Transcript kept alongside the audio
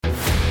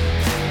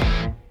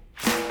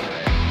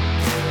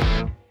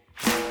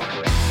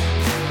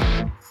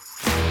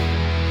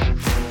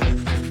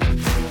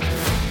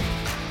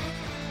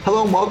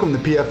Welcome to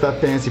PFF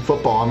Fantasy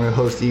Football. I'm your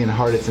host, Ian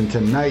Hartitz, and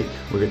tonight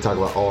we're going to talk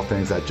about all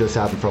things that just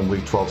happened from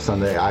Week 12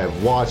 Sunday. I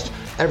have watched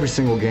every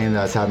single game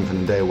that's happened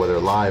from the day, whether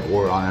live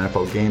or on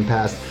NFL Game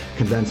Pass.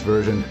 Condensed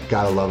version,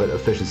 gotta love it.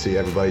 Efficiency,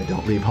 everybody,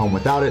 don't leave home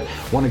without it.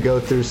 Want to go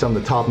through some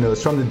of the top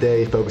notes from the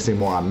day, focusing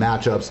more on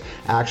matchups,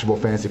 actionable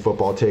fantasy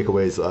football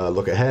takeaways,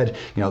 look ahead,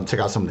 check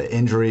out some of the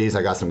injuries.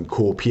 I got some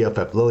cool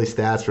PFF Lily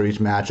stats for each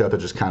matchup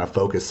and just kind of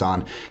focus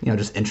on,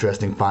 just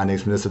interesting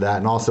findings from this or that,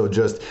 and also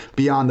just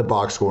beyond the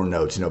box score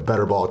notes,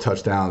 better ball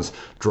touchdowns,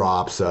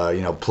 drops,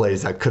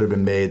 plays that could have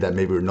been made that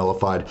maybe were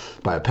nullified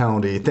by a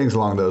penalty, things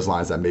along those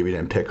lines that maybe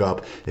didn't pick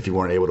up if you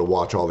weren't able to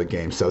watch all the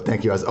games. So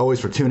thank you as always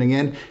for tuning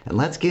in, and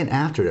let's get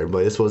after it,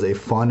 everybody. This was a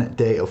fun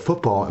day of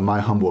football, in my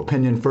humble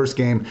opinion. First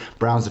game,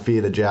 Browns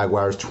defeated the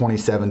Jaguars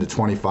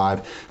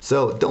 27-25.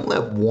 So don't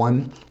let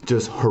one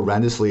just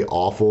horrendously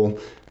awful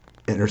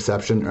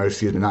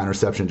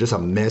just a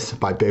miss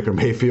by Baker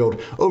Mayfield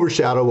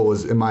overshadow what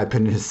was, in my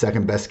opinion, his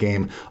second best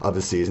game of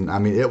the season. I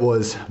mean, it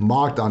was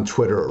mocked on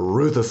Twitter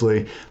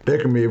ruthlessly.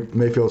 Baker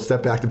Mayfield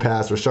stepped back to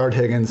pass. Rashard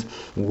Higgins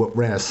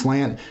ran a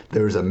slant.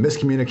 There was a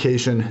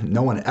miscommunication.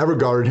 No one ever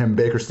guarded him.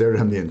 Baker stared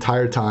at him the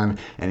entire time,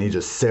 and he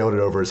just sailed it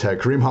over his head.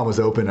 Kareem Hunt was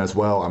open as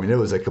well. I mean, it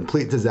was a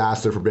complete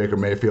disaster for Baker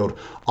Mayfield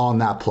on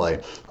that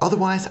play.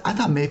 Otherwise, I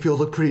thought Mayfield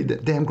looked pretty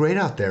damn great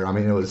out there. I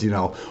mean, it was,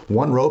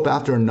 one rope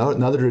after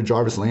another to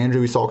Jarvis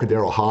Landry. We saw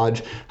Kadero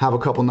Hodge have a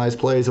couple nice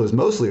plays. It was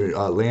mostly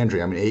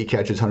Landry. I mean, 8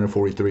 catches,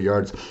 143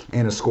 yards,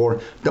 and a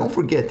score. Don't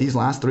forget, these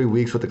last 3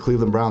 weeks with the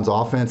Cleveland Browns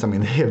offense, I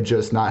mean, they have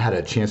just not had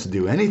a chance to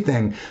do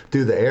anything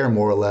through the air,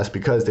 more or less,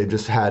 because they've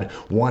just had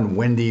one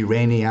windy,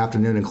 rainy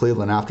afternoon in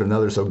Cleveland after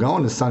another. So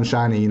going to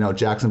sunshiny,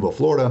 Jacksonville,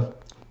 Florida,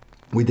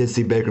 we did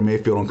see Baker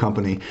Mayfield and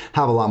company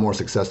have a lot more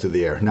success through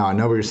the air. Now, I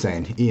know what you're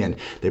saying. Ian,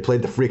 they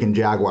played the freaking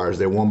Jaguars.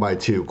 They won by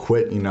 2.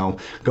 Quit,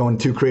 going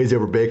too crazy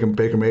over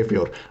Baker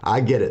Mayfield.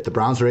 I get it. The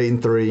Browns are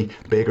 8-3.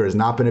 Baker has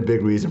not been a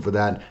big reason for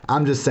that.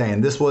 I'm just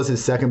saying, this was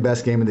his second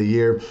best game of the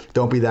year.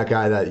 Don't be that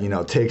guy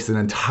that, takes an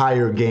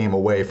entire game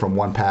away from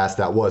one pass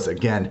that was,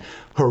 again,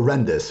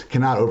 horrendous.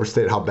 Cannot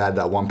overstate how bad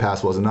that one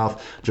pass was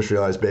enough. Just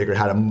realized Baker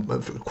had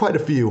quite a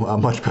few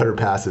much better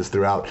passes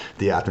throughout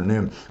the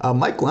afternoon.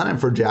 Mike Glennon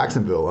for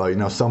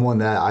Jacksonville, someone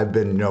that I've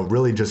been,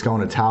 really just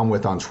going to town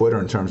with on Twitter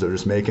in terms of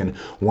just making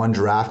one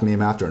draft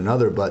meme after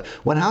another, but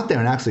went out there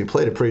and actually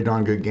played a pretty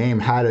darn good game.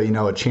 Had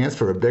a chance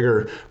for a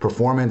bigger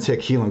performance. Hit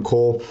Keelan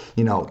Cole,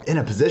 in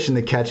a position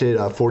to catch it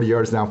 40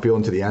 yards downfield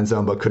into the end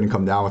zone, but couldn't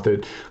come down with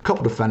it. A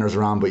couple defenders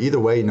around, but either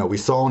way, we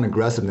saw an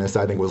aggressiveness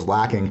I think was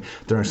lacking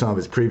during some of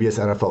his previous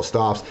NFL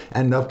stops.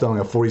 Ended up throwing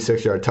a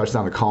 46-yard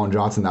touchdown to Colin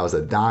Johnson. That was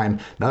a dime.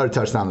 Another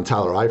touchdown to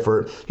Tyler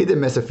Eifert. He did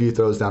miss a few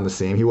throws down the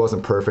seam. He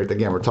wasn't perfect.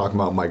 Again, we're talking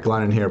about Mike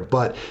Glennon here,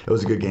 but it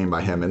was a good game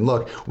by him. And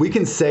look, we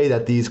can say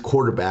that these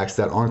quarterbacks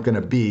that aren't going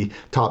to be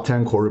top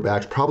 10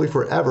 quarterbacks probably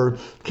forever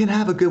can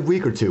have a good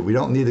week or two. We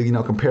don't need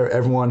to, compare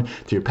everyone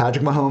to your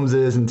Patrick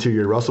Mahomeses and to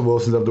your Russell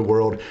Wilsons of the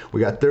world.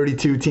 We got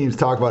 32 teams to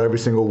talk about every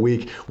single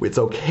week. It's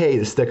okay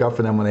to stick up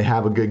for them when they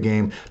have a good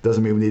game.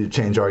 Doesn't mean we need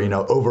to change our,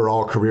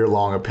 overall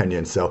career-long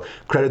opinion. So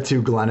credit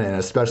to Glennon and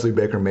especially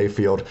Baker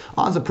Mayfield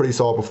on some pretty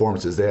solid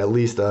performances. They at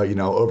least,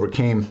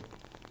 overcame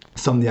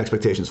some of the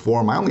expectations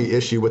for him. My only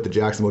issue with the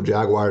Jacksonville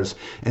Jaguars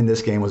in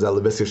this game was that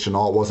Laviska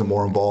Shenault wasn't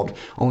more involved.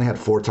 Only had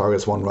 4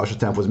 targets, 1 rush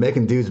attempt, was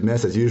making dudes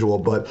miss as usual,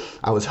 but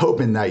I was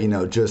hoping that,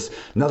 just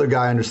another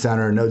guy under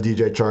center, no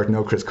DJ Chark,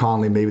 no Chris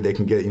Conley, maybe they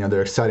can get,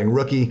 their exciting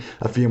rookie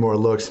a few more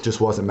looks. Just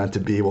wasn't meant to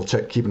be. We'll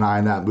keep an eye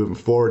on that moving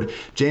forward.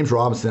 James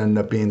Robinson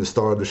ended up being the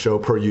star of the show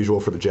per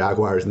usual for the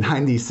Jaguars.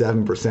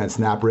 97%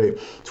 snap rate,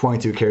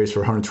 22 carries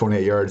for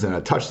 128 yards, and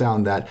a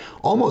touchdown that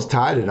almost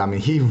tied it. I mean,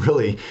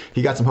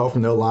 he got some help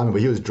from the O-lineman,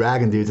 but he was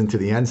dragging dudes into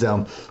the end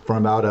zone from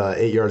about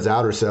 8 yards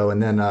out or so,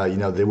 and then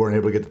they weren't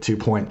able to get the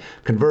 2-point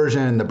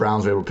conversion. The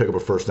Browns were able to pick up a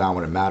first down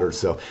when it mattered.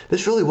 So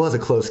this really was a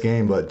close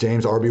game, but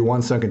James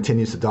RB1 son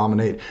continues to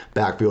dominate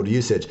backfield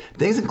usage.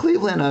 Things in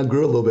Cleveland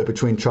grew a little bit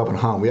between Chubb and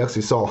Hunt. We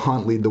actually saw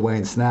Hunt lead the way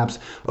in snaps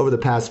over the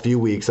past few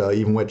weeks,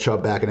 even with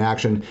Chubb back in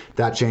action.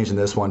 That changed in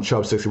this one.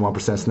 Chubb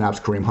 61% snaps,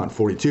 Kareem Hunt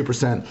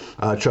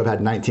 42%. Chubb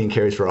had 19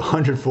 carries for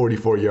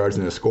 144 yards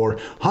in a score.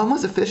 Hunt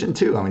was efficient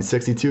too. I mean,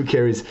 62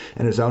 carries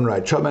in his own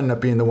right. Chubb ended up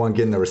being the one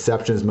getting the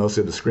receptions, mostly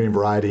of the screen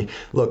variety.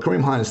 Look,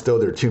 Kareem Hunt is still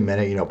their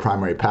 2-minute,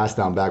 primary pass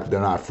down back, but they're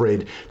not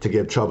afraid to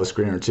give Chubb a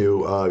screen or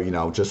two,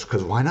 just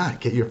because why not?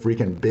 Get your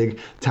freaking big,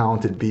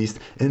 talented beast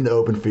in the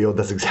open field.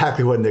 That's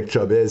exactly what Nick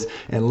Chubb is.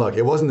 And look,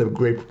 it wasn't the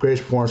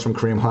greatest performance from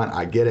Kareem Hunt.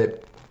 I get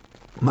it.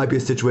 Might be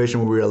a situation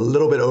where we're a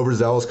little bit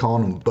overzealous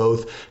calling them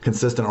both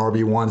consistent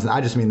RB1s, and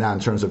I just mean that in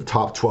terms of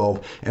top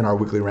 12 in our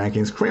weekly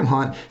rankings. Kareem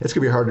Hunt, it's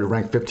going to be hard to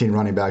rank 15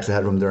 running backs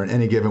ahead of him during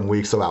any given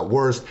week, so at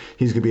worst,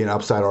 he's going to be an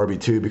upside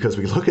RB2 because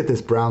we look at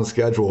this Browns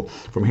schedule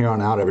from here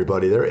on out,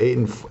 everybody. They're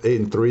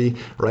 8-3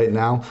 right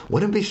now.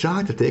 Wouldn't be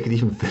shocked if they could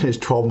even finish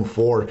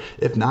 12-4,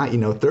 if not,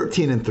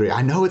 13-3.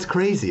 I know it's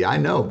crazy, I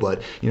know,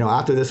 but,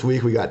 after this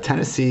week, we got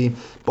Tennessee,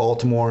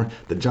 Baltimore,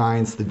 the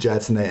Giants, the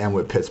Jets, and they end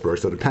with Pittsburgh.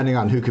 So depending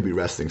on who could be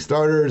resting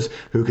starters, starters,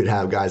 who could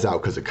have guys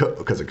out because of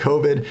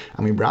COVID.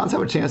 I mean, Browns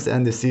have a chance to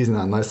end this season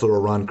on a nice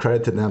little run.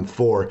 Credit to them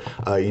for,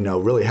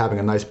 really having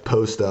a nice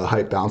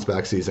post-hype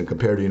bounce-back season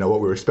compared to, what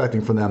we were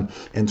expecting from them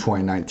in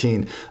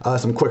 2019.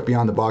 Some quick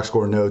beyond-the-box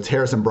score notes.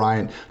 Harrison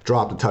Bryant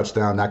dropped a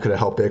touchdown. That could have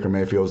helped Baker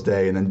Mayfield's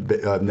day, and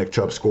then Nick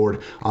Chubb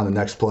scored on the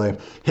next play.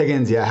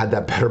 Higgins, had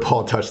that better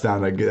ball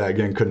touchdown.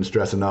 Again, couldn't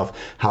stress enough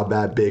how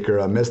bad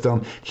Baker missed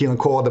him. Keelan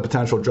Cole had the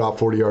potential drop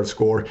 40-yard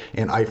score,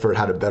 and Eifert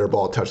had a better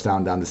ball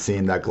touchdown down the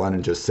seam that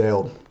Glennon just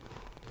sailed.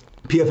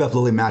 PFF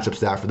Lilly matchup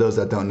stat. For those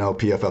that don't know,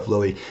 PFF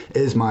Lilly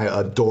is my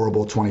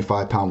adorable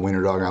 25-pound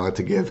wiener dog. I like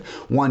to give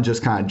one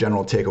just kind of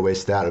general takeaway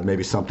stat of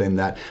maybe something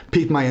that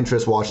piqued my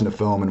interest watching the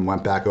film and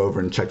went back over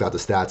and checked out the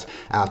stats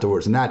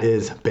afterwards, and that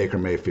is Baker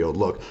Mayfield.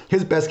 Look,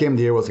 his best game of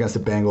the year was against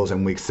the Bengals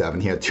in Week 7.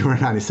 He had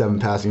 297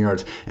 passing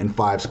yards and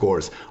 5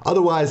 scores.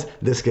 Otherwise,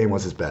 this game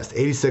was his best.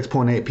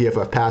 86.8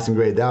 PFF passing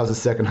grade. That was the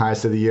second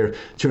highest of the year.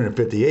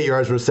 258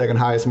 yards for the second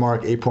highest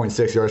mark.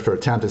 8.6 yards per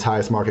attempt, his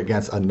highest mark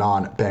against a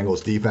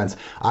non-Bengals defense.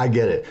 I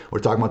get it. We're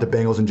talking about the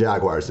Bengals and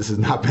Jaguars. This has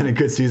not been a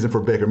good season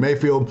for Baker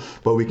Mayfield,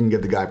 but we can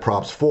give the guy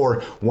props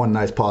for one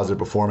nice positive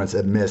performance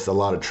amidst a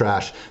lot of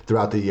trash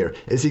throughout the year.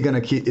 Is he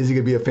going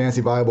to be a fancy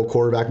viable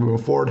quarterback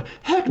moving forward?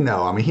 Heck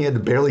no. I mean, he had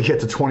to barely get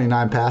to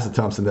 29 pass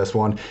attempts in this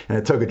one, and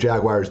it took a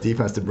Jaguars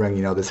defense to bring,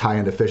 this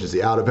high-end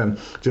efficiency out of him.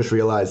 Just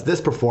realized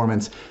this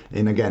performance,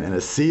 and again, in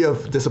a sea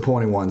of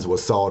disappointing ones,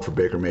 was solid for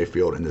Baker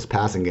Mayfield in this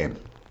passing game.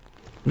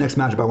 Next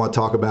matchup I want to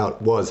talk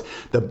about was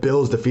the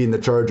Bills defeating the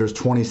Chargers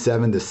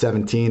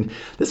 27-17.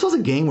 This was a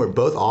game where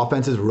both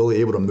offenses were really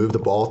able to move the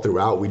ball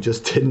throughout. We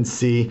just didn't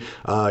see,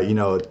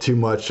 too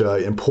much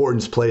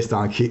importance placed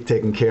on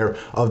taking care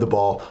of the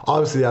ball.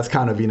 Obviously, that's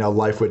kind of,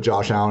 life with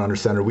Josh Allen under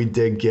center. We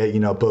did get,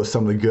 both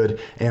some of the good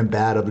and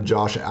bad of the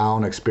Josh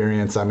Allen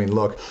experience. I mean,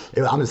 look,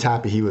 I'm just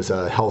happy he was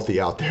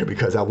healthy out there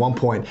because at one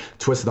point,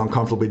 twisted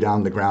uncomfortably down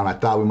on the ground. I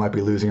thought we might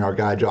be losing our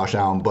guy, Josh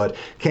Allen, but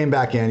came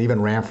back in,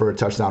 even ran for a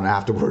touchdown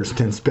afterwards,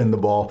 spin the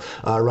ball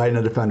right in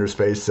the defender's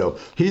face. So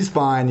he's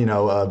fine,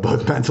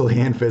 both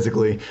mentally and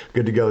physically.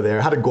 Good to go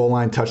there. Had a goal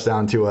line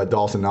touchdown to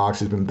Dawson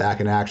Knox, who's been back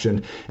in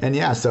action. And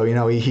so,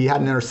 he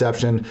had an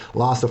interception,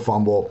 lost a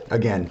fumble.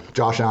 Again,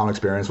 Josh Allen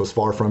experience was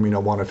far from,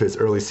 one of his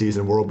early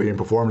season world-beating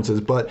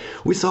performances, but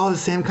we saw the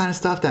same kind of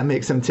stuff that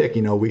makes him tick,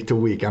 week to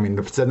week. I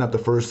mean, setting up the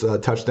first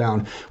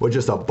touchdown was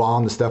just a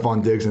bomb to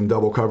Stephon Diggs in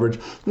double coverage.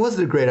 Was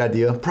it a great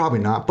idea? Probably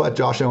not, but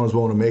Josh Allen was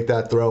willing to make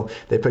that throw.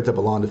 They picked up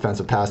a long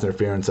defensive pass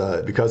interference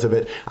because of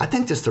it. I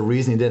think just the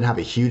reason he didn't have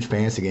a huge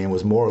fantasy game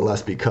was more or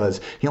less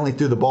because he only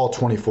threw the ball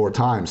 24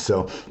 times.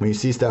 So when you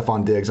see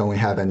Stephon Diggs only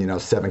having,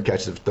 7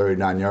 catches of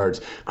 39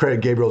 yards,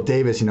 credit Gabriel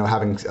Davis,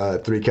 having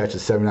 3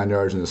 catches, 79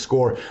 yards in the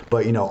score.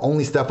 But,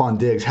 only Stephon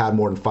Diggs had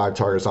more than 5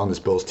 targets on this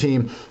Bills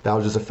team. That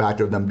was just a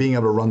factor of them being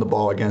able to run the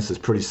ball against this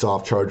pretty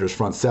soft Chargers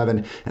front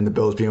 7 and the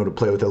Bills being able to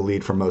play with a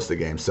lead for most of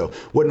the game. So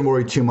wouldn't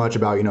worry too much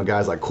about,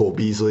 guys like Cole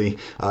Beasley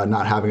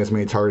not having as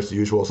many targets as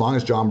usual. As long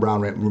as John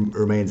Brown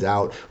remains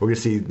out, we're going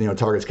to see,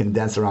 targets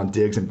condensed around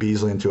Diggs and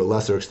Beasley, and to a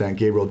lesser extent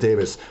Gabriel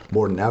Davis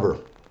more than ever.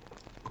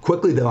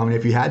 Quickly, though,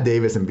 if you had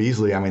Davis and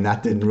Beasley,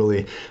 that didn't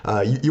really,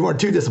 you weren't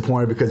too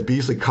disappointed because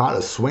Beasley caught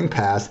a swing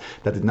pass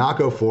that did not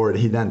go forward.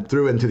 He then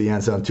threw it into the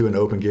end zone to an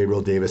open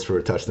Gabriel Davis for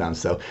a touchdown.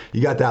 So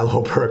you got that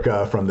little perk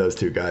from those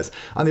two guys.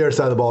 On the other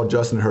side of the ball,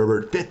 Justin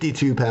Herbert,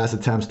 52 pass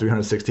attempts,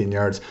 316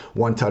 yards,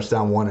 1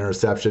 touchdown, 1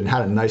 interception.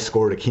 Had a nice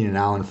score to Keenan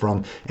Allen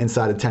from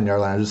inside the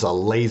 10-yard line. Just a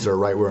laser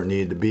right where it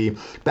needed to be.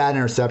 Bad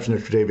interception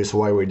to Tre'Davious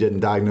White where he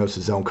didn't diagnose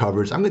his zone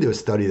coverage. I'm going to do a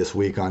study this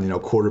week on,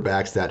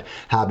 quarterbacks that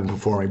have been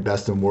performing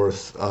best and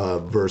worst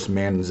versus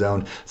man and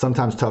zone.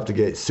 Sometimes tough to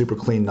get super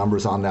clean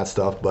numbers on that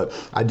stuff, but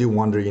I do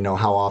wonder,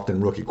 how often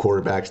rookie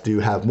quarterbacks do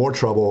have more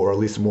trouble or at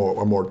least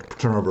more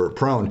turnover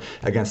prone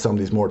against some of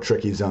these more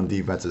tricky zone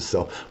defenses.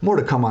 So more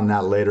to come on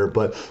that later,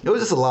 but it was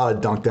just a lot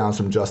of dunk downs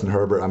from Justin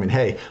Herbert.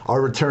 Hey,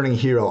 our returning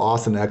hero,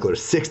 Austin Eckler,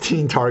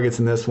 16 targets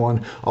in this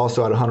one.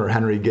 Also had Hunter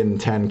Henry getting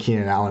 10,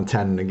 Keenan Allen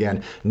 10, and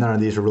again, none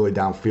of these were really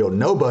downfield.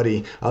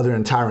 Nobody other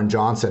than Tyron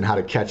Johnson had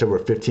a catch over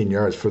 15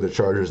 yards for the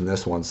Chargers in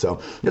this one.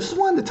 So this is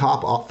one of the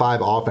top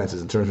 5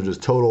 offenses in terms of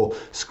just total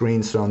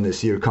screens thrown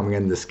this year coming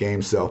into this game.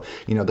 So,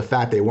 the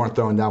fact they weren't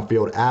throwing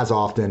downfield as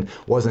often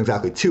wasn't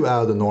exactly too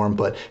out of the norm,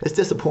 but it's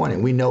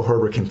disappointing. We know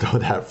Herbert can throw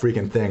that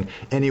freaking thing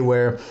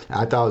anywhere.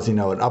 I thought it was, an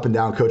up and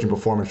down coaching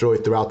performance really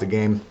throughout the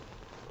game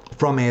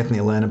from Anthony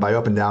Lynn, and by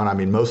up and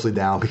down, mostly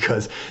down,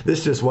 because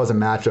this just was a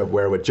matchup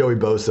where with Joey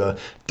Bosa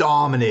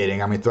dominating,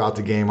 throughout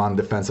the game on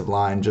the defensive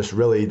line, just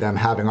really them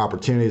having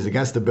opportunities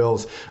against the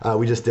Bills,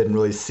 we just didn't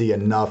really see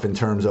enough in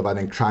terms of,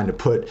 trying to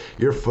put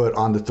your foot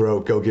on the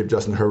throat, go give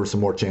Justin Herbert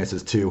some more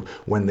chances to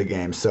win the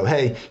game. So,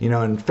 hey,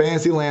 in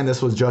fantasy land,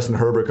 this was Justin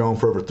Herbert going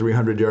for over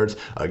 300 yards.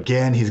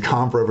 Again, he's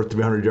gone for over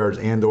 300 yards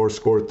and or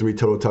scored 3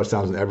 total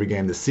touchdowns in every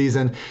game this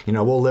season.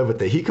 We'll live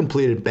with it. He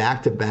completed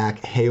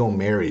back-to-back Hail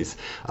Marys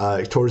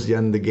towards towards the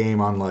end of the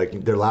game on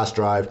like their last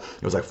drive.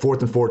 It was like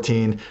 4th and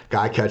 14.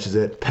 Guy catches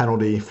it.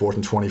 Penalty. 4th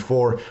and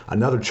 24.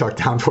 Another chuck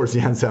down towards the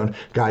end zone.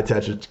 Guy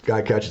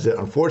catches it.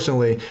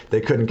 Unfortunately,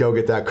 they couldn't go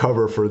get that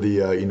cover for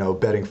the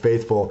betting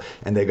faithful,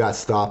 and they got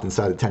stopped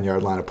inside the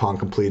 10-yard line upon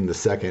completing the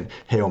second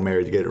Hail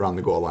Mary to get it around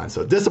the goal line.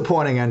 So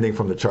disappointing ending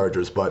from the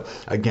Chargers, but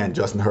again,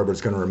 Justin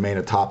Herbert's going to remain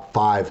a top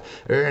 5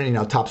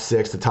 or top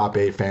 6 to top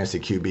 8 fantasy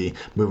QB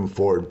moving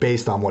forward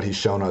based on what he's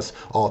shown us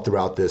all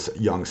throughout this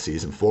young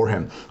season for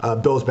him.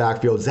 Bills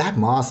backfield, Zach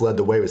Moss led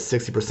the way with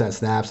 60%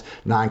 snaps,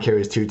 9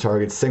 carries, 2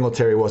 targets.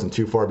 Singletary wasn't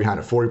too far behind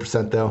at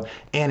 40% though,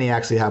 and he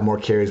actually had more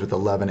carries with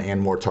 11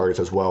 and more targets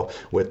as well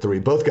with 3.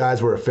 Both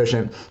guys were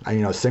efficient.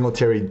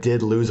 Singletary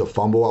did lose a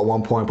fumble at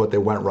one point, but they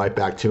went right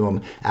back to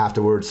him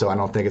afterwards, so I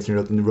don't think it's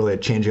really a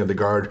changing of the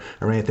guard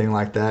or anything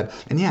like that.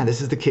 And yeah,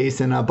 this is the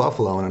case in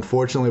Buffalo, and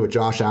unfortunately with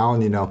Josh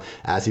Allen,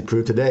 as he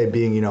proved today,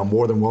 being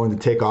more than willing to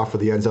take off for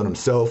the end zone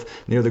himself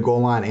near the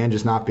goal line and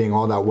just not being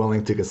all that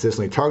willing to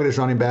consistently target his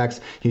running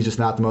backs, he's just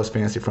not the most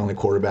fantasy-friendly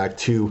quarterback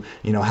to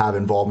have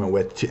involvement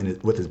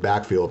with his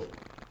backfield.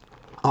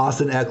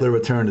 Austin Ekeler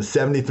returned to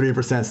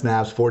 73%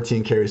 snaps,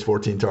 14 carries,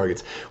 14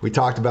 targets.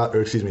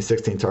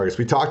 16 targets.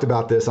 We talked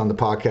about this on the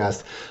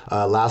podcast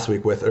last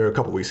week a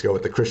couple weeks ago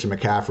with the Christian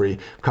McCaffrey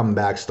coming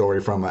back story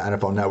from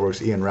NFL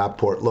Network's Ian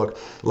Rappaport. Look,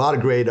 a lot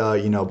of great,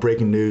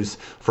 breaking news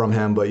from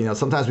him, but,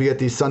 sometimes we get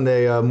these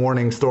Sunday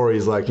morning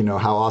stories like,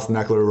 how Austin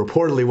Ekeler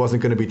reportedly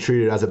wasn't going to be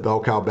treated as a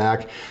bell cow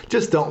back.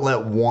 Just don't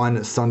let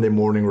one Sunday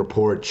morning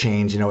report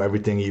change,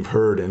 everything you've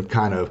heard and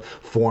kind of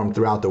formed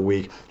throughout the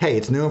week. Hey,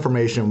 it's new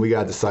information. We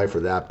got to decipher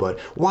that. But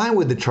why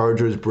would the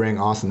Chargers bring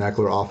Austin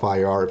Ekeler off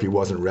IR if he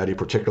wasn't ready,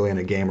 particularly in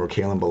a game where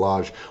Kalen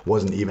Ballage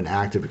wasn't even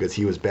active because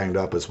he was banged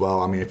up as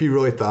well? I mean, if you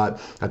really thought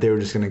that they were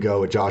just going to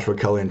go with Joshua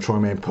Kelly and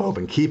Troymaine Pope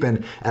and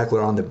keeping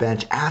Ekeler on the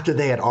bench after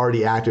they had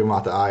already acted him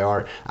off the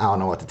IR, I don't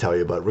know what to tell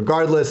you. But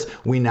regardless,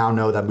 we now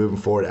know that moving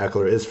forward,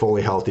 Ekeler is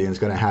fully healthy and is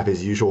going to have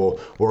his usual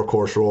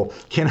workhorse role.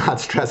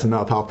 Cannot stress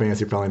enough how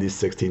fantasy friendly these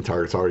 16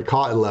 targets are. He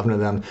caught 11 of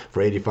them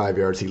for 85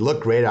 yards. He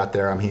looked great out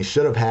there. I mean, he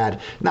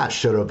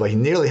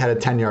nearly had a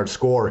 10-yard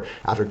score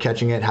after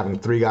catching it, having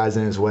 3 guys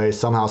in his way,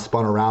 somehow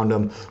spun around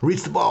him,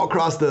 reached the ball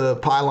across the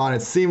pylon,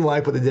 it seemed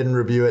like, but they didn't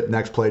review it.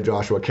 Next play,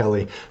 Joshua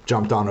Kelly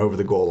jumped on over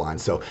the goal line.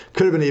 So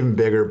could have been even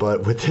bigger,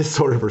 but with this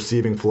sort of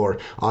receiving floor,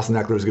 Austin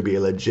Ekeler is going to be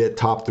a legit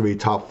top 3,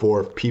 top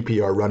 4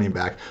 PPR running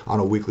back on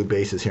a weekly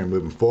basis here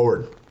moving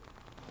forward.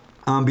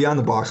 Beyond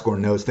the box score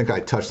notes, I think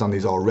I touched on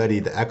these already.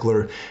 The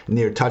Ekeler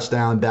near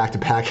touchdown,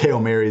 back-to-back Hail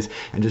Marys,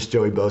 and just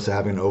Joey Bosa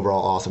having an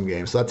overall awesome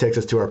game. So that takes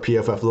us to our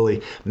PFF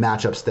Lilly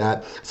matchup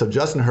stat. So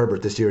Justin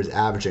Herbert this year is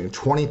averaging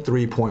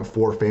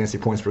 23.4 fantasy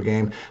points per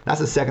game. That's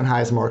the second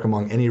highest mark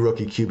among any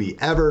rookie QB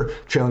ever,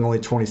 trailing only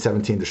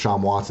 2017 Deshaun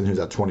Watson, who's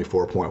at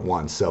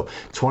 24.1. So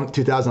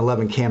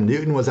 2011 Cam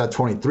Newton was at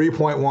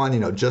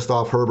 23.1, just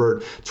off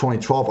Herbert.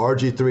 2012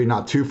 RG3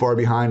 not too far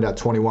behind at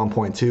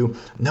 21.2.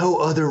 No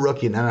other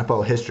rookie in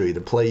NFL history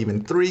to play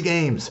even 3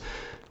 games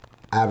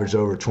averaged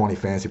over 20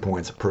 fantasy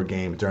points per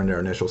game during their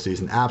initial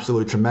season.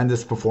 Absolute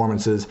tremendous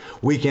performances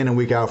week in and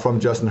week out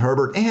from Justin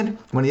Herbert. And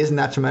when he isn't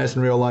that tremendous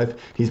in real life,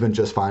 he's been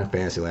just fine in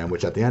Fantasyland,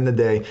 which at the end of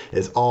the day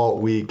is all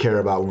we care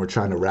about when we're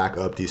trying to rack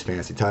up these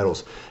fantasy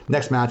titles.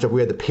 Next matchup, we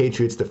had the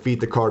Patriots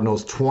defeat the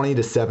Cardinals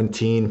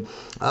 20-17.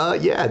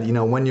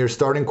 When your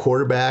starting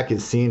quarterback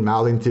is seen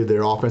mouthing to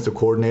their offensive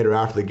coordinator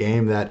after the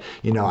game that,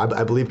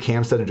 I believe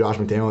Cam said to Josh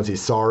McDaniels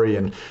he's sorry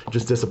and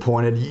just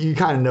disappointed. You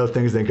kind of know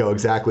things didn't go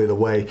exactly the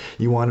way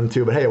you want them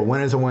to. But hey, a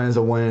win is a win is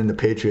a win. The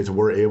Patriots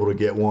were able to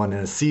get one in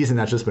a season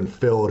that's just been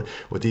filled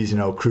with these,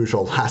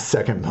 crucial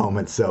last-second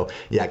moments. So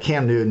yeah,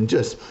 Cam Newton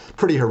just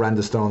pretty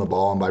horrendous throwing the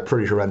ball, and by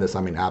pretty horrendous, I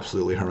mean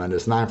absolutely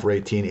horrendous. 9 for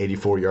 18,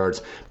 84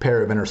 yards,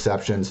 pair of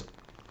interceptions.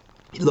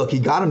 Look, he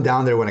got him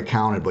down there when it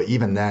counted, but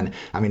even then,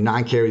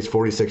 9 carries,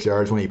 46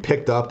 yards. When he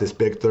picked up this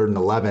big 3rd and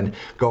 11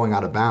 going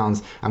out of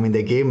bounds,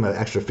 they gave him an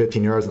extra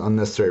 15 yards of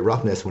unnecessary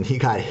roughness when he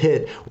got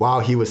hit while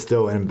he was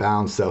still in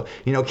bounds. So,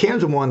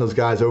 Cam's been one of those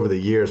guys over the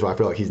years where I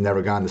feel like he's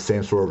never gotten the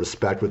same sort of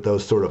respect with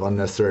those sort of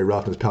unnecessary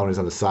roughness penalties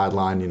on the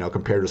sideline,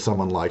 compared to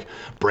someone like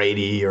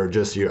Brady or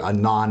just any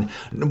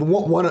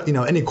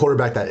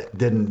quarterback that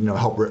didn't,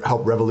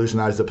 help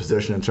revolutionize the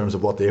position in terms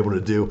of what they're able to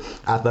do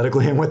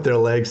athletically and with their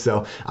legs.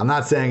 So I'm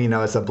not saying,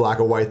 it's a black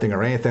or white thing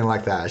or anything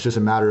like that. It's just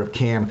a matter of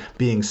Cam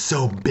being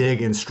so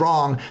big and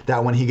strong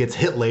that when he gets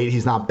hit late,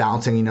 he's not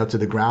bouncing, to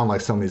the ground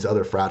like some of these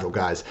other fragile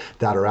guys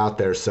that are out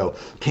there. So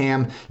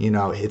Cam,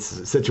 it's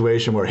a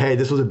situation where, hey,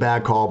 this was a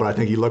bad call, but I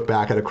think you look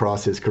back at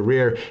across his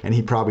career and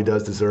he probably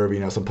does deserve,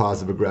 some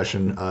positive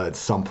aggression at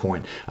some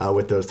point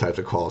with those types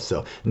of calls.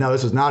 So no,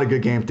 this was not a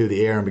good game through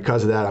the air. And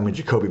because of that,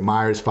 Jacoby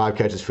Myers, 5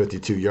 catches,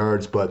 52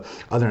 yards. But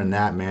other than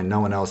that, man, no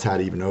one else had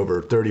even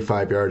over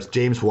 35 yards.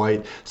 James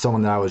White,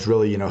 someone that I was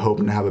really, hoping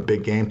hoping to have a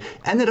big game.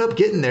 Ended up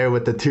getting there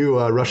with the 2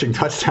 rushing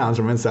touchdowns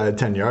from inside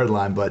the 10-yard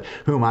line, but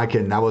who am I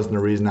kidding? That wasn't the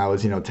reason I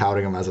was,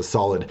 touting him as a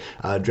solid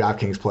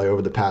DraftKings play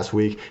over the past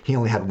week. He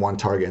only had 1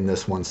 target in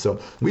this one. So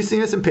we've seen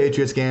this in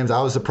Patriots games.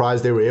 I was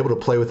surprised they were able to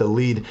play with a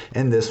lead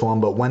in this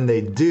one, but when they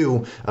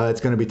do,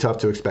 it's going to be tough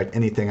to expect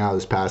anything out of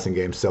this passing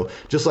game. So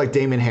just like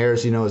Damien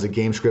Harris, is a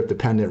game script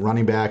dependent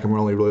running back, and we're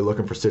only really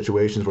looking for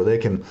situations where they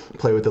can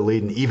play with the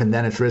lead, and even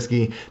then it's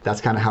risky.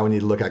 That's kind of how we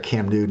need to look at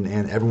Cam Newton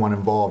and everyone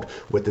involved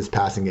with this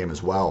passing game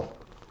as well.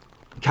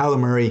 Kyler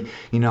Murray,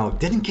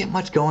 didn't get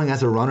much going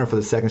as a runner for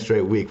the second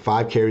straight week.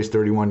 5 carries,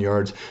 31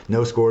 yards,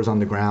 no scores on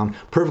the ground.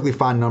 Perfectly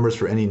fine numbers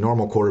for any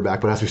normal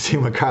quarterback, but as we've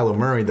seen with Kyler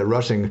Murray, the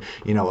rushing,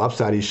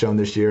 upside he's shown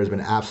this year has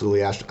been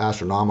absolutely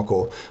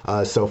astronomical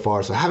so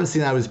far. So I haven't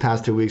seen that with his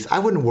past 2 weeks. I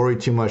wouldn't worry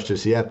too much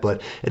just yet,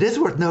 but it is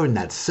worth noting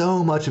that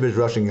so much of his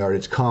rushing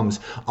yardage comes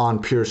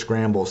on pure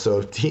scramble.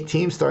 So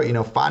teams start,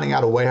 finding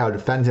out a way how to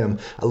defend him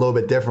a little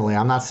bit differently.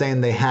 I'm not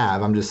saying they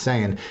have. I'm just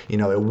saying,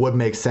 it would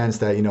make sense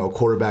that, a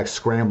quarterback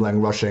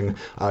scrambling rushing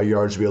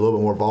yards to be a little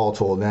bit more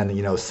volatile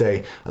than,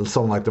 say,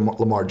 someone like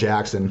Lamar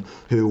Jackson,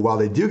 who, while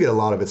they do get a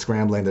lot of it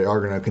scrambling, they are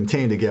going to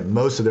continue to get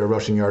most of their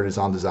rushing yardage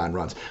on design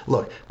runs.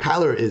 Look,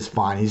 Kyler is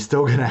fine. He's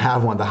still going to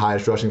have one of the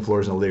highest rushing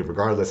floors in the league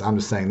regardless. I'm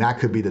just saying that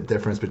could be the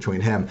difference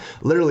between him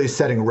literally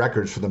setting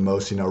records for the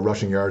most,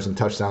 rushing yards and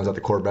touchdowns at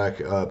the quarterback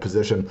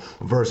position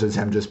versus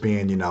him just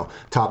being,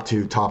 top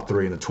 2, top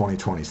 3 in the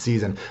 2020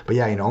 season. But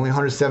yeah, only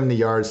 170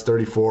 yards,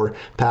 34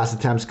 pass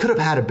attempts. Could have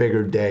had a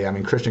bigger day. I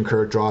mean, Christian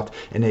Kirk dropped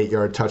an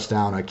 8-yard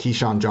touchdown.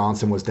 Keyshawn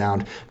Johnson was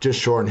down just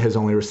short in his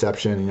only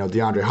reception.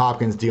 DeAndre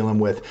Hopkins dealing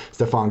with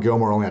Stephon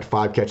Gilmore only had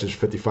 5 catches for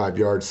 55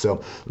 yards.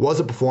 So was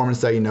a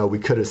performance that, we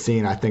could have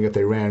seen, I think, if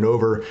they ran it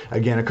over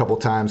again a couple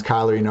times.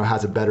 Kyler,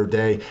 has a better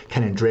day.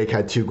 Kenyon Drake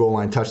had 2 goal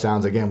line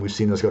touchdowns. Again, we've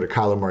seen those go to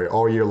Kyler Murray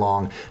all year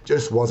long.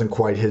 Just wasn't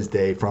quite his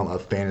day from a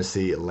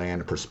fantasy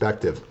land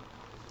perspective.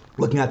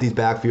 Looking at these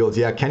backfields,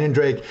 yeah, Kenyon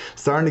Drake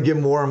starting to get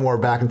more and more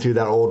back into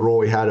that old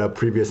role he had a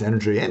previous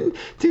injury. And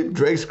to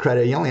Drake's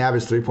credit, he only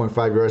averaged 3.5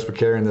 yards per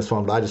carry in this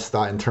one, but I just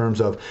thought in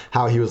terms of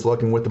how he was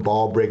looking with the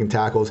ball, breaking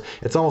tackles,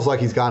 it's almost like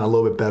he's gotten a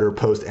little bit better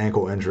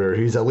post-ankle injury.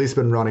 He's at least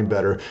been running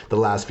better the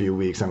last few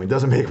weeks. I mean, it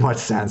doesn't make much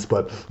sense,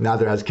 but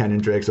neither has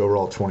Kenyon Drake's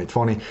overall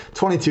 2020.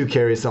 22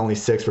 carries to only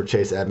 6 for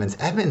Chase Edmonds.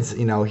 Edmonds,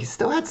 he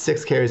still had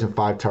 6 carries and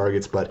 5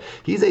 targets, but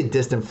he's a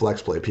distant flex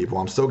play, people.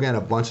 I'm still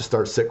getting a bunch of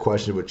start-sit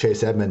questions with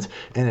Chase Edmonds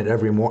in it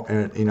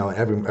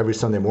every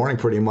Sunday morning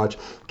pretty much.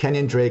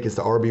 Kenyon Drake is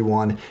the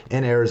RB1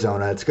 in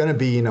Arizona. It's going to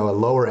be, a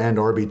lower end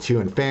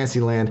RB2 in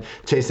Fantasyland.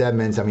 Chase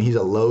Edmonds, he's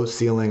a low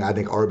ceiling, I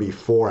think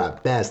RB4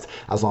 at best,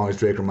 as long as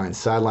Drake remains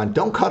sidelined.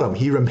 Don't cut him.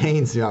 He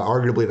remains,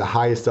 arguably the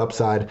highest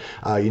upside,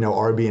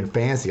 RB in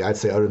fantasy, I'd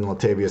say, other than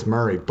Latavius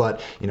Murray.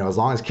 But, as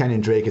long as Kenyon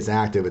Drake is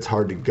active, it's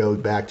hard to go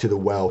back to the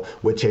well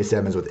with Chase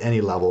Edmonds with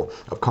any level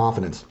of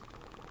confidence.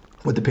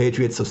 With the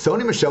Patriots, so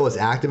Sony Michel was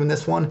active in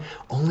this one,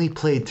 only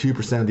played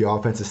 2% of the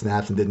offensive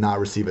snaps and did not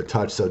receive a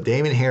touch. So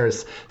Damien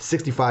Harris,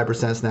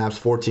 65% snaps,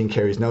 14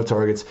 carries, no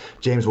targets.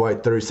 James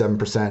White,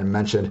 37%, and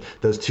mentioned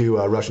those 2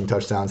 rushing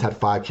touchdowns, had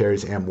 5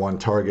 carries and 1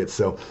 target.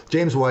 So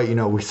James White,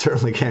 we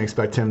certainly can't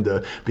expect him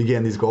to be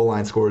getting these goal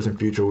line scores in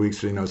future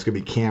weeks. It's going to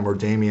be Cam or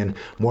Damien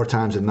more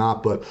times than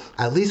not, but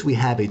at least we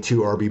have a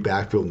 2 RB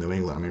backfield in New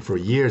England. For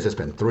years it's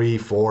been 3,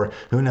 4,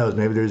 who knows,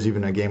 maybe there's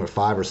even a game of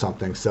 5 or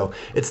something. So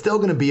it's still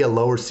going to be a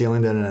lower ceiling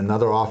than in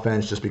another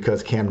offense just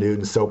because Cam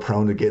Newton's so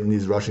prone to getting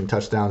these rushing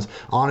touchdowns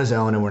on his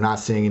own, and we're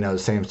not seeing, the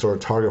same sort of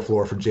target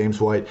floor for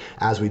James White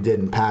as we did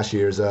in past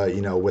years,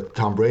 with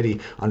Tom Brady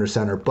under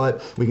center.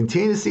 But we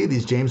continue to see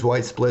these James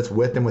White splits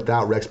with and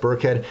without Rex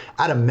Burkhead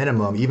at a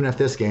minimum, even if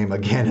this game,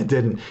 again, it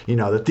didn't,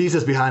 the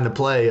thesis behind the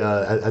play,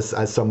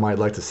 as some might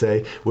like to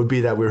say, would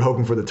be that we were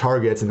hoping for the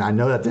targets, and I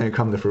know that didn't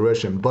come to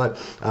fruition,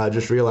 but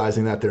just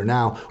realizing that there are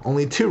now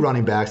only 2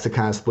 running backs to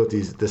kind of split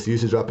this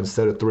usage up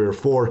instead of 3 or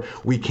 4,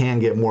 we can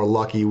get more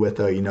lucky with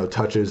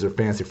touches or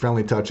fancy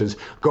friendly touches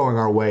going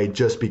our way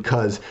just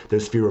because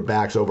there's fewer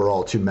backs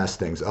overall to mess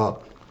things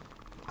up.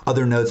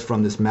 Other notes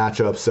from this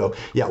matchup. So,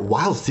 yeah,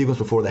 wild sequence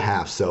before the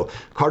half. So,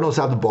 Cardinals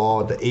have the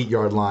ball at the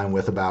 8-yard line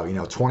with about,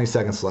 20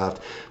 seconds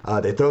left.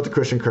 They throw it to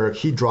Christian Kirk.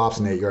 He drops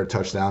an 8-yard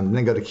touchdown. And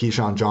then go to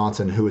Keyshawn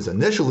Johnson, who is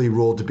initially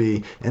ruled to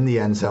be in the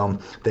end zone.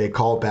 They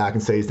call it back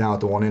and say he's down at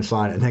the 1-inch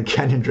line. And then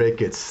Kenyon Drake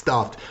gets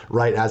stuffed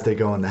right as they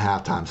go into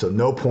halftime. So,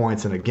 no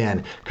points. And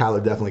again,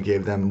 Kyler definitely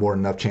gave them more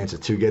than enough chances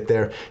to get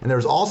there. And there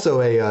was also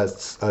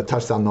a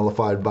touchdown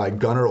nullified by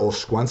Gunnar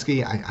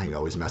Olszewski. I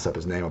always mess up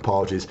his name.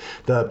 Apologies.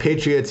 The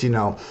Patriots,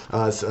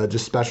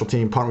 just special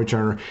team punt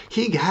returner.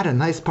 He had a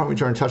nice punt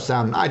return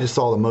touchdown, and I just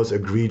saw the most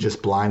egregious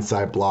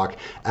blindside block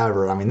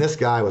ever. This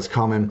guy was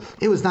coming.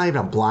 It was not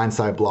even a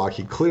blindside block.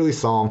 He clearly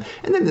saw him,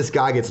 and then this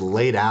guy gets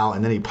laid out,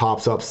 and then he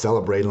pops up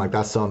celebrating like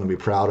that's something to be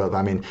proud of.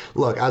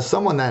 Look, as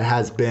someone that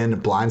has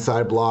been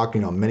blindside blocked,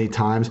 many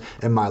times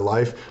in my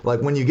life,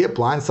 like when you get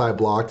blindside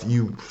blocked,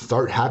 you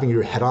start having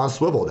your head on a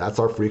swivel. That's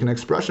our freaking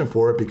expression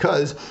for it,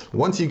 because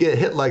once you get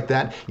hit like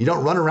that, you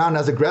don't run around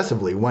as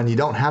aggressively. When you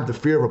don't have the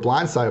fear of a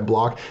blindside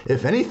block, block.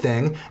 If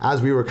anything,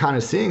 as we were kind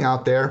of seeing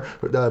out there,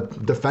 the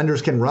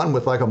defenders can run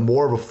with like a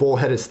more of a full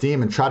head of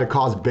steam and try to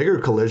cause bigger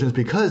collisions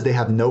because they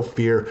have no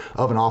fear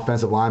of an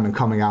offensive lineman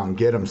coming out and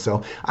get them.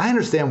 So I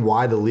understand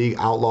why the league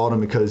outlawed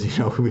them, because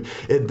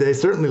they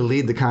certainly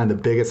lead the kind of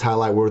the biggest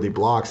highlight-worthy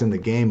blocks in the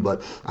game.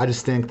 But I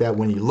just think that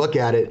when you look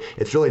at it,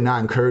 it's really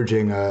not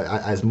encouraging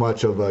as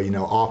much of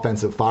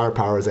offensive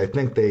firepower as I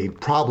think they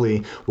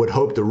probably would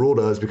hope the rule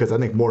does, because I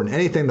think more than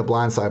anything, the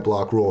blindside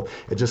block rule,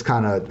 it just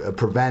kind of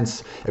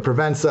prevents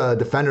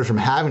defenders from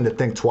having to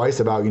think twice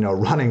about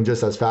running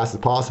just as fast as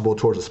possible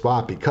towards a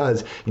spot,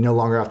 because you no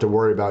longer have to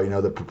worry about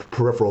the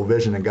peripheral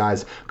vision and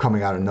guys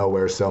coming out of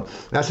nowhere. So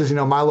that's just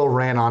my little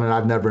rant on it.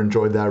 I've never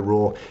enjoyed that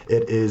rule.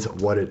 It is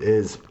what it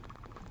is.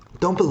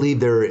 Don't believe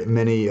there are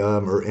many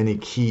or any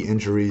key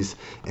injuries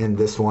in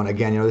this one.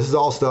 Again, this is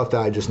all stuff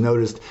that I just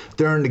noticed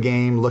during the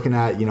game, looking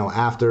at,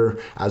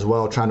 after as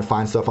well, trying to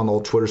find stuff on the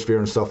old Twitter sphere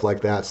and stuff like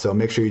that. So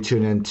make sure you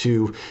tune in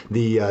to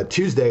the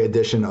Tuesday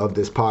edition of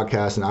this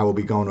podcast, and I will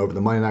be going over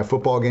the Monday Night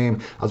Football game,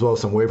 as well as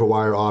some waiver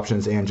wire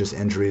options and just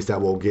injuries that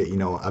we'll get,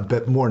 a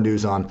bit more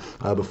news on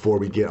before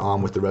we get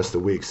on with the rest of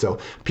the week. So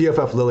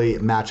PFF Lilly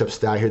matchup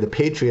stat here. The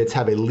Patriots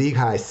have a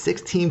league-high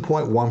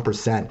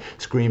 16.1%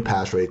 screen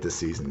pass rate this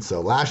season.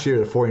 So last year,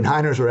 the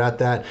 49ers were at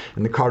that,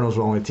 and the Cardinals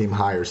were only a team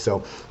higher.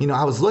 So,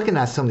 I was looking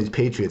at some of these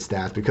Patriots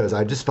stats because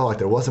I just felt like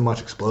there wasn't much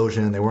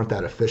explosion. They weren't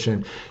that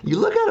efficient. You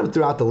look at them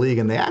throughout the league,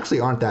 and they actually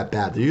aren't that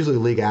bad. They're usually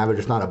league average,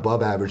 if not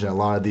above average in a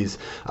lot of these,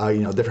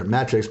 different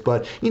metrics.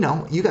 But,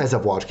 you guys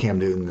have watched Cam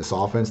Newton in this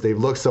offense. They've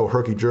looked so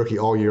herky-jerky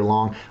all year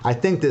long. I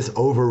think this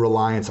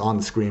over-reliance on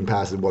the screen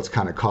pass is what's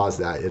kind of caused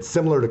that. It's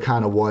similar to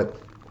kind of what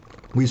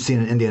we've seen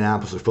in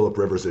Indianapolis with Phillip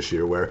Rivers this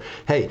year, where,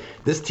 hey,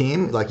 this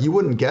team, like, you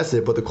wouldn't guess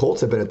it, but the Colts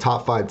have been a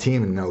top 5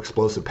 team in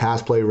explosive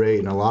pass play rate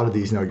and a lot of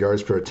these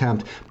yards per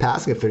attempt,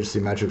 passing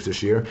efficiency metrics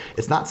this year.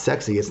 It's not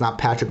sexy. It's not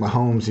Patrick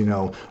Mahomes,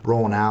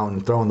 rolling out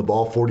and throwing the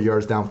ball 40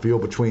 yards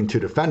downfield between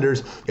two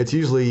defenders. It's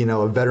usually,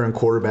 a veteran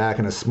quarterback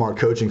and a smart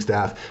coaching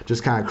staff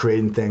just kind of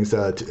creating things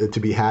to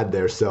be had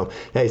there. So,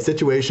 hey,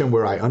 situation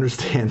where I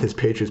understand this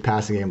Patriots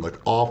passing game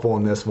looked awful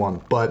in this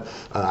one, but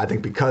I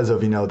think because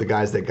of, the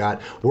guys that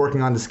got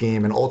working on this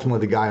game, and ultimately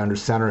the guy under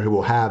center who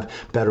will have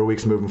better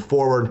weeks moving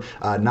forward,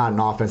 not an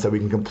offense that we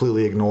can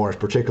completely ignore,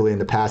 particularly in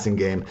the passing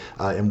game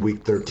in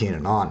week 13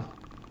 and on.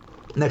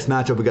 Next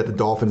matchup, we got the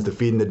Dolphins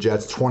defeating the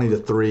Jets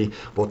 20-3.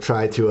 We'll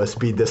try to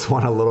speed this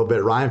one a little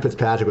bit. Ryan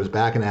Fitzpatrick was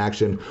back in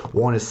action,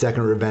 won his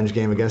second revenge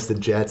game against the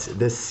Jets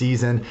this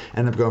season,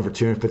 ended up going for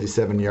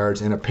 257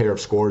 yards and a pair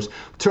of scores.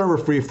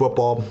 Turnover-free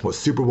football, was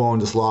super well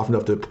and just lofted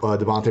up to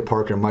Devontae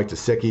Parker and Mike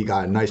Gesicki.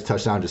 Got a nice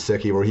touchdown to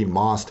Gesicki where he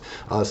mossed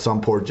some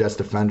poor Jets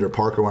defender.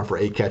 Parker went for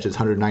 8 catches,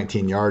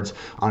 119 yards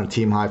on a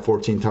team-high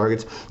 14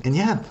 targets. And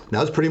yeah, that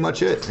was pretty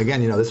much it.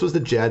 Again, this was the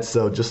Jets,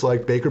 so just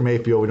like Baker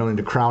Mayfield, we don't need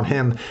to crown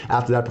him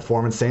after that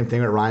performance. Same thing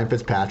with Ryan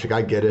Fitzpatrick.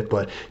 I get it,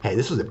 but hey,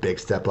 this was a big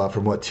step up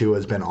from what Tua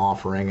has been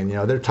offering. And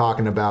they're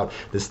talking about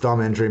this thumb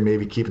injury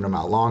maybe keeping him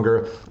out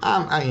longer.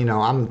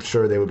 I'm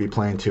sure they would be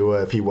playing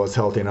Tua if he was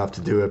healthy enough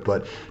to do it.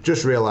 But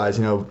just realize,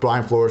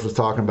 Brian Flores was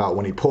talking about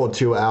when he pulled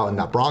Tua out in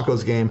that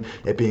Broncos game,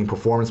 it being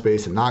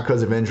performance-based and not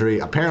because of injury.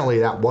 Apparently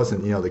that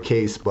wasn't the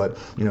case, but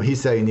he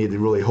said you need to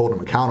really hold him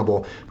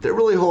accountable. If they're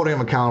really holding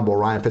him accountable,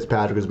 Ryan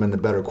Fitzpatrick has been the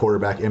better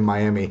quarterback in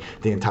Miami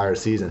the entire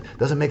season.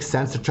 Doesn't make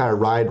sense to try to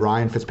ride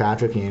Ryan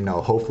Fitzpatrick and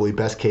hopefully,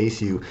 best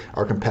case, you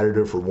are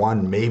competitive for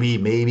one,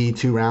 maybe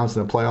 2 rounds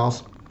in the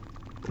playoffs.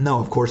 No,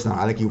 of course not.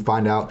 I think you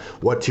find out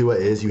what Tua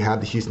is. You have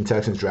the Houston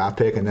Texans draft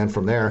pick, and then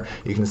from there,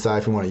 you can decide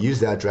if you want to use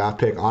that draft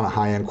pick on a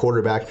high-end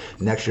quarterback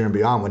next year and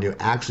beyond when you're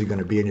actually going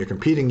to be in your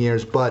competing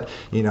years. But,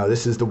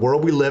 this is the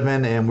world we live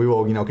in, and we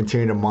will,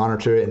 continue to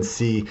monitor it and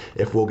see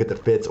if we'll get the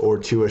Fitz or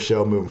Tua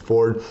show moving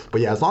forward. But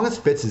yeah, as long as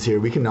Fitz is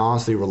here, we can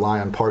honestly rely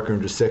on Parker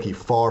and Gesicki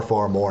far,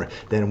 far more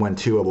than when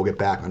Tua will get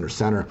back under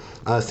center.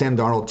 Sam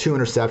Darnold, 2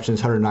 interceptions,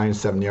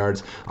 197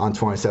 yards on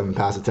 27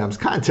 pass attempts.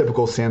 Kind of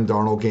typical Sam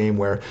Darnold game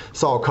where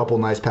saw a couple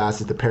nice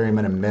passes to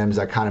Perryman and Mims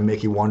that kind of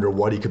make you wonder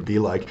what he could be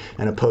like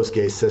in a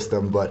post-game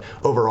system. But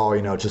overall,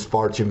 just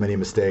far too many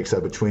mistakes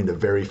between the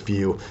very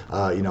few,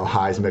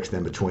 highs mixed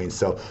in between.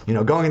 So,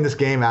 going in this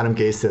game, Adam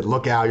Gase said,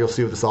 look out, you'll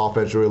see what this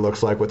offense really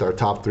looks like with our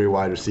top 3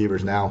 wide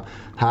receivers now.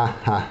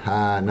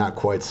 Not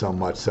quite so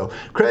much. So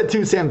credit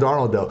to Sam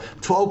Darnold, though.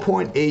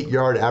 12.8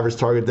 yard average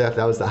target depth.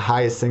 That was the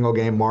highest single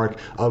game mark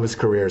of his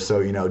career.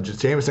 So,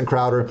 Jamison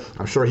Crowder,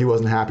 I'm sure he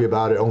wasn't happy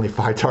about it. Only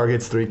 5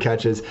 targets, 3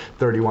 catches,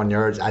 31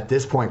 yards. At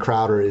this point,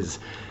 Crowder is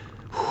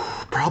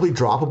probably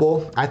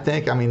droppable, I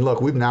think. I mean,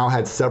 look, we've now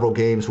had several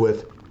games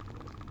with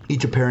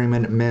each of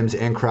Perryman, Mims,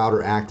 and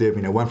Crowder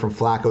active. Went from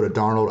Flacco to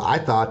Darnold. I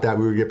thought that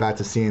we would get back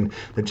to seeing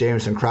the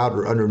Jamison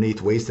Crowder underneath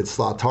wasted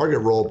slot target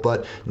role,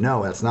 but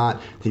no, that's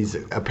not. He's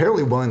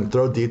apparently willing to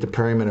throw deep to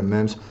Perryman and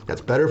Mims. That's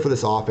better for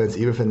this offense,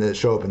 even if it didn't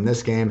show up in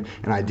this game.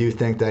 And I do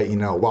think that,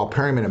 while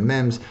Perryman and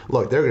Mims,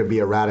 look, they're going to be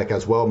erratic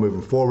as well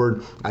moving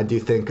forward. I do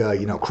think,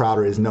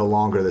 Crowder is no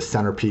longer the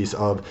centerpiece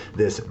of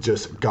this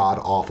just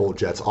god-awful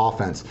Jets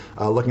offense.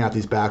 Looking at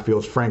these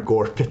backfields, Frank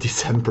Gore,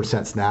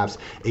 57% snaps,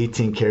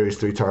 18 carries,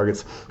 3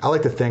 targets. I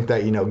like to think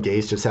that,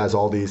 Gase just has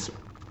all these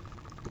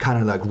kind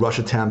of like rush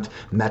attempt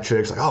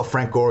metrics, like, oh,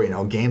 Frank Gore,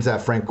 games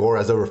that Frank Gore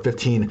has over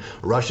 15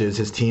 rushes,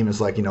 his team is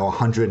like,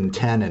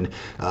 110 and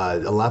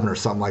 11 or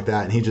something like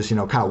that. And he just,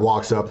 kind of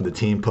walks up to the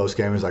team post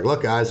game and is like,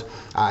 look, guys,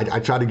 I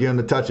tried to give him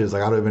the touches.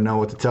 Like, I don't even know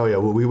what to tell you.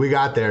 We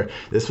got there.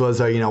 This was,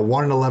 1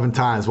 in 11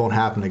 times, won't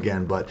happen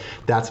again. But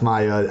that's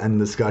my end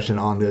discussion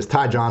on this.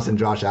 Ty Johnson,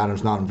 Josh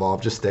Adams not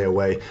involved. Just stay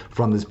away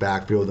from this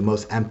backfield. The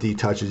most empty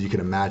touches you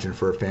can imagine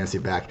for a fantasy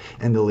back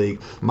in the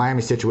league.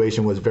 Miami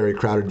situation was very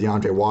crowded.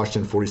 DeAndre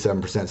Washington,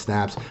 47%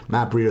 snaps.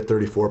 Matt Breida,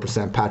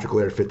 34%. Patrick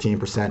Laird,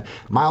 15%.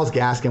 Myles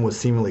Gaskin was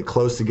seemingly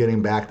close to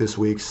getting back this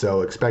week,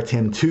 so expect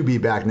him to be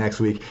back next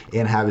week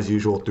and have his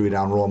usual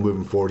 3-down role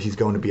moving forward. He's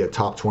going to be a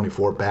top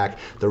 24 back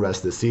the rest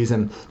of the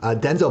season.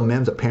 Denzel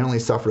Mims apparently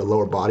suffered a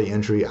lower body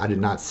injury. I did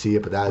not see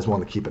it, but that is one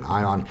to keep an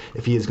eye on.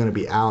 If he is going to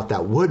be out,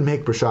 that would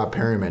make Brashad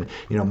Perryman,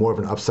 more of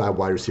an upside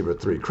wide receiver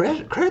 3.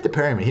 Credit to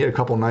Perryman. He had a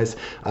couple nice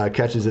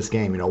catches this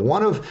game.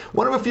 One of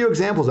a few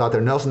examples out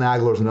there. Nelson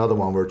Aguilar is another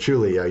one where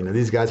truly,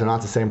 these guys are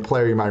not the same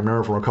player you might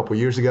remember from a couple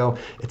years ago.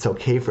 It's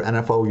okay for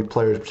NFL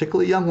players,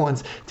 particularly young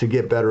ones, to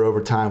get better over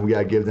time. We got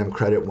to give them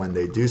credit when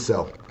they do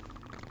so.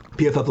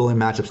 PFF The Limb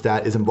matchup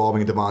stat is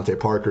involving Devontae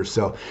Parker.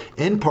 So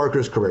in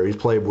Parker's career, he's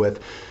played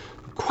with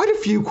quite a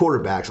few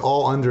quarterbacks,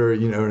 all under,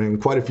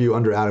 and quite a few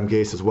under Adam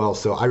Gase as well.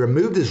 So I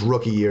removed his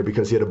rookie year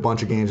because he had a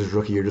bunch of games his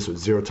rookie year just with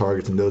 0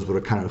 targets, and those would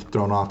have kind of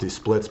thrown off these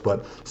splits.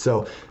 But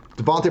so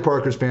Devontae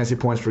Parker's fantasy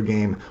points per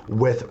game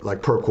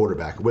per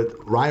quarterback, with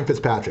Ryan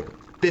Fitzpatrick,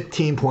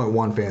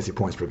 15.1 fantasy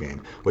points per game.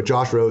 With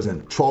Josh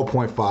Rosen,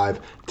 12.5,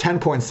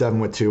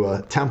 10.7 with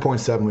Tua,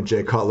 10.7 with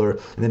Jay Cutler,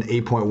 and then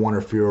 8.1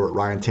 or fewer with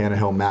Ryan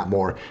Tannehill, Matt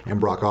Moore, and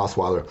Brock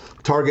Osweiler.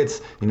 Targets,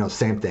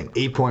 same thing,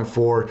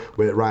 8.4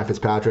 with Ryan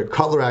Fitzpatrick.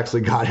 Cutler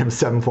actually got him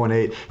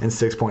 7.8 and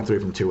 6.3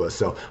 from Tua.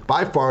 So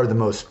by far the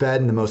most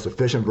fed and the most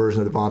efficient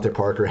version of Devontae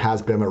Parker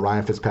has been with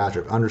Ryan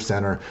Fitzpatrick under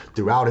center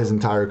throughout his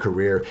entire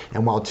career.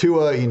 And while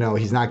Tua,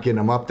 he's not getting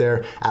him up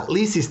there, at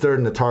least he's third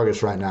in the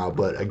targets right now.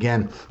 But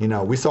again,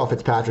 we saw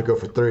Fitzpatrick go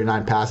for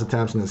 39 pass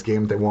attempts in this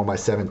game. They won by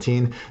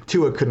 17.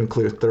 Tua couldn't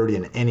clear 30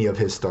 in any of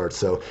his starts.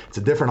 So it's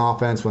a different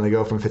offense when they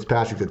go from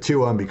Fitzpatrick to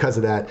Tua, and because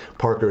of that,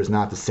 Parker is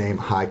not the same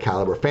high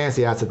caliber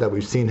fantasy asset that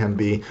we've seen him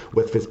be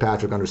with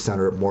Fitzpatrick under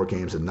center more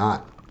games than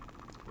not.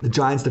 The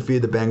Giants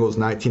defeated the Bengals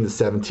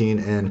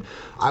 19-17, and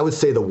I would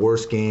say the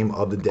worst game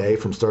of the day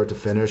from start to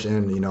finish.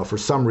 And, for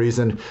some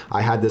reason,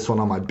 I had this one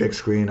on my big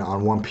screen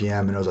on 1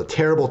 p.m., and it was a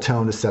terrible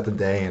tone to set the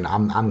day, and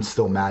I'm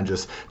still mad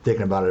just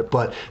thinking about it.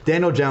 But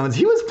Daniel Jones,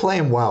 he was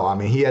playing well. I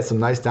mean, he had some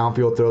nice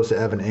downfield throws to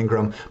Evan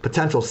Ingram,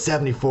 potential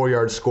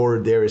 74-yard score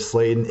to Darius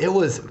Slayton. It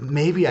was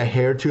maybe a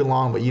hair too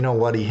long, but you know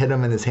what? He hit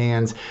him in his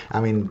hands. I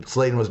mean,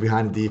 Slayton was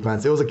behind the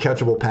defense. It was a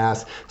catchable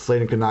pass.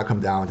 Slayton could not come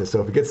down with it. So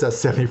if he gets that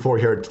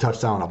 74-yard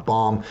touchdown on a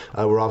bomb,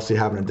 we're obviously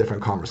having a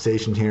different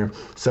conversation here.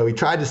 So he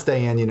tried to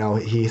stay in.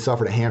 He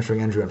suffered a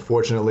hamstring injury,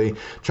 unfortunately.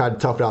 Tried to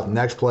tough it out the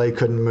next play,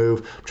 couldn't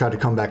move. Tried to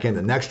come back in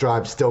the next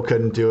drive, still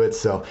couldn't do it.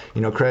 So,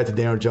 credit to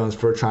Daniel Jones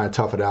for trying to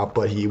tough it out,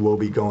 but he will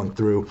be going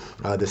through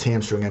this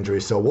hamstring injury.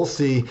 So we'll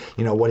see,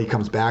 what he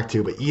comes back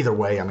to. But either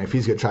way, I mean, if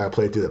he's going to try to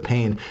play through the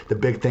pain, the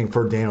big thing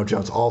for Daniel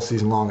Jones all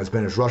season long has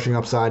been his rushing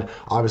upside.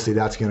 Obviously,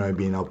 that's going to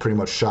be, pretty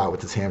much shot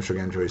with this hamstring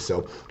injury.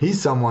 So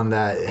he's someone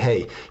that,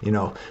 hey,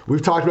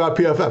 we've talked about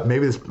PFF.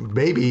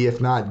 Maybe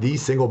if not the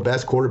single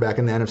best quarterback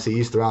in the NFC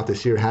East throughout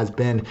this year has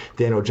been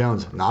Daniel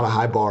Jones. Not a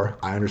high bar,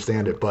 I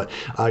understand it, but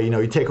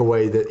you take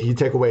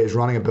away his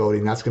running ability,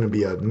 and that's going to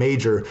be a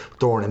major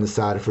thorn in the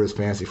side for his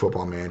fantasy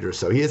football manager.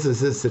 So he is in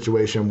this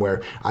situation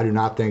where I do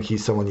not think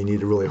he's someone you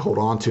need to really hold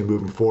on to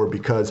moving forward,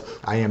 because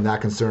I am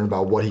that concerned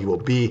about what he will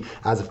be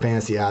as a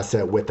fantasy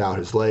asset without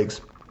his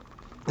legs.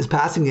 His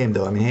passing game,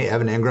 though,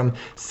 Evan Ingram,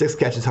 6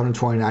 catches,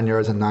 129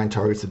 yards on 9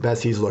 targets, the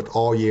best he's looked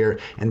all year,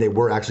 and they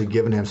were actually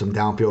giving him some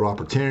downfield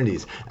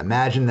opportunities.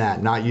 Imagine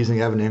that, not using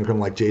Evan Ingram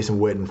like Jason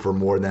Witten for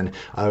more than,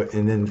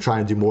 and then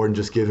trying to do more than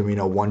just give him,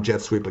 one jet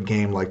sweep a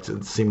game like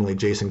seemingly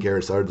Jason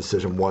Garrett's other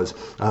decision was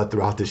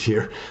throughout this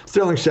year.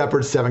 Sterling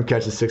Shepard, 7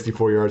 catches,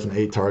 64 yards and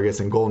 8 targets,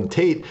 and Golden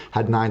Tate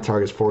had 9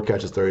 targets, 4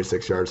 catches,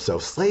 36 yards. So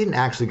Slayton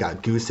actually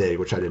got goose egg,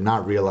 which I did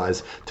not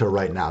realize till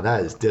right now.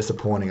 That is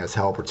disappointing as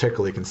hell,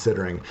 particularly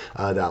considering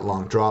that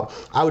long drop.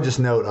 I would just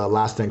note,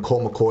 last thing,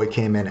 Colt McCoy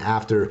came in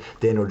after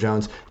Daniel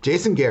Jones.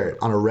 Jason Garrett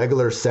on a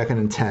regular 2nd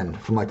and 10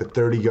 from like the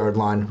 30-yard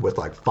line with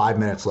like 5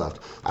 minutes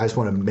left. I just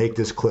want to make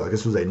this clear.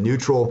 This was a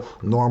neutral,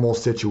 normal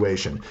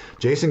situation.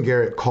 Jason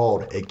Garrett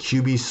called a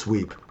QB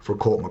sweep for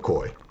Colt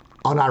McCoy.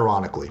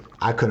 Unironically.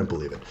 I couldn't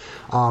believe it.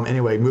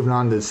 Anyway, moving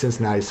on to the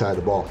Cincinnati side of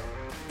the ball.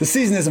 The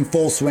season is in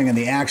full swing and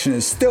the action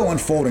is still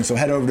unfolding, so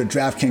head over to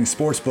DraftKings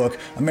Sportsbook,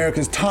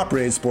 America's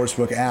top-rated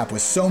sportsbook app.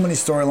 With so many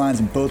storylines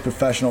in both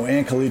professional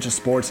and collegiate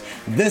sports,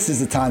 this is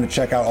the time to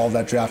check out all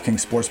that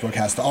DraftKings Sportsbook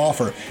has to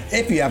offer.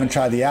 If you haven't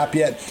tried the app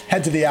yet,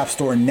 head to the App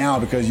Store now,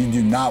 because you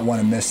do not want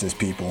to miss this,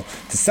 people.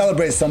 To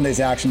celebrate Sunday's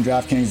action,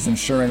 DraftKings is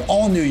ensuring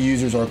all new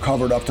users are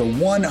covered up to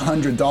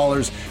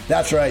 $100.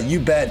 That's right, you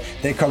bet.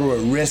 They cover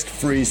with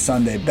risk-free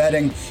Sunday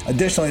betting.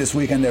 Additionally, this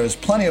weekend there is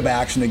plenty of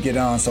action to get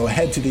on, so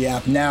head to the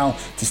app now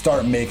to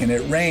start making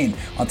it rain.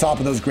 On top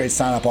of those great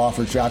sign-up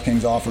offers,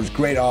 DraftKings offers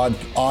great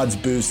odds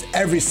boosts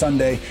every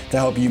Sunday to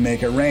help you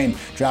make it rain.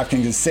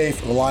 DraftKings is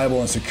safe, reliable,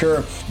 and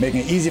secure,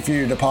 making it easy for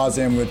you to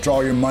deposit and withdraw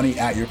your money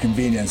at your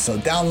convenience. So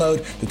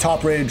download the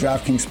top-rated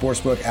DraftKings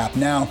Sportsbook app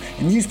now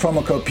and use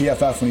promo code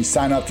PFF when you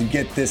sign up to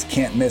get this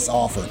can't-miss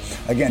offer.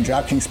 Again,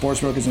 DraftKings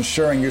Sportsbook is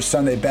ensuring your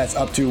Sunday bets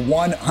up to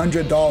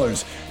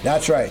 $100.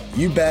 That's right,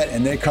 you bet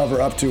and they cover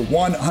up to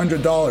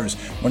 $100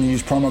 when you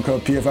use promo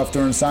code PFF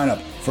during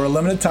sign-up. For a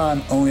limited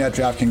time, only at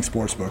DraftKings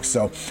Sportsbook.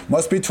 So,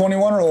 must be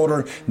 21 or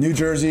older, New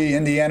Jersey,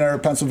 Indiana, or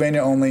Pennsylvania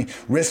only.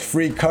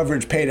 Risk-free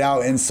coverage paid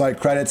out in site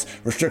credits.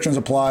 Restrictions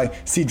apply.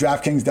 See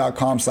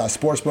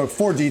DraftKings.com/sportsbook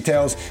for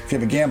details. If you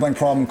have a gambling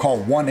problem, call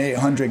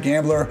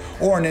 1-800-GAMBLER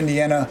or in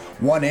Indiana,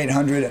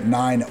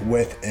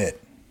 1-800-9-WITH-IT.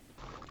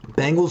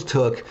 Bengals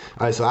took,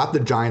 so after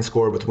the Giants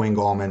scored with Wayne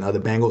Gallman, the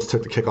Bengals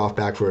took the kickoff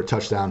back for a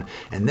touchdown,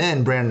 and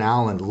then Brandon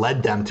Allen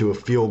led them to a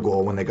field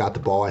goal when they got the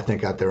ball, I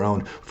think, at their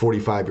own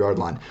 45-yard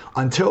line.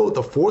 Until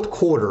the fourth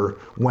quarter,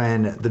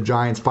 when the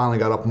Giants finally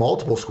got up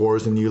multiple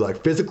scores and you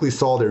physically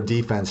saw their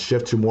defense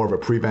shift to more of a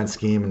prevent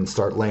scheme and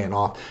start laying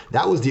off,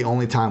 that was the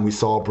only time we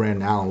saw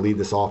Brandon Allen lead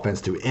this offense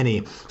to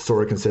any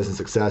sort of consistent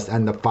success,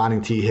 and up finding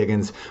T.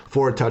 Higgins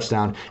for a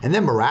touchdown. And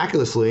then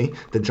miraculously,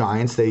 the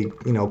Giants, they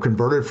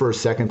converted for a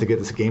second to get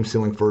this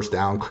game-sealing first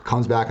down,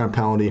 comes back on a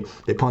penalty,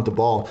 they punt the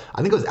ball.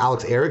 I think it was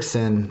Alex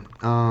Erickson,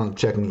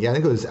 checking. Yeah, I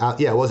think it was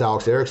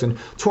Alex Erickson,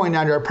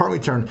 29-yard punt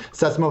return,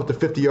 sets him up at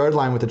the 50-yard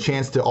line with a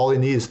chance to, all he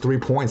needs is 3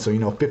 points.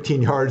 So,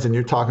 15 yards, and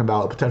you're talking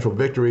about a potential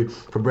victory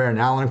for Brandon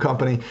Allen and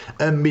company.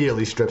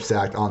 Immediately strip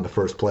sacked on the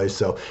first play.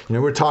 So,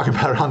 we're talking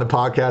about it on the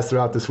podcast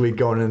throughout this week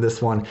going into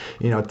this one,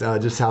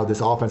 just how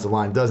this offensive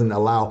line doesn't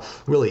allow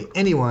really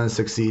anyone to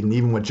succeed. And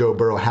even with Joe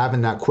Burrow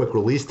having that quick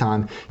release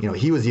time,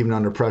 he was even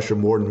under pressure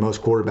more than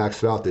most quarterbacks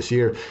throughout this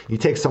year. You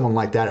take someone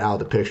like that out of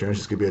the picture, and it's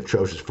just going to be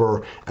atrocious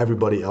for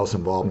everybody else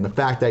involved. And the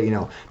fact that,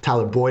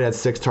 Tyler Boyd had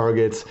 6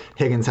 targets,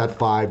 Higgins had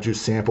 5, Drew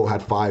Sample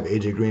had 5,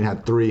 AJ Green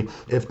had 3.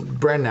 If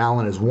Brandon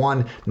Allen is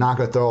 1, not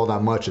going to throw all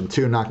that much, and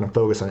 2, not going to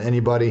focus on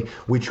anybody,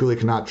 we truly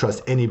cannot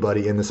trust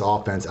anybody in this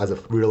offense as a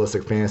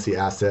realistic fantasy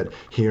asset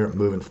here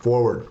moving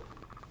forward.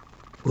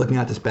 Looking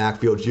at this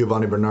backfield,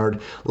 Giovanni Bernard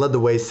led the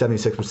way,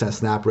 76%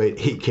 snap rate,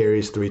 8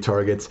 carries, 3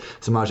 targets.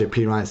 Samaje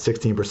Perine,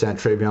 16%.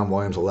 Travion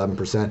Williams,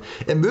 11%.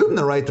 It moved in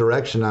the right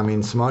direction.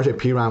 Samaje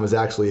Perine was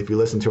actually, if you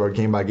listen to our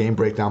game-by-game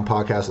breakdown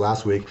podcast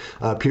last week,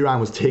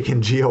 Perine was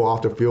taking Gio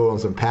off the field on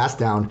some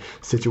pass-down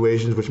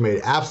situations, which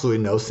made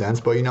absolutely no sense.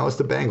 But, it's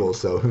the Bengals,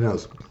 so who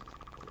knows?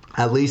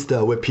 At least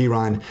with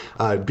Perine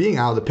being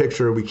out of the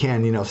picture, we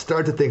can,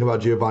 start to think about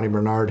Giovanni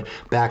Bernard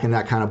back in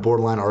that kind of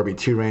borderline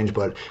RB2 range.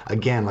 But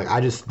again, I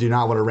just do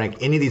not want to rank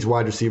any of these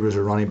wide receivers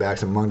or running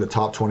backs among the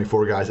top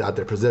 24 guys at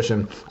their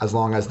position as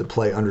long as the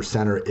play under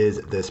center is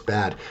this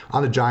bad.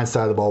 On the Giants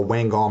side of the ball,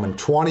 Wayne Gallman,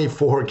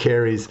 24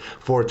 carries,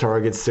 4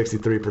 targets,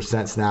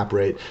 63% snap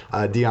rate.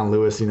 Dion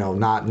Lewis,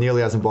 not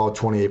nearly as involved,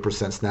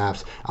 28%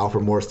 snaps.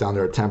 Alfred Morris down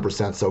there at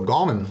 10%. So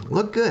Gallman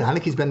looked good. I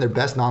think he's been their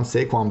best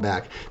non-Saquon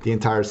back the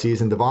entire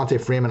season. Devontae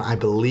Freeman, I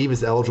believe,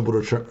 is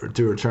eligible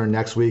to return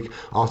next week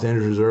off the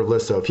injured reserve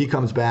list. So if he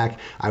comes back,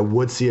 I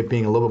would see it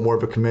being a little bit more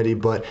of a committee.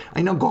 But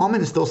I know Gallman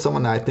is still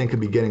someone that I think could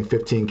be getting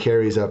 15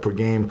 carries per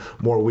game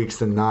more weeks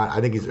than not. I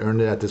think he's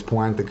earned it at this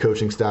point. The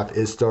coaching staff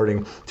is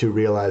starting to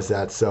realize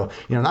that. So,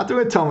 not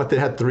doing a ton with it.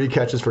 Had 3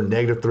 catches for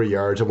 -3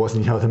 yards. It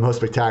wasn't, the most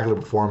spectacular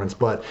performance.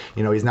 But,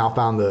 he's now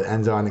found the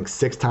end zone, I think,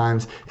 6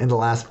 times in the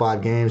last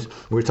 5 games.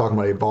 We're talking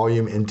about a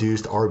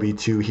volume-induced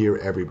RB2 here,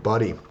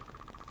 everybody.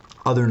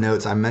 Other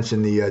notes, I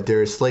mentioned the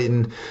Darius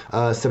Slayton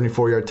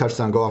 74-yard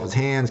touchdown go off his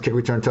hands, kick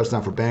return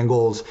touchdown for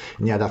Bengals,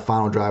 and that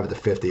final drive at the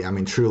 50.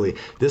 Truly,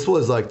 this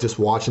was just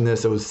watching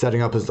this, it was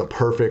setting up as the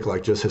perfect,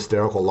 just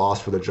hysterical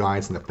loss for the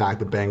Giants, and the fact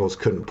the Bengals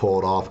couldn't pull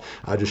it off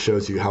just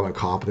shows you how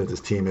incompetent this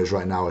team is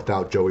right now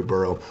without Joey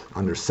Burrow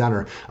under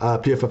center.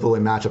 PFF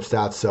Lily matchup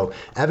stats. So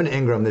Evan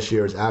Ingram this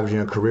year is averaging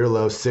a career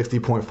low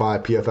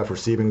 60.5 PFF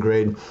receiving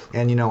grade,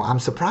 and I'm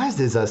surprised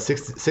his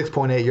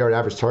 6.8 yard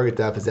average target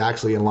depth is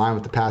actually in line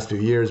with the past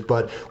few years.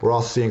 But we're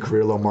also seeing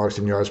career low marks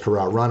in yards per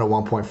route run at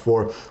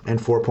 1.4 and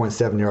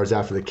 4.7 yards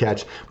after the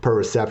catch per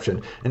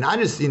reception. And I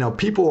just,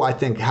 people I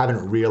think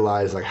haven't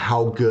realized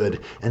how good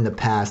in the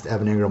past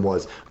Evan Ingram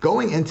was.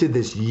 Going into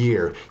this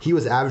year, he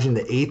was averaging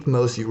the 8th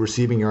most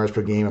receiving yards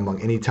per game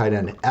among any tight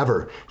end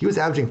ever. He was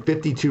averaging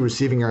 52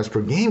 receiving yards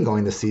per game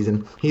going this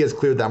season. He has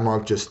cleared that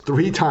mark just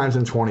 3 times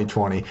in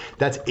 2020.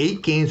 That's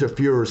 8 games with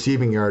fewer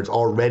receiving yards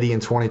already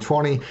in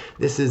 2020.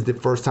 This is the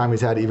first time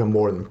he's had even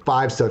more than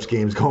 5 such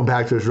games going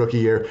back to his rookie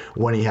year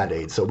when he had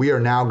 8. So we are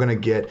now going to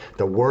get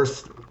the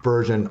worst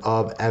version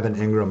of Evan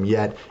Ingram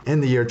yet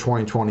in the year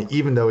 2020,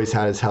 even though he's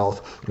had his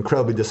health.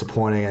 Incredibly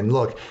disappointing. And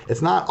look,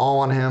 it's not all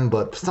on him,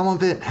 but some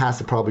of it has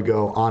to probably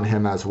go on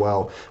him as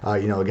well.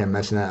 Again,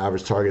 mention that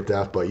average target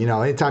depth, but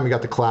anytime you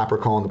got the clapper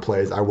calling the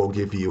plays, I will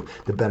give you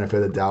the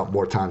benefit of the doubt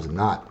more times than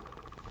not.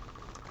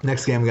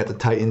 Next game, we got the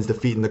Titans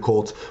defeating the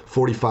Colts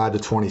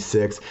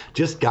 45-26.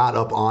 Just got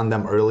up on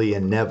them early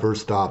and never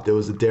stopped. It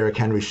was the Derrick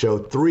Henry show.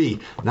 3,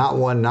 not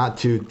 1, not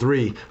 2,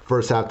 3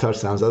 first half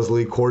touchdowns. As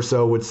Lee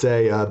Corso would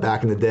say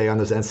back in the day on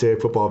those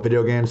NCAA football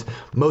video games,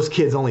 most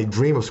kids only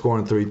dream of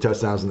scoring 3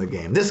 touchdowns in the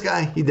game. This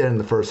guy, he did in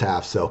the first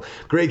half. So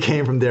great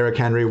game from Derrick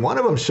Henry. One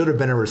of them should have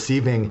been a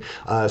receiving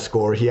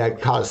score. He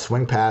had caught a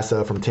swing pass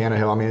from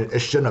Tannehill. I mean, it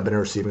shouldn't have been a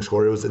receiving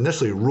score. It was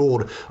initially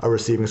ruled a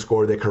receiving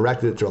score. They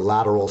corrected it to a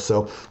lateral.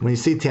 So when you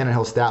see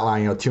Tannehill's stat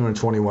line,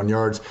 221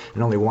 yards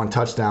and only 1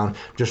 touchdown,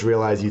 just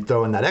realize you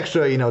throw in that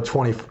extra,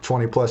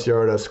 20 plus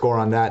yard score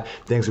on that,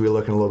 things will be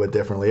looking a little bit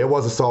differently. It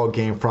was a solid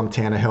game from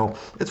Tannehill.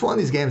 It's one of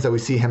these games that we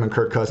see him and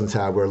Kirk Cousins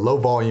have, where low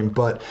volume,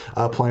 but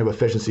plenty of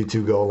efficiency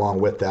to go along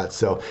with that.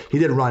 So he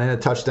did run in a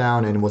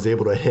touchdown and was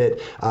able to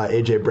hit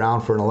A.J.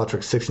 Brown for an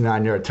electric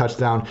 69-yard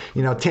touchdown.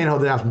 Tannehill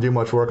didn't have to do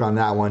much work on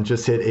that one,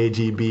 just hit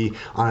AGB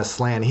on a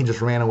slant. He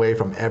just ran away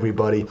from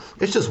everybody.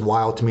 It's just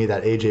wild to me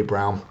that A.J.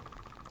 Brown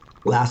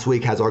last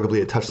week has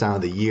arguably a touchdown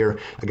of the year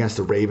against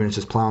the Ravens,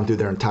 just plowing through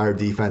their entire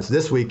defense.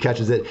 This week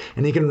catches it,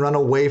 and he can run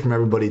away from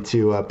everybody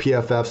too.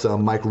 PFF's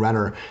Mike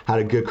Renner had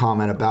a good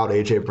comment about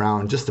A.J.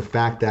 Brown, just the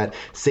fact that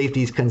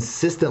safeties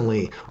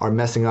consistently are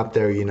messing up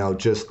their,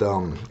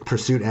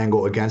 pursuit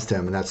angle against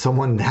him, and that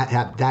someone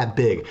that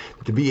big,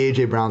 to be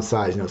A.J. Brown's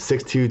size,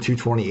 6'2",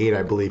 228,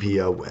 I believe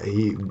he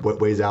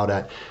weighs out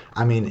at.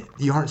 I mean,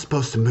 you aren't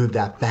supposed to move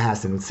that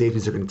fast, and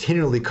safeties are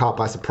continually caught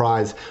by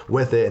surprise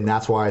with it, and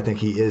that's why I think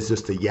he is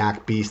just a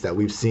yak beast that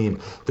we've seen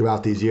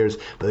throughout these years.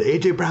 But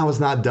A.J. Brown was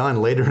not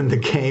done later in the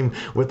game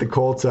with the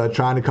Colts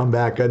trying to come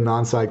back, an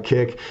onside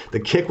kick. The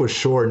kick was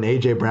short, and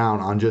A.J. Brown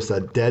on just a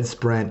dead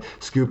sprint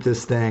scooped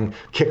this thing.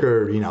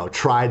 Kicker,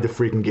 tried to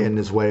freaking get in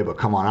his way, but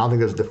come on, I don't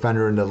think there's a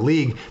defender in the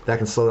league that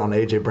can slow down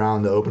A.J. Brown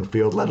in the open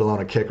field, let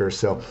alone a kicker.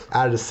 So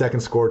added a second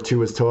score to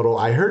his total.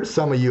 I heard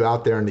some of you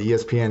out there in the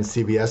ESPN,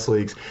 CBS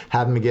leagues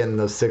having me getting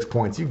those 6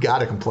 points. You got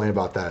to complain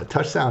about that. A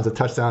touchdown is a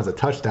touchdown is a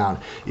touchdown,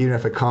 even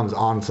if it comes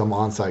on some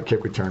onside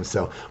kick return.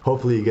 So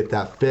hopefully you get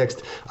that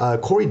fixed.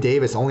 Corey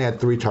Davis only had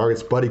 3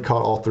 targets, but he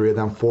caught all 3 of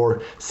them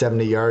for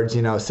 70 yards.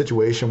 A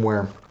situation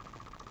where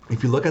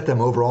if you look at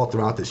them overall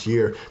throughout this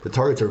year, the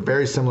targets are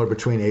very similar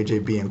between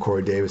AJB and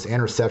Corey Davis, and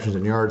receptions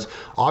and yards.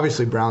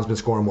 Obviously, Brown's been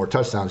scoring more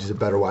touchdowns. He's a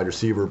better wide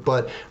receiver.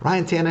 But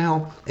Ryan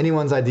Tannehill,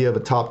 anyone's idea of a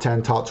top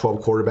 10, top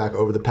 12 quarterback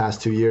over the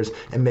past 2 years,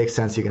 it makes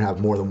sense he can have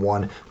more than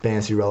one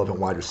fantasy relevant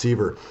wide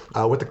receiver.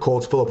 With the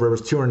Colts, Phillip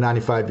Rivers,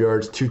 295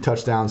 yards, 2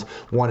 touchdowns,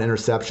 1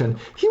 interception.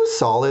 He was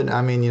solid.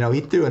 I mean, he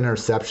threw an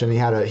interception. He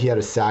had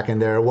a sack in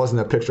there. It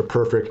wasn't a picture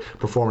perfect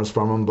performance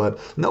from him, but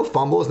no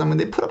fumbles. I mean,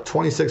 they put up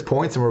 26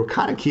 points and were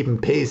kind of keeping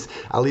pace,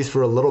 at least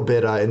for a little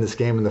bit in this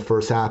game in the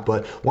first half.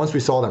 But once we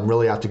saw them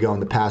really have to go in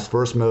the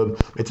pass-first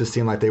mode, it just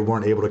seemed like they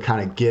weren't able to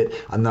kind of get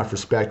enough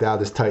respect out of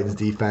this Titans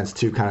defense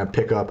to kind of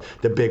pick up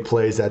the big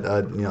plays that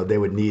they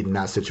would need in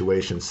that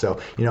situation. So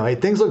hey,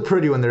 things look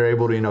pretty when they're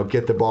able to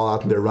get the ball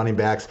out to their running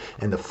backs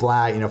in the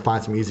flat,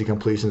 find some easy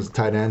completions to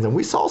tight ends, and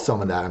we saw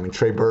some of that. I mean,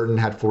 Trey Burton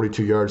had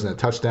 42 yards and a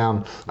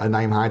touchdown.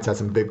 Naeem Hines had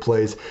some big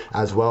plays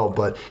as well.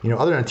 But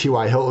other than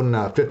T.Y. Hilton,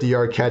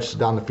 50-yard catch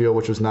down the field,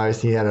 which was nice.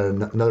 He had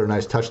another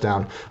nice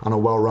touchdown on a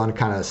well-run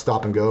kind of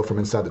stop and go from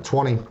inside the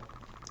 20.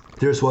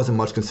 There just wasn't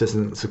much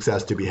consistent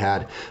success to be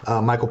had.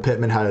 Michael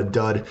Pittman had a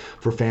dud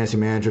for fantasy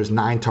managers,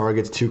 9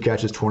 targets, 2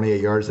 catches, 28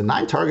 yards. The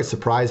 9 targets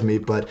surprised me,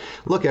 but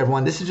look,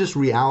 everyone, this is just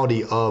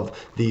reality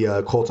of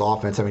the Colts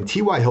offense. I mean,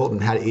 T.Y. Hilton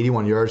had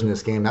 81 yards in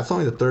this game. That's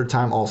only the 3rd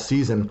time all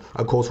season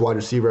a Colts wide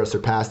receiver has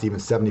surpassed even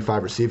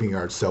 75 receiving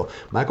yards. So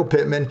Michael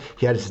Pittman,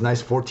 he had his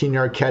nice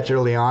 14-yard catch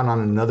early on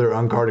another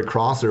unguarded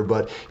crosser,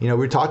 but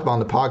we talked about on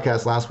the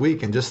podcast last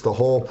week, and just the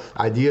whole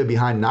idea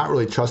behind not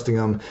really trusting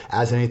him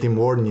as anything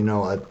more than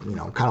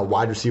kind of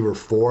wide receiver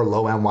 4,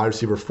 low-end wide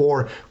receiver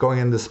 4 going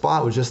into the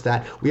spot was just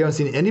that we haven't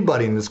seen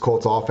anybody in this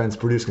Colts offense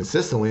produce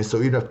consistently. So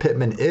even if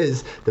Pittman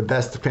is the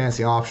best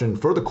fantasy option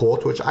for the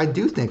Colts, which I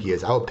do think he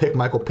is, I would pick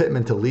Michael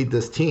Pittman to lead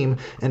this team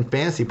in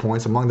fantasy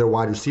points among their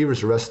wide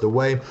receivers the rest of the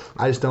way.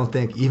 I just don't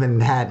think even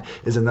that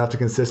is enough to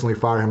consistently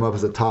fire him up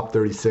as a top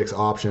 36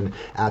 option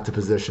at the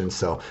position.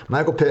 So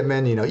Michael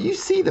Pittman, you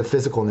see the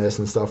physicalness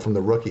and stuff from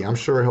the rookie. I'm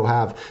sure he'll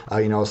have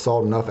a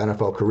solid enough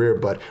NFL career,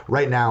 but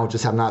right now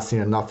just have not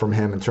seen enough from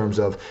him in terms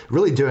of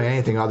really doing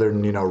anything other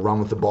than run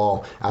with the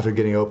ball after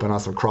getting open on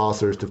some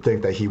crossers to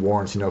think that he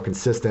warrants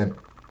consistent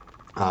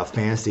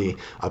fantasy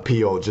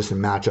appeal just in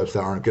matchups that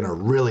aren't going to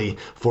really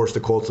force the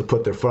Colts to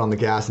put their foot on the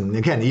gas. And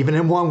again, even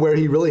in one where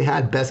he really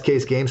had best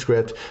case game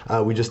script,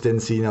 we just didn't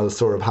see the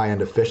sort of high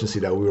end efficiency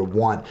that we would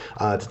want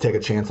to take a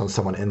chance on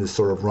someone in this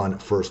sort of run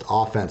first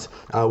offense.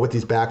 With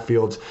these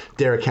backfields,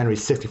 Derrick Henry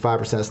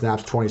 65%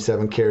 snaps,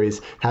 27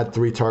 carries, had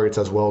 3 targets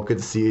as well. Good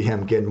to see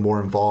him getting more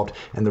involved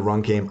in the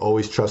run game.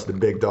 Always trust the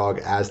big dog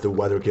as the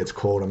weather gets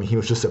cold. I mean, he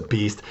was just a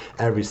beast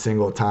every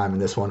single time in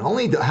this one.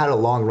 Only had a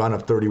long run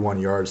of 31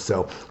 yards.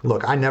 So look,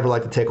 look, I never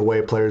like to take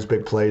away players'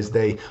 big plays.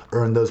 They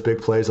earned those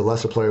big plays. A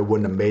lesser player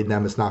wouldn't have made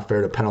them. It's not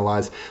fair to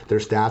penalize their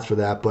stats for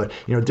that. But,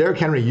 Derrick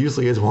Henry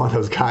usually is one of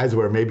those guys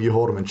where maybe you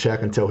hold him in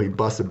check until he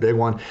busts a big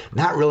one.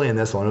 Not really in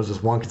this one. It was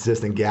just one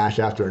consistent gash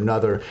after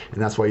another,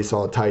 and that's why you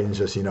saw the Titans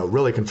just,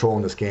 really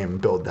controlling this game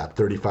and build that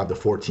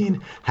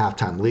 35-14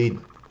 halftime lead.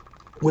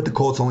 With the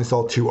Colts, only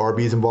saw 2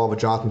 RBs involved with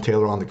Jonathan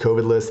Taylor on the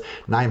COVID list.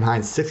 Nyheim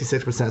Hines,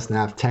 66%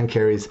 snaps, 10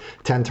 carries,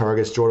 10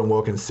 targets. Jordan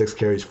Wilkins, 6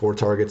 carries, 4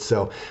 targets.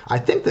 So I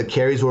think the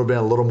carries would have been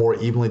a little more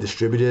evenly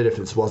distributed if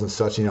this wasn't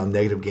such,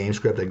 negative game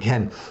script.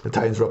 Again, the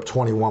Titans were up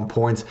 21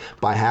 points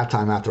by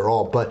halftime after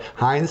all. But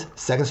Hines,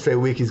 second straight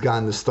week he's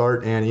gotten the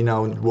start, and,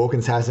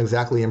 Wilkins hasn't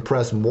exactly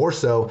impressed more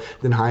so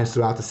than Hines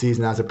throughout the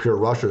season as a pure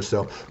rusher.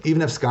 So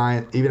even if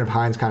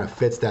Hines kind of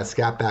fits that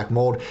scat back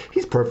mold,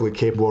 he's perfectly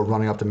capable of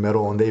running up the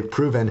middle, and they've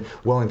proven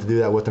willing to do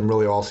that with him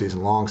really all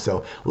season long.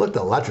 So looked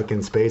electric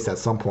in space at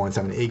some points.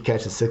 8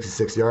 catches,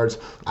 66 yards.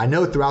 I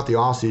know throughout the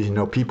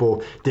offseason,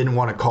 people didn't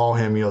want to call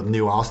him,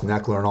 new Austin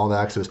Eckler and all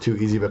that because it was too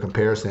easy of a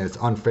comparison. It's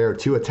unfair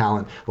to a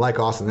talent like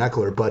Austin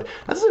Eckler, but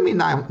that doesn't mean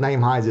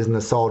Nyheim Hines isn't a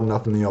solid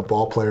enough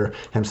ball player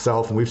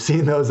himself. And we've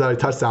seen those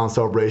touchdown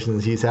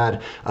celebrations he's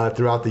had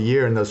throughout the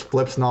year and those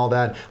flips and all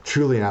that.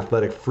 Truly an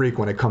athletic freak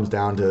when it comes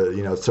down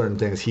to, certain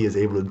things he is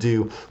able to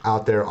do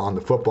out there on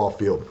the football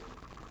field.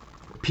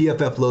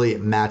 PFF Lilly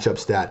matchup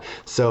stat.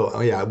 So,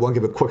 I want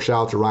to give a quick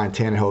shout out to Ryan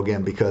Tannehill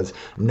again because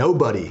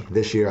nobody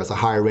this year has a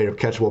higher rate of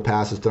catchable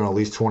passes thrown at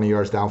least 20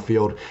 yards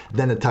downfield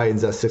than the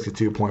Titans at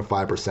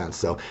 62.5%.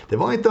 So they've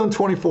only thrown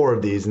 24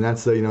 of these, and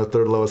that's the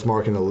third lowest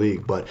mark in the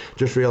league. But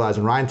just realize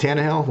when Ryan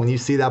Tannehill, when you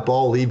see that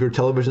ball leave your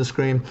television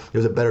screen,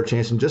 there's a better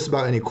chance than just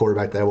about any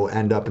quarterback that will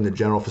end up in the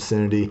general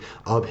vicinity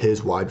of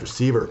his wide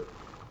receiver.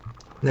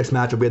 Next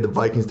matchup, we had the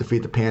Vikings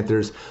defeat the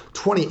Panthers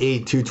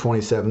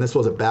 28-27. This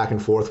was a back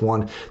and forth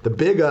one. The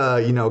big,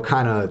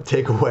 kind of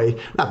takeaway,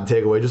 not the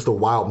takeaway, just the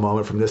wild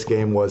moment from this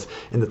game was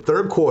in the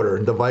third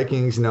quarter, the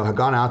Vikings, have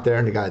gone out there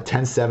and they got a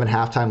 10-7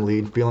 halftime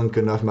lead, feeling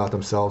good enough about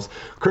themselves.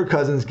 Kirk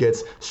Cousins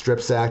gets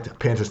strip sacked.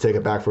 Panthers take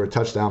it back for a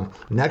touchdown.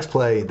 Next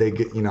play, they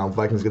get,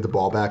 Vikings get the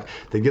ball back.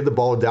 They give the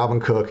ball to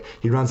Dalvin Cook.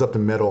 He runs up the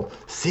middle,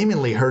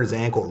 seemingly hurt his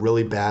ankle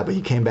really bad, but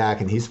he came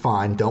back and he's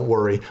fine. Don't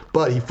worry.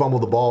 But he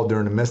fumbled the ball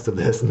during the midst of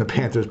this, and the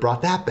Panthers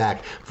brought that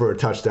back for a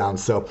touchdown.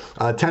 So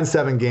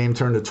 10-7 game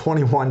turned to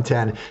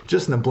 21-10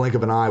 just in the blink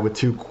of an eye with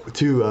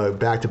two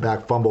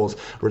back-to-back fumbles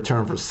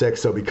returned for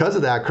 6. So because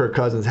of that, Kirk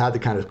Cousins had to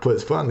kind of put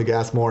his foot on the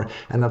gas more,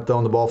 ended up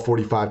throwing the ball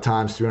 45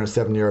 times,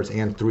 307 yards,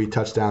 and 3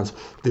 touchdowns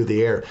through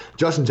the air.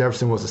 Justin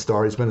Jefferson was a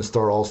star. He's been a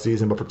star all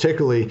season, but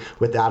particularly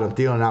with Adam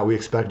Thielen out, we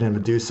expected him to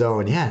do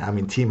so.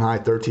 And team high,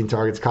 13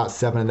 targets, caught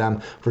 7 of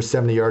them for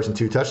 70 yards and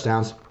 2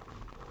 touchdowns.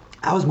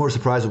 I was more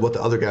surprised with what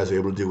the other guys were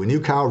able to do. We knew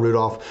Kyle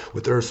Rudolph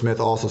with Irv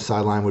Smith also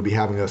sideline would be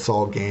having a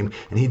solid game,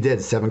 and he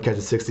did. 7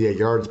 catches, 68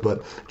 yards,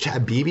 but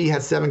Chad Beebe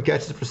had 7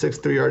 catches for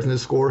 63 yards in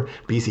his score.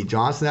 BC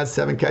Johnson had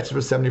 7 catches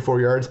for 74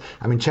 yards.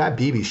 Chad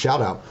Beebe,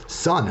 shout out,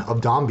 son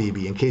of Don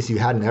Beebe, in case you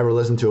hadn't ever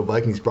listened to a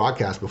Vikings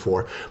broadcast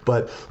before,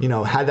 but,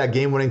 had that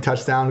game-winning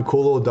touchdown,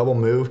 cool little double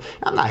move.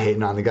 I'm not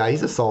hating on the guy.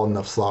 He's a solid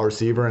enough slot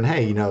receiver, and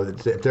hey,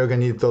 if they're going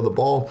to need to throw the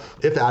ball,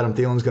 if Adam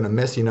Thielen's going to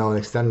miss, an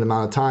extended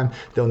amount of time,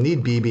 they'll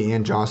need Beebe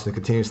and Johnson to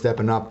continue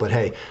stepping up. But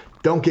hey,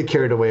 don't get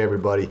carried away,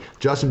 everybody.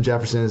 Justin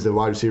Jefferson is the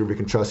wide receiver we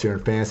can trust here in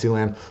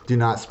Fantasyland. Do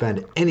not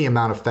spend any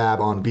amount of fab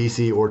on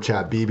BC or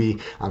Chad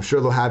Beebe. I'm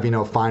sure they'll have,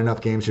 fine enough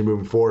games here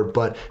moving forward.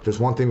 But there's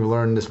one thing we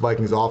learned in this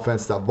Vikings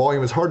offense, that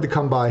volume is hard to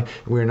come by.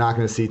 We're not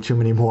going to see too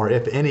many more,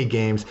 if any,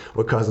 games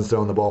with Cousins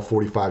throwing the ball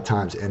 45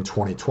 times in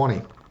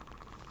 2020.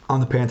 On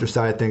the Panthers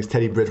side of things,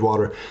 Teddy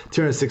Bridgewater,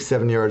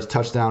 267 yards,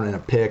 touchdown, and a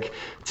pick.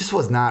 Just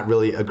was not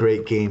really a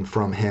great game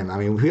from him.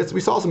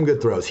 We saw some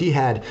good throws. He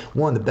had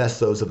one of the best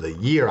throws of the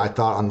year, I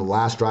thought, on the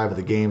last drive of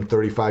the game,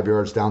 35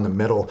 yards down the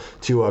middle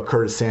to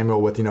Curtis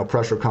Samuel with,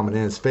 pressure coming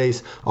in his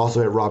face.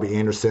 Also hit Robbie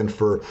Anderson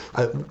for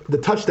the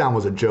touchdown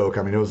was a joke.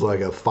 It was like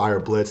a fire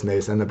blitz, and they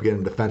just ended up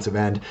getting defensive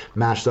end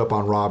matched up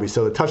on Robbie.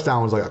 So the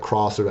touchdown was like a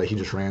crosser that he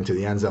just ran to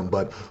the end zone.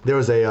 But there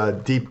was a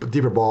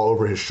deeper ball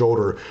over his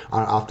shoulder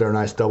after a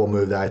nice double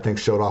move that I think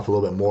showed off a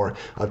little bit more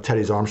of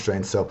Teddy's arm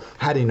strength. So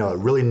had, a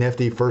really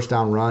nifty first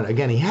down run.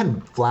 Again, he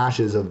had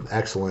flashes of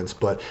excellence,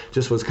 but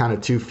just was kind of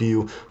too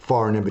few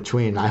far and in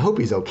between. I hope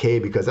he's okay,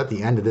 because at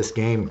the end of this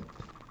game,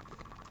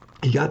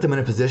 he got them in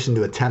a position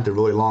to attempt a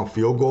really long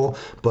field goal,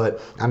 but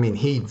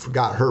he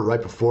got hurt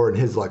right before, and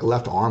his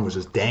left arm was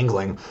just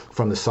dangling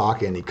from the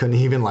socket, and he couldn't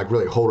even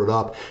really hold it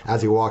up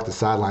as he walked the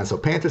sideline. So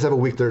Panthers have a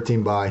Week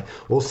 13 bye.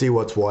 We'll see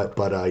what's what,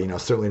 but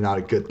certainly not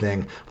a good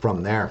thing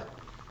from there.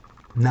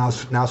 Now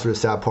for the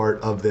sad part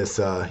of this,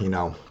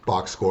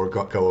 box score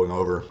going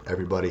over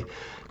everybody.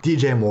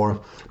 DJ Moore,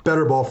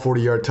 better ball,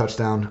 40-yard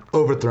touchdown,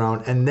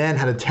 overthrown, and then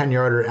had a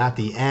 10-yarder at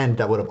the end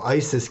that would have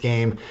iced this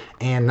game.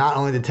 And not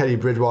only did Teddy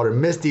Bridgewater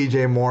miss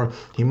DJ Moore,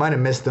 he might have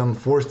missed him,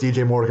 forced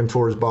DJ Moore to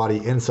contort his body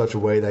in such a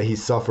way that he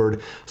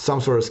suffered some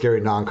sort of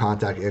scary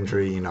non-contact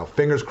injury.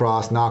 Fingers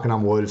crossed, knocking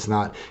on wood, it's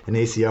not an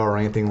ACL or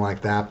anything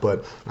like that.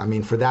 But, I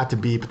mean, for that to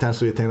be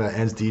potentially a thing that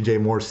ends DJ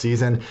Moore's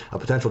season, a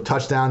potential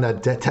touchdown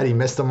that Teddy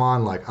missed him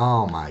on, like,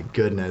 oh my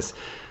goodness.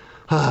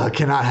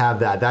 Cannot have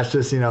that. That's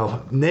just,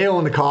 nail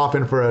in the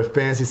coffin for a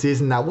fantasy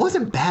season that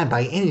wasn't bad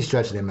by any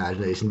stretch of the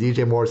imagination.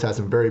 DJ Moore's had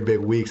some very big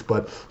weeks,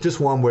 but just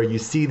one where you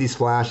see these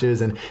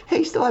flashes and, hey,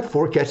 he still had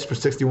 4 catches for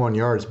 61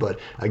 yards, but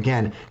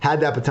again, had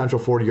that potential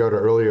 40-yarder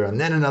earlier and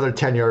then another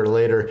 10-yarder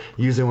later.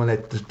 Usually when they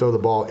throw the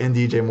ball in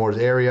DJ Moore's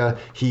area,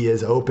 he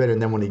is open,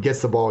 and then when he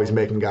gets the ball, he's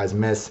making guys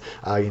miss.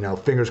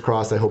 Fingers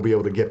crossed that he'll be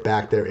able to get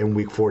back there in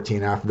week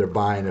 14 after they're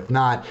buying. If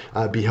not,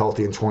 be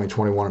healthy in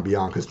 2021 and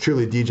beyond, because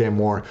truly DJ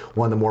Moore,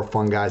 one of the more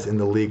fun guys in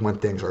the league when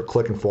things are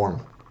clicking for him.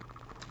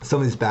 Some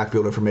of these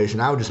backfield information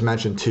I would just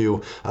mention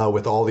too,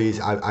 with all these,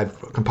 I've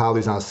compiled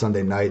these on a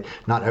Sunday night.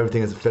 Not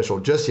everything is official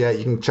just yet.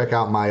 You can check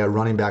out my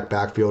running back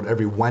backfield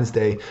every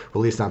Wednesday,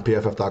 released on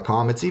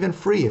pff.com. It's even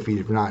free if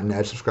you're not an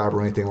Edge subscriber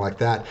or anything like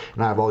that.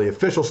 And I have all the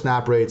official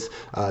snap rates,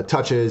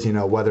 touches,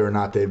 whether or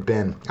not they've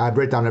been. I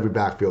break down every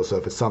backfield. So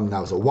if it's something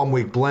that was a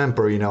 1-week blimp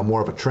or,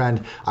 more of a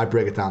trend, I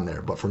break it down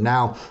there. But for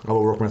now,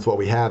 we'll work with what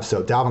we have.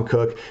 So Dalvin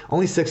Cook,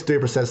 only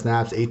 63%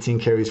 snaps,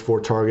 18 carries,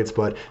 4 targets,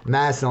 but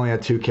Madison only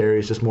had 2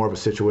 carries, just more of a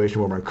situation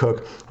where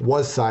Cook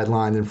was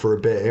sidelined and for a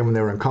bit, and when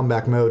they were in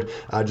comeback mode,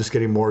 just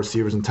getting more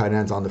receivers and tight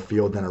ends on the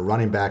field than a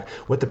running back.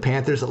 With the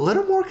Panthers, a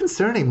little more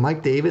concerning.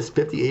 Mike Davis,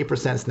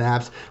 58%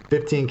 snaps,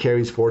 15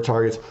 carries, 4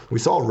 targets. We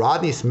saw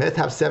Rodney Smith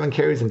have 7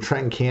 carries and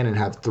Trenton Cannon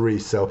have 3,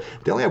 so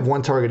they only have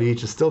 1 target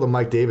each. It's still the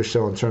Mike Davis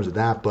show in terms of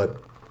that,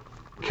 but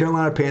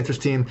Carolina Panthers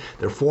team,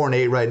 they're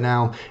 4-8 right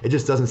now. It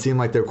just doesn't seem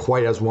like they're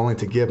quite as willing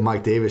to give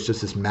Mike Davis just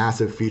this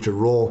massive featured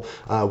role.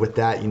 With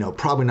that,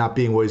 probably not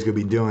being what he's going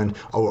to be doing.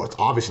 Oh, it's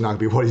obviously not going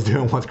to be what he's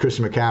doing once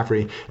Christian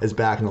McCaffrey is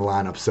back in the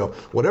lineup. So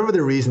whatever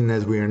the reason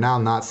is, we are now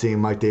not seeing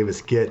Mike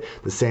Davis get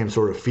the same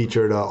sort of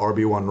featured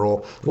RB1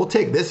 role. We'll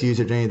take this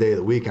usage any day of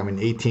the week. I mean,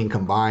 18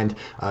 combined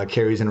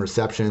carries and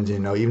receptions.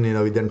 Even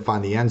though he didn't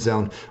find the end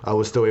zone,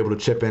 was still able to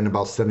chip in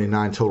about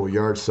 79 total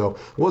yards. So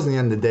it wasn't the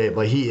end of the day,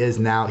 but he's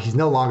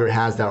no longer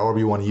has that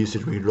RB1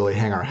 usage we could really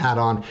hang our hat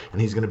on,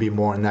 and he's going to be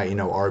more in that,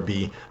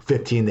 RB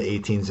 15 to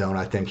 18 zone,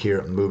 I think,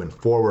 here moving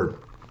forward.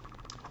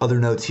 Other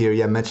notes here,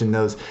 I mentioned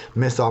those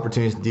missed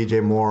opportunities.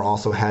 DJ Moore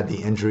also had the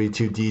injury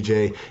to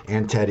DJ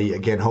and Teddy.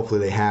 Again, hopefully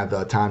they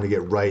have time to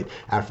get right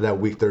after that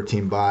Week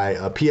 13 bye.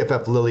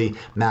 PFF Lilly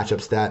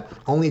matchup stat.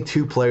 Only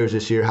 2 players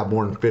this year have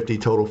more than 50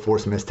 total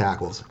forced missed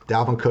tackles.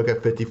 Dalvin Cook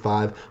at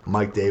 55,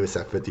 Mike Davis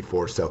at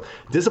 54. So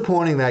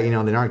disappointing that, they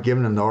aren't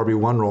giving him the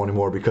RB1 role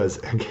anymore because,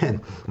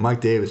 again, Mike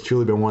Davis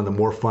truly been one of the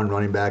more fun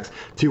running backs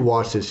to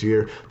watch this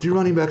year. Do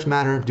running backs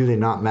matter? Do they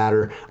not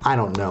matter? I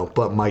don't know.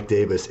 But Mike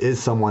Davis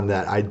is someone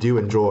that I do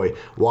enjoy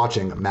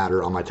watching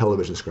matter on my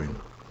television screen.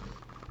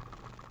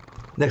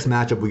 Next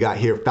matchup we got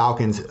here,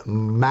 Falcons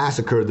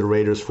massacred the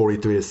Raiders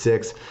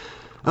 43-6.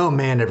 Oh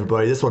man,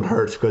 everybody, this one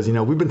hurts because,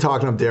 we've been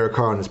talking up Derek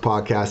Carr on this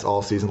podcast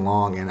all season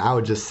long, and I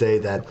would just say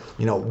that,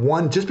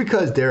 just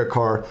because Derek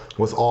Carr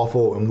was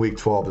awful in Week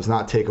 12 does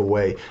not take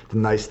away the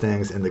nice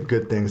things and the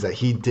good things that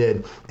he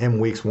did in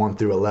Weeks 1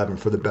 through 11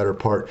 for the better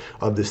part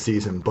of the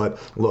season. But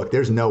look,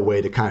 there's no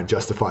way to kind of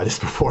justify this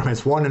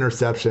performance. 1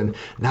 interception,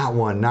 not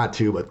 1, not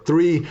 2, but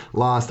 3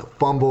 lost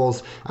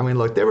fumbles. I mean,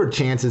 look, there were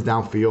chances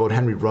downfield.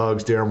 Henry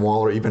Ruggs, Darren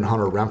Waller, even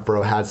Hunter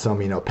Renfrow had some,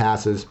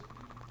 passes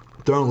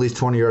thrown at least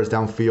 20 yards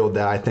downfield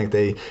that I think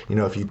they,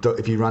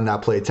 if you run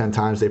that play 10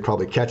 times, they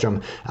probably catch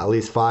them, at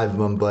least 5 of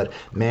them. But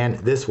man,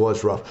 this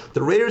was rough.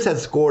 The Raiders had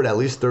scored at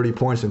least 30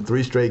 points in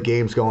 3 straight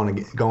games going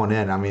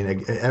in. I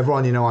mean,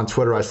 everyone, on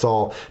Twitter I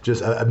saw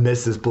just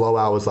amidst this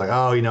blowout was like,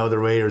 oh, the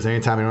Raiders,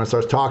 anytime anyone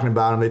starts talking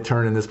about them, they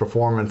turn in this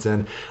performance.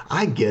 And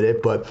I get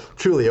it, but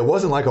truly, it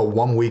wasn't like a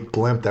 1-week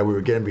blimp that we were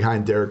getting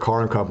behind Derek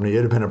Carr and company.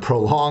 It had been a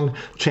prolonged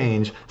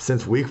change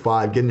since Week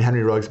 5, getting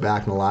Henry Ruggs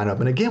back in the lineup.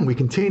 And again, we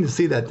continue to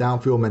see that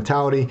downfield mentality.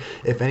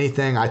 If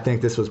anything, I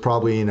think this was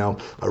probably, a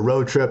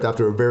road trip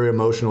after a very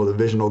emotional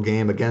divisional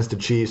game against the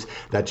Chiefs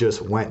that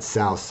just went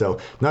south. So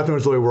nothing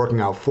was really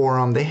working out for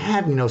them. They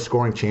had,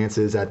 scoring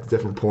chances at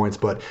different points,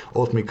 but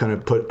ultimately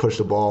couldn't push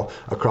the ball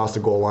across the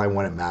goal line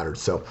when it mattered.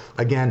 So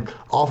again,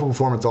 awful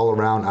performance all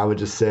around. I would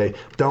just say,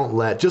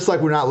 just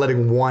like we're not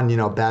letting one,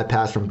 bad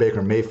pass from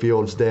Baker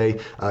Mayfield's day,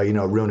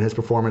 ruin his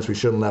performance. We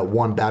shouldn't let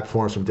one bad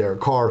performance from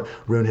Derek Carr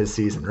ruin his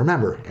season.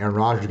 Remember, Aaron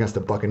Rodgers against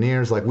the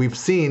Buccaneers, like we've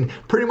seen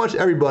pretty much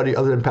everybody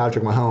other than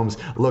Patrick Mahomes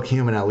look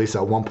human at least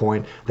at one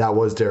point. That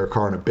was Derek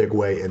Carr in a big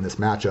way in this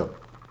matchup.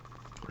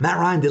 Matt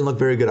Ryan didn't look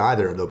very good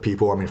either, though,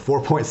 people. I mean,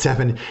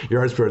 4.7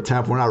 yards per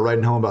attempt. We're not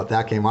writing home about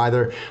that game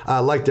either.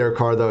 Like Derek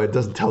Carr, though, it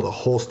doesn't tell the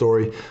whole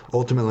story.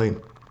 Ultimately,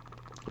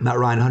 Matt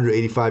Ryan,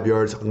 185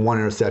 yards, 1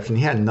 interception.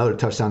 He had another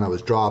touchdown that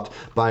was dropped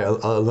by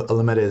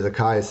Olamide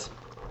Zaccheaus.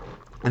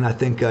 And I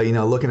think,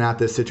 looking at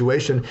this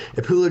situation,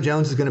 if Julio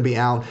Jones is going to be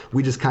out,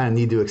 we just kind of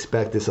need to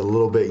expect this a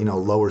little bit,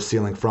 lower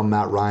ceiling from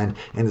Matt Ryan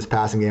in this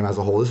passing game as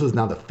a whole. This was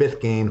now the 5th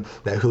game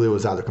that Julio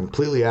was either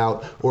completely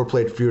out or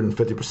played fewer than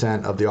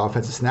 50% of the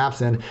offensive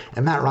snaps in.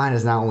 And Matt Ryan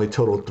has now only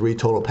totaled 3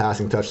 total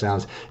passing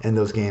touchdowns in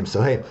those games.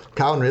 So, hey,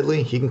 Calvin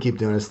Ridley, he can keep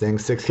doing his thing.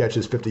 6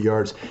 catches, 50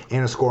 yards,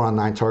 and a score on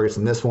 9 targets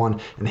in this one.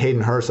 And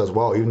Hayden Hurst as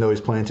well, even though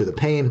he's playing through the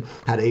pain,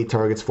 had 8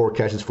 targets, 4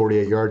 catches,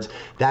 48 yards.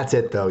 That's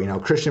it, though.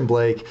 Christian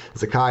Blake,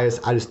 Zacchaeus,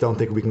 I just don't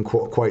think we can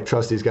quite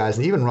trust these guys.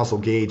 And even Russell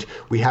Gage,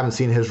 we haven't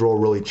seen his role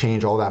really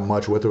change all that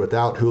much with or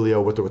without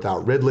Julio, with or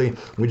without Ridley.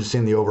 We just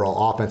seen the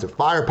overall offensive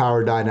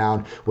firepower die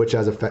down, which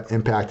has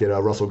impacted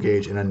Russell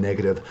Gage in a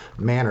negative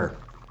manner.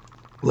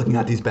 Looking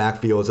at these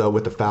backfields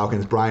with the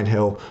Falcons, Brian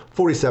Hill,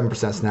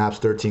 47% snaps,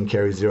 13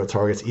 carries, 0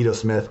 targets. Ito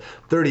Smith,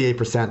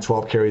 38%,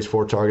 12 carries,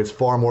 4 targets.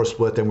 Far more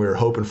split than we were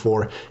hoping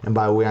for. And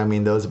by the way, I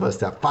mean those of us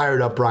that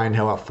fired up Brian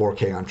Hill at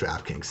 4K on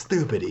DraftKings.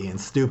 Stupid, Ian,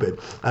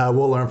 stupid.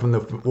 We'll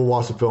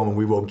watch the film and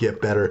we will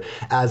get better.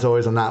 As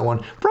always on that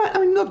one.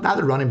 Look,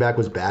 neither running back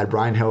was bad.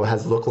 Brian Hill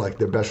has looked like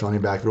their best running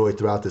back really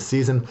throughout the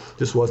season.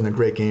 Just wasn't a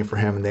great game for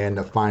him, and they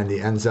ended up finding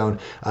the end zone,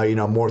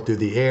 more through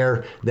the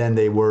air than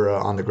they were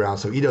on the ground.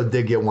 So Ito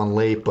did get one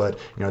late, but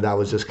that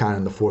was just kind of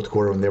in the 4th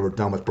quarter when they were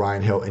done with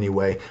Brian Hill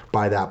anyway.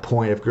 By that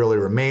point, if Gurley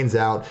remains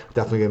out,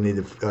 definitely going to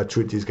need to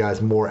treat these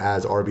guys more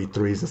as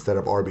RB3s instead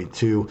of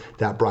RB2.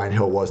 That Brian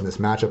Hill was in this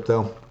matchup,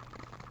 though.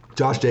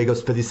 Josh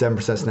Jacobs,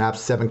 57% snaps,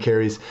 7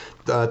 carries,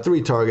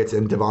 3 targets,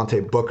 and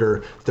Devontae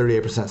Booker,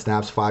 38%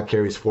 snaps, 5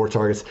 carries, 4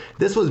 targets.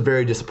 This was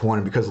very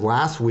disappointing because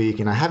last week,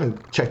 and I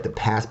haven't checked the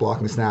pass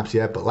blocking snaps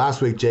yet, but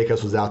last week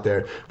Jacobs was out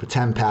there for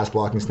 10 pass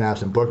blocking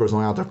snaps and Booker was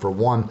only out there for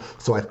 1.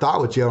 So I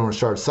thought with Jalen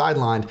Richard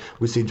sidelined,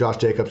 we see Josh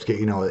Jacobs get,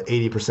 an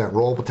 80%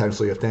 roll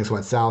potentially if things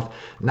went south.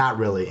 Not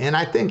really. And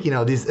I think,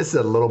 this is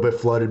a little bit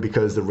flooded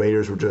because the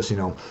Raiders were just,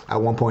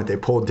 at one point they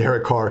pulled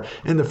Derek Carr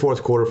in the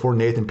 4th quarter for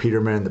Nathan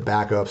Peterman and the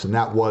backups, and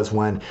that was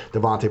when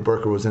Devontae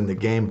Booker was in the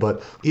game.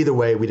 But either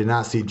way, we did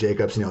not see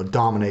Jacobs,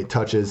 dominate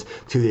touches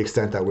to the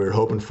extent that we were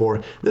hoping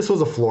for. This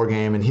was a floor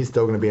game, and he's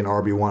still going to be an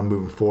RB1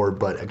 moving forward.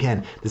 But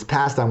again, this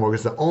pass down work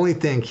is the only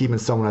thing keeping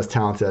someone as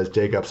talented as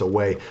Jacobs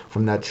away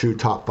from that true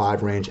top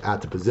 5 range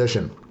at the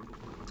position.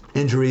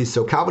 Injuries.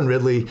 So Calvin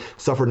Ridley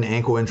suffered an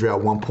ankle injury at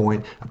one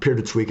point, appeared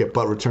to tweak it,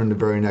 but returned the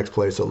very next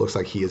play, so it looks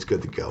like he is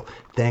good to go.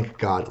 Thank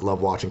God.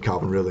 Love watching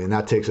Calvin Ridley. And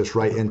that takes us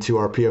right into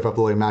our PFF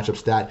Lily matchup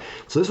stat.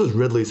 So this was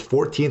Ridley's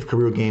 14th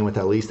career game with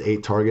at least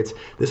 8 targets.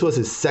 This was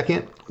his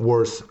 2nd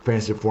worst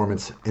fantasy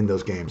performance in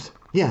those games.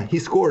 Yeah, he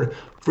scored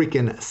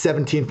freaking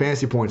 17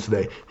 fantasy points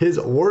today.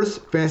 His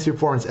worst fantasy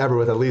performance ever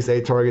with at least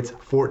 8 targets,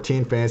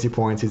 14 fantasy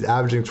points. He's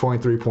averaging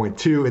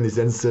 23.2 in these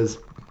instances.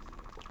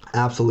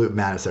 Absolute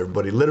madness,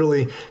 everybody.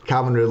 Literally,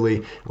 Calvin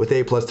Ridley with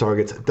 8+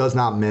 targets, does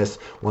not miss.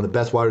 One of the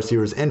best wide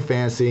receivers in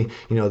fantasy.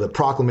 The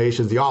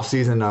proclamations, the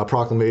offseason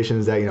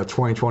proclamations that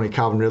 2020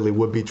 Calvin Ridley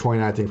would be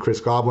 2019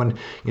 Chris Godwin.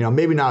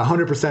 Maybe not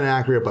 100%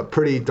 accurate, but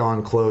pretty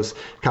darn close.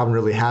 Calvin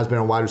Ridley has been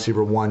a wide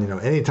receiver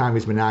 1. Anytime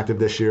he's been active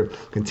this year,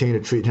 continue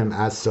to treat him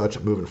as such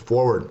moving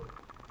forward.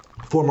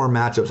 4 more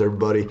matchups,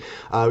 everybody.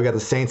 We got the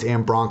Saints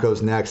and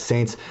Broncos next.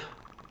 Saints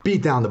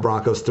beat down the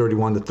Broncos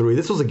 31-3.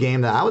 This was a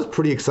game that I was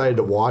pretty excited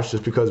to watch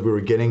just because we were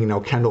getting,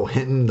 Kendall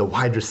Hinton, the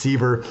wide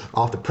receiver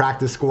off the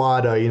practice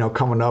squad,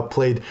 coming up,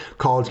 played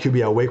college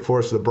QB at Wake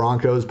Forest for the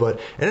Broncos, but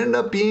it ended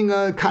up being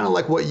kind of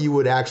like what you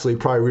would actually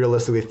probably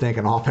realistically think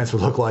an offense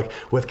would look like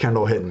with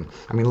Kendall Hinton.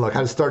 Look, I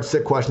had to start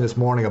sit question this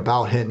morning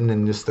about Hinton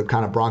and just the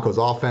kind of Broncos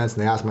offense,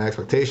 and they asked my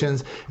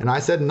expectations, and I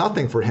said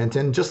nothing for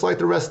Hinton, just like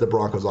the rest of the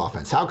Broncos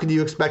offense. How could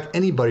you expect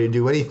anybody to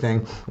do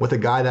anything with a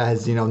guy that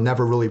has,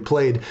 never really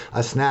played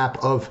a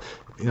snap of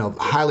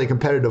highly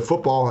competitive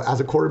football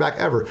as a quarterback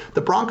ever?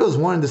 The Broncos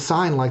wanted to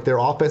sign like their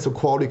offensive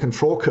quality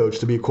control coach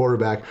to be a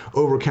quarterback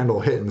over Kendall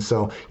Hinton.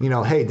 So,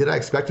 hey, did I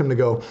expect him to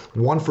go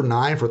 1 for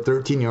 9 for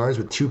 13 yards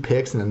with 2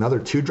 picks and another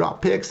 2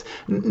 drop picks?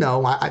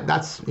 No,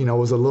 that's,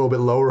 was a little bit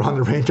lower on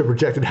the range of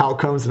projected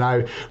outcomes than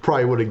I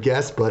probably would have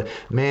guessed. But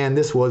man,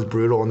 this was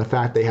brutal. And the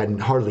fact they had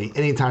hardly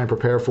any time to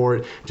prepare for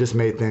it just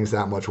made things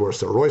that much worse.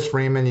 So Royce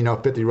Freeman,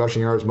 50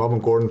 rushing yards, Melvin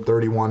Gordon,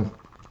 31.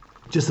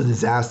 Just a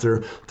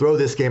disaster. Throw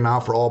this game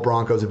out for all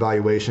Broncos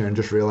evaluation and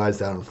just realize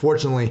that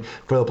unfortunately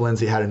Philip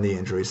Lindsay had a knee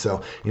injury.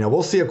 So,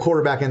 we'll see a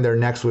quarterback in there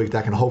next week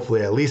that can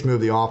hopefully at least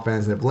move the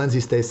offense. And if Lindsay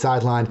stays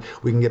sidelined,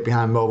 we can get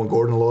behind Melvin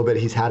Gordon a little bit.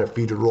 He's had a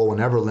featured role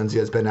whenever Lindsay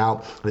has been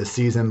out this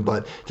season.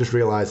 But just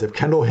realize if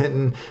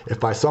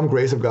by some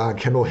grace of God,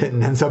 Kendall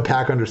Hinton ends up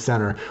back under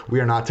center, we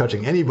are not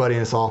touching anybody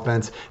in this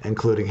offense,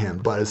 including him.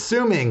 But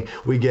assuming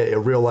we get a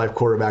real life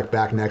quarterback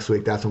back next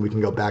week, that's when we can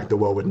go back to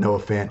well with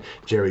Noah Fant,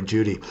 Jerry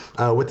Jeudy.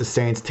 With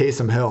the Saints,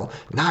 Taysom Hill,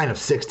 9 of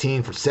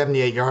 16 for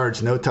 78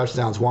 yards, no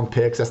touchdowns, 1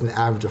 pick. That's an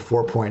average of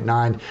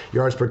 4.9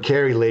 yards per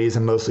carry, ladies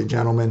and mostly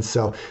gentlemen.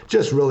 So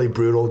just really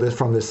brutal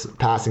from this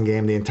passing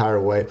game the entire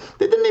way.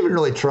 They didn't even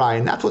really try,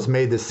 and that's what's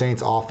made the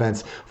Saints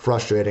offense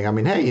frustrating.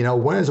 Hey,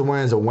 win is a win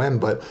is a win,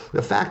 but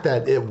the fact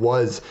that it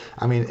wasn't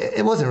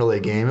really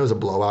a game. It was a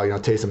blowout.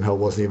 Taysom Hill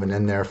wasn't even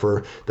in there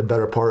for the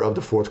better part of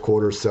the 4th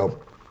quarter. So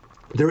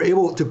they're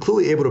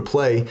clearly able to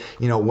play,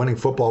 winning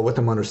football with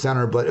him under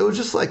center, but it was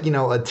just like,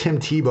 a Tim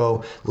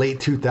Tebow late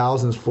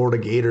 2000s Florida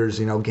Gators,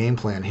 game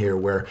plan here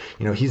where,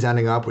 he's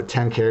ending up with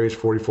 10 carries,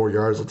 44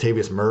 yards.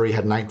 Latavius Murray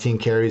had 19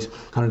 carries,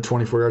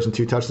 124 yards and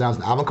 2 touchdowns.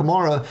 And Alvin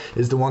Kamara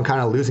is the one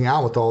kind of losing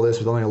out with all this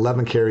with only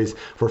 11 carries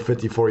for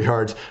 54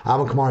 yards.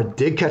 Alvin Kamara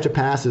did catch a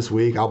pass this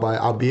week,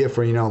 albeit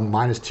for,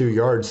 minus 2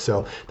 yards.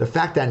 So the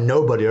fact that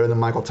nobody other than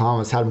Michael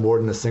Thomas had more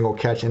than a single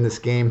catch in this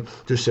game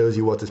just shows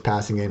you what this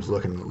passing game's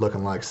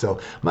looking like. So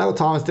Michael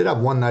Thomas did have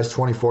one nice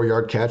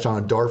 24-yard catch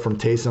on a dart from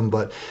Taysom,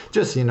 but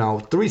just,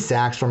 3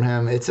 sacks from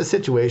him. It's a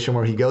situation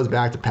where he goes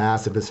back to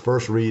pass. If his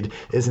first read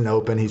isn't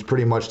open, he's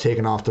pretty much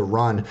taken off to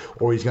run,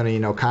 or he's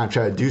going to, kind of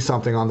try to do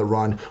something on the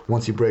run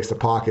once he breaks the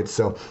pocket.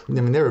 So,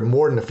 there were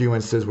more than a few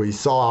instances where you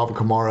saw Alvin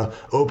Kamara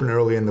open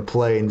early in the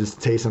play and just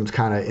Taysom's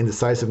kind of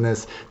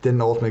indecisiveness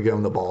didn't ultimately give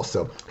him the ball.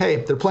 So, hey,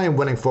 they're playing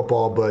winning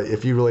football, but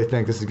if you really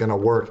think this is going to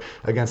work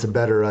against a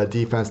better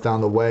defense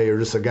down the way or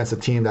just against a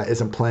team that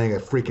isn't playing a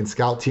freaking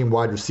scout team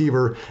wide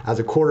receiver as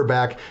a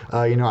quarterback,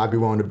 I'd be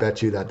willing to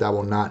bet you that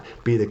will not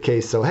be the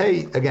case. So,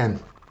 hey, again,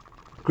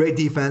 great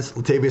defense.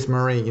 Latavius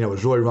Murray,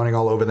 was really running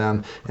all over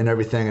them and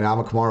everything. And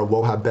Alvin Kamara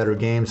will have better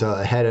games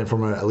ahead, and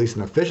from at least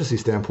an efficiency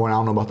standpoint, I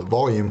don't know about the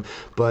volume,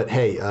 but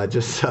hey,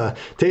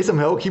 Taysom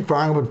Hill, keep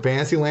firing up in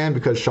fantasy land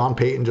because Sean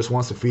Payton just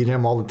wants to feed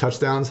him all the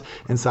touchdowns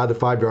inside the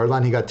 5-yard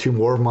line. He got 2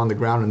 more of them on the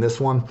ground in this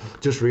one.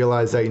 Just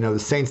realize that the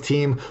Saints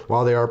team,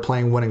 while they are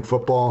playing winning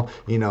football,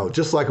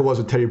 just like it was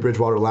with Teddy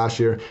Bridgewater last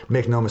year,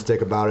 make no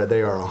mistake about it,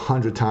 they are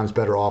 100 times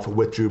better off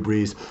with Drew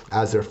Brees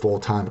as their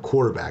full-time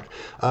quarterback.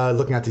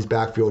 Looking at these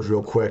backfields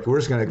real quick. We're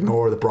just going to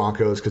ignore the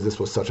Broncos because this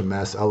was such a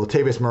mess.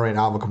 Latavius Murray and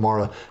Alvin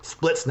Kamara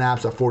split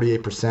snaps at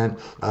 48%.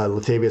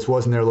 Latavius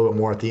was in there a little bit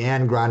more at the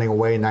end, grinding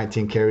away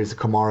 19 carries.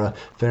 Kamara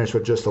finished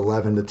with just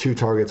 11. The 2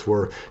 targets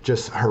were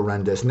just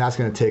horrendous. And that's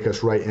going to take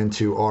us right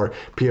into our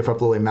PFF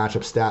Lily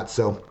matchup stats.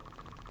 So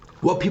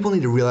what people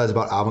need to realize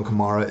about Alvin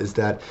Kamara is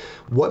that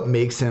what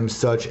makes him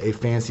such a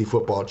fantasy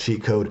football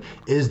cheat code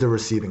is the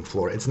receiving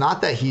floor. It's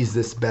not that he's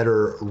this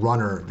better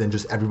runner than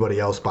just everybody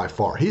else by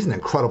far. He's an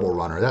incredible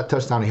runner. That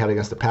touchdown he had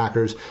against the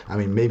Packers,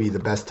 maybe the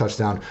best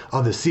touchdown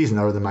of the season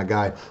other than my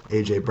guy,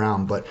 A.J.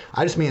 Brown. But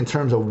I just mean in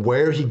terms of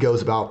where he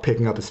goes about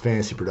picking up his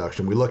fantasy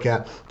production. We look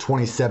at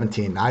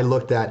 2017. I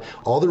looked at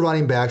all the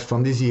running backs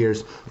from these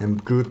years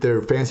and grouped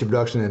their fantasy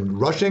production in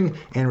rushing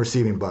and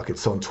receiving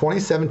buckets. So in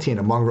 2017,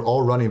 among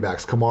all running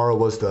backs, Kamara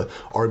was the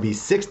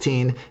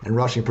RB16 in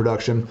rushing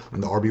production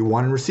and the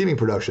RB1 in receiving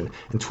production.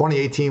 In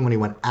 2018, when he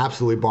went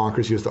absolutely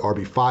bonkers, he was the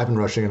RB5 in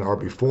rushing and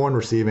RB4 in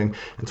receiving.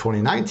 In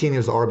 2019, he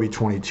was the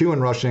RB22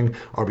 in rushing,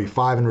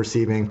 RB5 in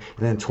receiving. And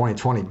then in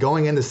 2020,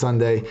 going into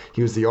Sunday,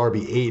 he was the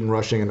RB8 in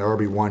rushing and the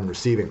RB1 in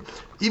receiving.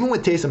 Even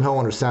with Taysom Hill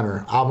under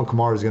center, Alvin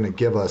Kamara is going to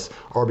give us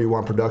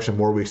RB1 production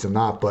more weeks than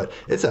not, but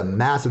it's a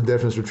massive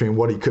difference between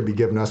what he could be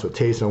giving us with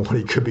Taysom and what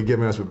he could be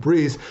giving us with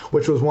Brees,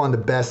 which was one of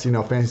the best,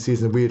 fantasy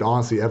seasons we had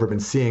honestly ever been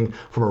seeing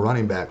from a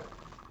running back.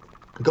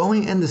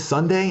 Going into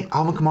Sunday,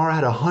 Alvin Kamara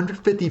had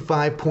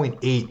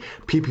 155.8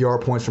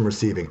 PPR points from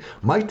receiving.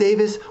 Mike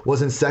Davis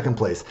was in second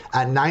place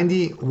at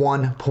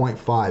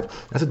 91.5.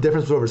 That's a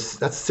difference of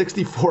that's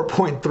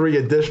 64.3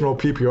 additional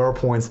PPR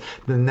points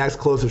than the next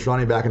closest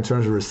running back in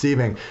terms of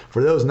receiving.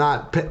 For those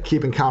not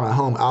keeping count at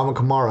home, Alvin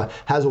Kamara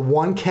has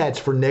 1 catch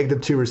for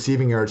 -2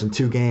 receiving yards in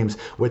 2 games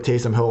with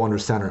Taysom Hill under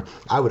center.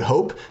 I would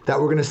hope that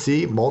we're going to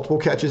see multiple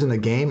catches in the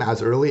game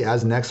as early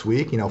as next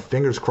week.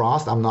 Fingers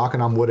crossed. I'm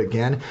knocking on wood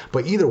again.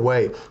 But either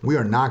way, we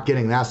are not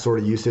getting that sort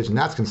of usage, and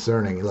that's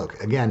concerning.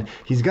 Look, again,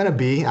 he's going to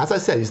be, as I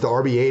said, he's the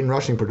RB8 in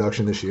rushing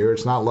production this year.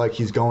 It's not like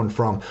he's going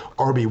from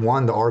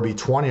RB1 to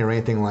RB20 or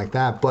anything like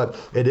that, but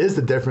it is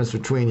the difference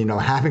between,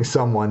 having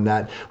someone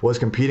that was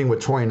competing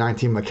with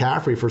 2019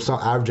 McCaffrey for some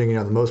averaging,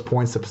 the most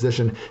points the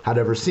position had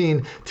ever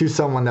seen, to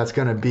someone that's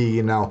going to be,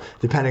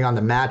 depending on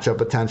the matchup,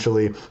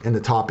 potentially in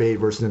the top 8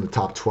 versus in the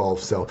top 12.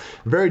 So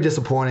very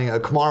disappointing.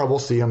 Kamara, we'll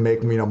see him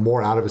make,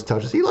 more out of his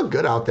touches. He looked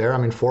good out there.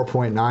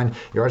 4.9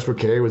 yards per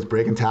carry, was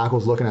breaking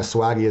tackles, looking as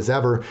swaggy as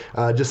ever.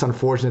 Just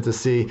unfortunate to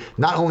see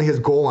not only his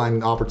goal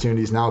line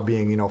opportunities now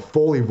being,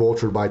 fully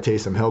vultured by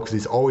Taysom Hill because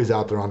he's always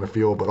out there on the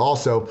field, but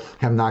also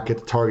him not get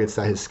the targets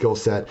that his skill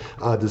set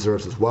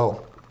deserves as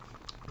well.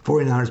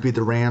 49ers beat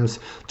the Rams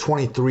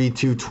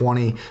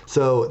 23-20.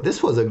 So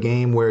this was a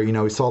game where,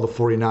 we saw the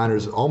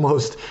 49ers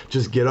almost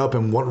just get up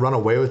and run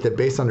away with it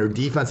based on their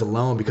defense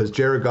alone because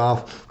Jared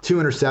Goff, 2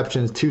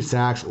 interceptions, 2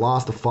 sacks,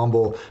 lost a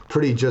fumble.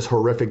 Pretty just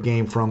horrific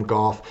game from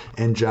Goff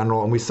in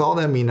general. And we saw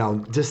them,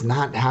 just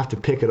not have to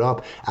pick it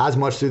up as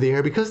much through the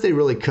air because they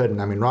really couldn't.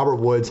 Robert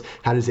Woods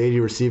had his 80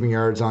 receiving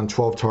yards on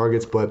 12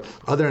 targets, but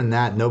other than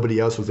that,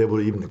 nobody else was able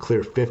to even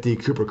clear 50.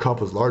 Cooper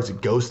Kupp was largely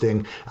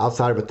ghosting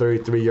outside of a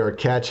 33-yard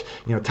catch.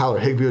 Tyler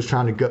Higbee was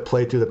trying to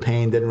play through the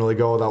pain, didn't really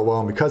go that well.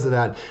 And because of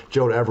that,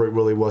 Gerald Everett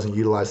really wasn't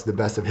utilized to the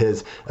best of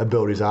his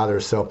abilities either.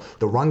 So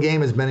the run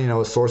game has been,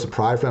 a source of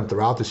pride for them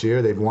throughout this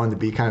year. They've wanted to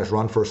be kind of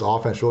run-first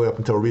offense really up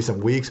until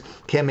recent weeks.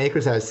 Cam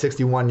Akers had a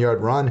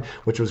 61-yard run,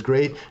 which was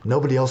great.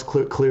 Nobody else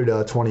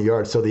cleared 20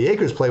 yards. So the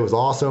Akers play was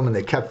awesome, and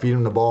they kept feeding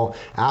him the ball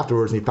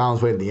afterwards, and he found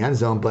his way to the end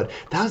zone. But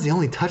that was the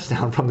only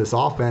touchdown from this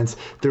offense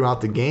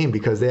throughout the game,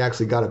 because they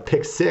actually got a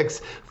pick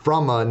six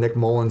from Nick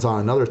Mullins on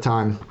another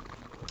time.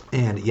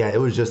 And yeah, it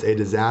was just a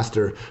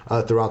disaster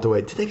throughout the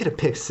way. Did they get a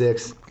pick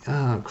six?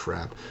 Oh,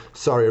 crap.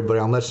 Sorry, everybody.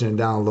 I'm letting it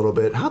down a little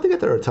bit. How'd they get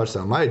there a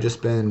touchdown? Might have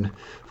just been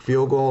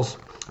field goals.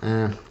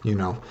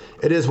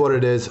 It is what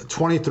it is.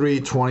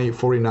 23-20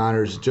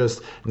 49ers,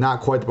 just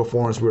not quite the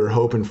performance we were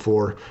hoping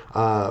for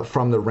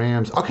from the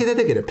Rams. Okay, they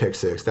did get a pick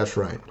six. That's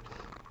right.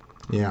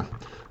 Yeah.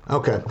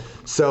 Okay,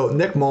 so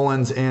Nick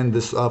Mullins and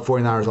this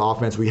 49ers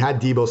offense, we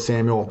had Deebo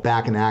Samuel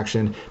back in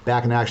action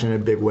in a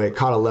big way.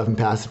 Caught 11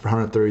 passes for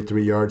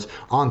 133 yards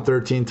on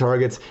 13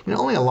 targets,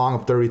 only a long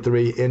of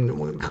 33.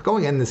 And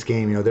going in this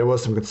game, there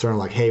was some concern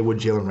like, hey, would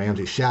Jalen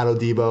Ramsey shadow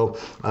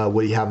Deebo?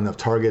 Would he have enough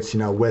targets,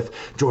 with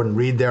Jordan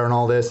Reed there and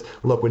all this?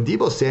 Look, when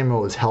Deebo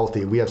Samuel is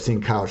healthy, we have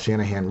seen Kyle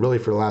Shanahan really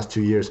for the last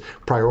 2 years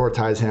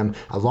prioritize him,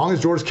 as long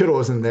as George Kittle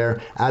isn't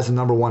there, as the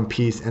number one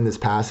piece in this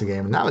passing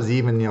game. And that was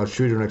even,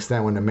 true to an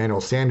extent when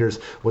Emmanuel Sanders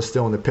was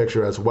still in the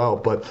picture as well.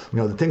 But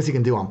the things he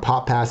can do on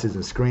pop passes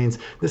and screens,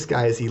 this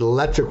guy is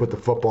electric with the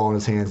football in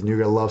his hands, and you're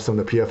gonna love some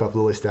of the PFF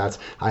Lily stats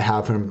I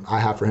have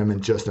for him in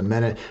just a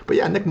minute. But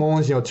yeah, Nick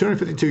Mullins,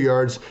 252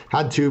 yards,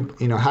 had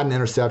an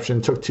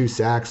interception, took 2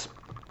 sacks.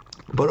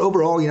 But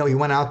overall, he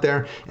went out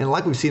there, and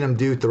like we've seen him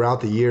do throughout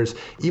the years,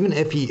 even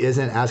if he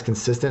isn't as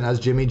consistent as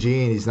Jimmy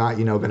G, and he's not,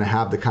 going to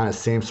have the kind of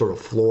same sort of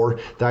floor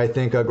that I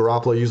think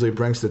Garoppolo usually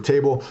brings to the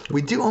table,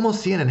 we do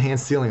almost see an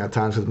enhanced ceiling at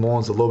times, because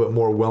Mullins is a little bit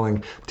more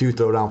willing to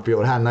throw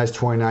downfield. Had a nice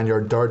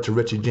 29-yard dart to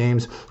Richie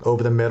James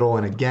over the middle,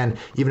 and again,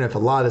 even if a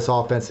lot of this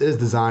offense is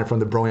designed from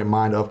the brilliant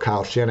mind of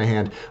Kyle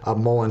Shanahan,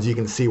 Mullins, you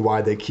can see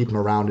why they keep him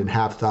around and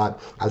have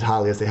thought as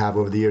highly as they have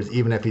over the years,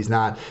 even if he's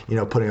not,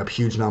 putting up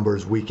huge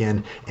numbers week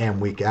in and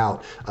week out.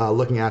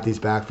 Looking at these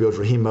backfields,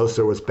 Raheem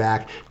Mostert was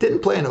back.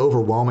 Didn't play an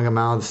overwhelming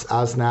amount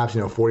of snaps,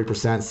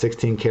 40%,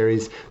 16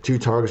 carries, 2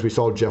 targets. We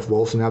saw Jeff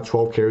Wilson have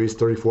 12 carries,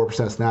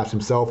 34% snaps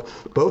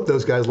himself. Both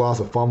those guys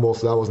lost a fumble,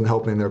 so that wasn't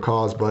helping their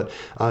cause. But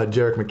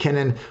Jerick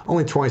McKinnon,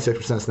 only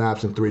 26%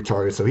 snaps and 3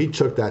 targets. So he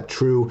took that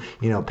true,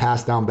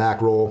 pass down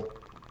back role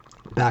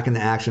back into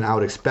action. I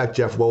would expect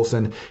Jeff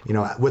Wilson,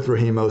 with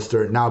Raheem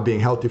Mostert now being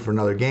healthy for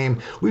another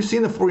game. We've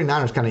seen the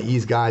 49ers kind of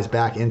ease guys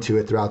back into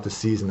it throughout the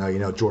season.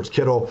 George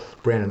Kittle,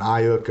 Brandon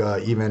Ayuk,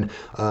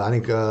 I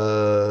think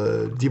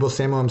Deebo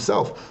Samuel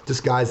himself,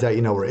 just guys that,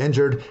 were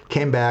injured,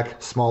 came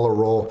back, smaller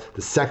role.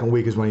 The second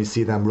week is when you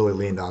see them really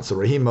leaned on. So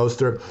Raheem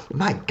Mostert,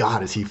 my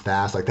God, is he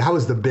fast. Like, that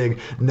was the big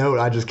note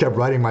I just kept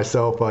writing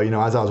myself,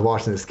 as I was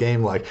watching this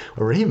game. Like,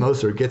 when Raheem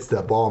Mostert gets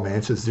that ball, man,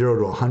 it's just 0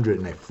 to 100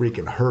 in a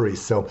freaking hurry.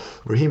 So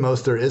Raheem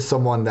Mostert is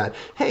someone that,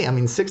 hey,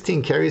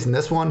 16 carries in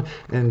this one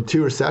and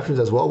 2 receptions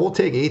as well. We'll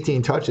take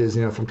 18 touches,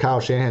 from Kyle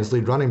Shanahan's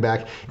lead running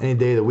back any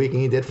day of the week.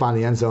 And he did find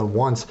the end zone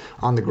once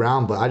on the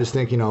ground. But I just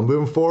think,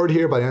 moving forward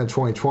here by the end of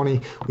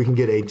 2020, we can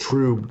get a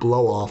true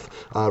blow-off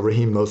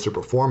Raheem Mostert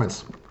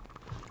performance.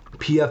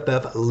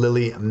 PFF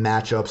Lily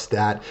matchup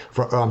stat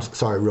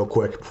real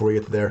quick before we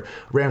get to there.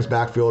 Rams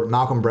backfield,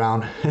 Malcolm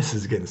Brown, this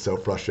is getting so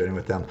frustrating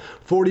with them.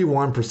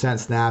 41%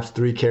 snaps,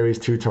 3 carries,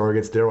 2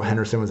 targets. Darrell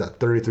Henderson was at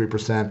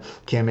 33%,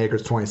 Cam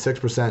Akers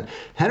 26%.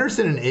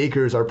 Henderson and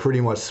Akers are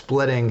pretty much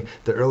splitting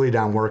the early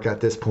down work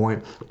at this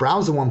point.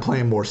 Brown's the one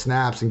playing more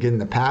snaps and getting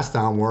the pass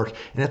down work.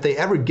 And if they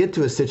ever get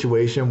to a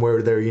situation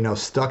where they're,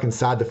 stuck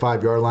inside the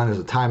 5-yard line, there's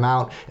a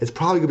timeout, it's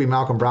probably going to be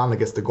Malcolm Brown that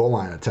gets the goal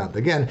line attempt.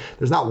 Again,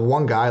 there's not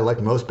one guy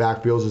like most backfields.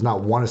 There's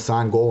not one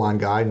assigned goal line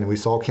guy, and we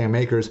saw Cam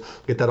Akers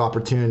get that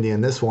opportunity in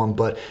this one,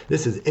 but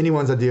this is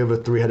anyone's idea of a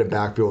 3-headed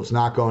backfield. It's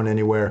not going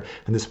anywhere,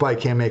 and despite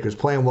Cam Akers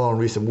playing well in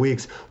recent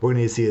weeks, we're going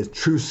to need to see his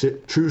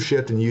true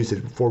shift and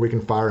usage before we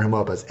can fire him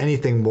up as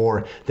anything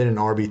more than an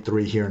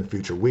RB3 here in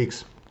future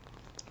weeks.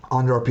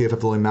 Under our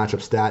PFF Lily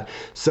matchup stat.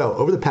 So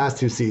over the past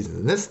 2 seasons,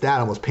 and this stat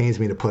almost pains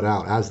me to put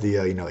out as the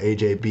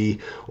AJB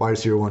wide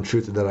receiver one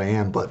truther that I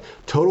am, but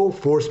total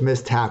forced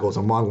missed tackles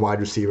among wide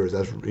receivers,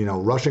 as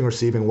rushing,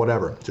 receiving,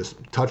 whatever, just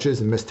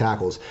touches and missed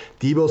tackles.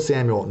 Deebo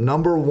Samuel,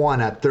 number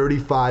 1 at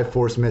 35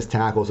 forced missed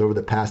tackles over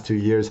the past 2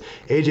 years.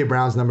 AJ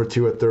Brown's number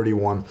 2 at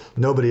 31.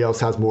 Nobody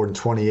else has more than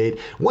 28.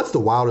 What's the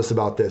wildest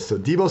about this? So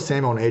Deebo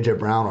Samuel and AJ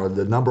Brown are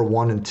the number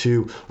 1 and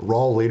 2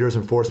 raw leaders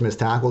in forced missed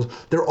tackles.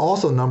 They're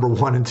also number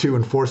 1 and 2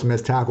 in forced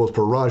missed tackles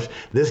per rush.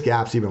 This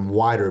gap's even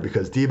wider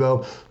because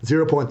Deebo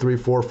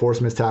 0.34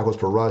 forced missed tackles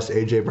per rush.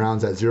 AJ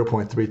Brown's at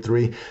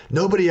 0.33.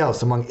 Nobody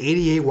else among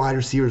 88 wide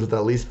receivers with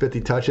at least 50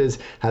 touches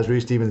has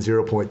reached even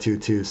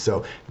 0.22.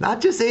 So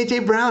not just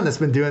AJ Brown that's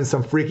been doing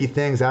some freaky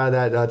things out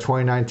of that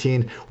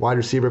 2019 wide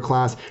receiver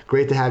class.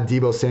 Great to have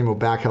Deebo Samuel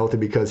back healthy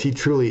because he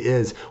truly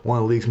is one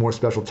of the league's more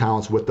special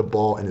talents with the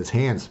ball in his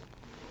hands.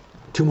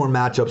 Two more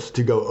matchups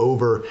to go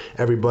over,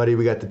 everybody.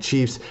 We got the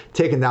Chiefs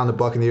taking down the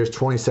Buccaneers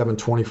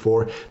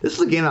 27-24. This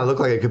was a game that looked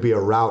like it could be a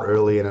rout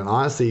early, and it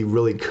honestly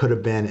really could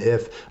have been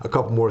if a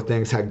couple more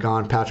things had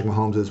gone Patrick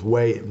Mahomes'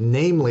 way.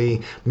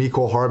 Namely,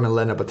 Mecole Hardman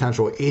letting a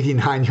potential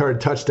 89-yard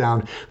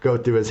touchdown go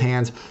through his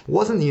hands.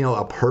 Wasn't,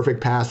 a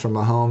perfect pass from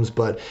Mahomes,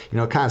 but,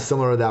 kind of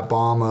similar to that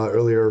bomb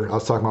earlier I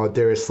was talking about with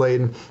Darius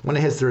Slayton. When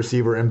it hits the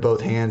receiver in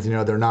both hands,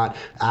 they're not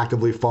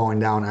actively falling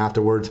down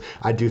afterwards.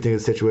 I do think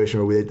it's a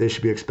situation where they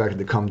should be expected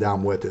to come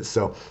down with it.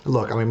 So,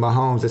 look,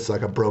 Mahomes, it's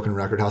like a broken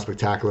record how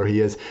spectacular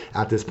he is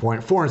at this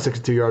point.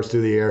 462 yards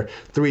through the air,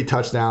 3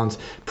 touchdowns,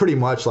 pretty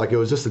much like it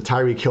was just a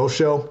Tyreek Hill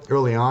show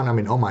early on.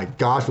 Oh my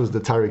gosh, was the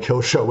Tyreek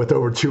Hill show with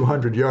over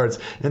 200 yards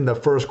in the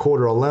first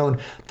quarter alone.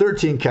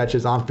 13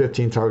 catches on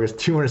 15 targets,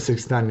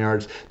 269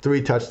 yards,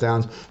 3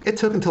 touchdowns. It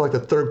took until like the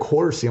third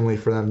quarter seemingly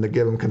for them to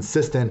give him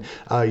consistent,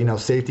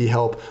 safety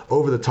help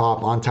over the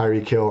top on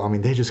Tyreek Hill.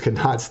 They just could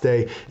not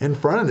stay in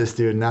front of this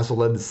dude, and that's what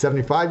led to the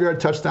 75-yard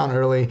touchdown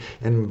early,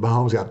 and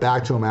Mahomes got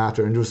back to him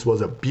after and just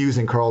was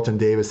abusing Carlton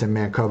Davis in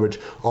man coverage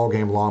all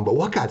game long. But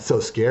what got so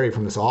scary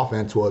from this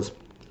offense was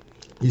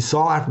you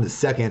saw after the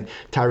second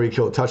Tyreek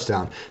Hill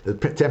touchdown, the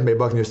Tampa Bay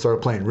Buccaneers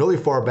started playing really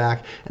far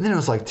back, and then it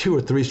was like 2 or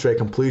 3 straight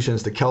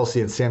completions to Kelce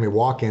and Sammy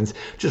Watkins,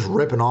 just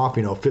ripping off,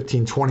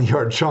 15,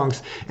 20-yard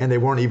chunks, and they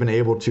weren't even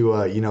able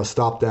to,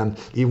 stop them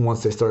even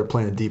once they started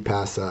playing a deep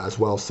pass as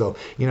well. So,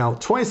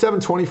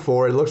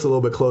 27-24, it looks a little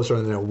bit closer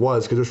than it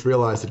was because just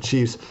realized the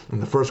Chiefs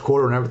in the first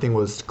quarter when everything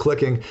was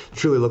clicking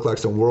truly looked like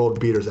some world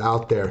beaters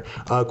out there.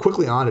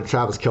 Quickly on to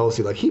Travis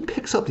Kelce, he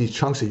picks up these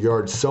chunks of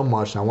yards so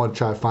much, and I want to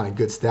try to find a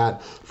good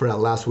stat for that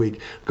last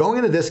week. Going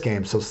into this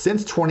game, so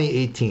since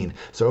 2018,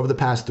 so over the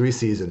past 3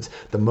 seasons,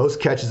 the most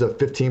catches of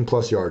 15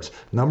 plus yards.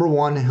 Number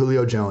 1,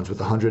 Julio Jones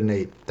with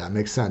 108. That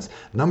makes sense.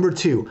 Number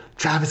 2,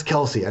 Travis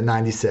Kelce at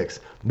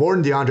 96. More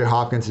than DeAndre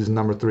Hopkins, who's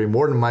number 3.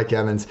 More than Mike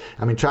Evans.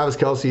 Travis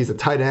Kelce is a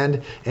tight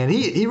end, and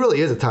he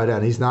really is a tight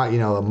end. He's not,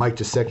 a Mike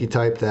Gesicki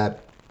type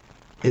that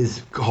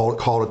is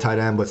called a tight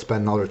end but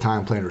spending all their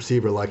time playing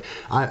receiver.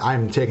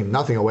 I'm taking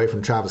nothing away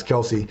from Travis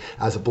Kelce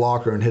as a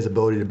blocker and his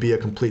ability to be a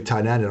complete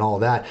tight end and all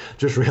of that.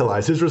 Just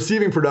realize his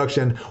receiving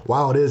production,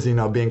 while it is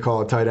being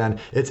called a tight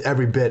end, it's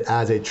every bit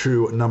as a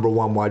true number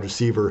 1 wide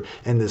receiver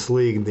in this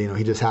league.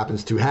 He just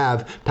happens to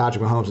have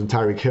Patrick Mahomes and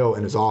Tyreek Hill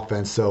in his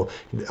offense, so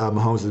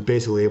Mahomes is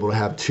basically able to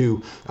have 2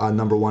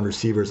 number 1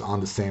 receivers on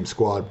the same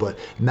squad. But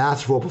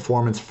masterful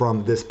performance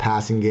from this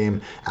passing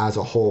game as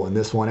a whole in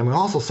this one. And we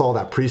also saw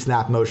that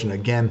pre-snap motion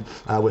again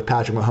with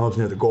Patrick Mahomes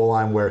near the goal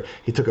line, where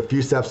he took a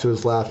few steps to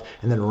his left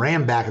and then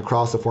ran back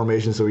across the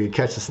formation so he could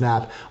catch the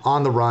snap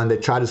on the run. They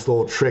tried this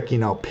little trick,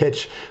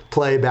 pitch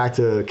play back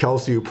to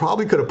Kelce, who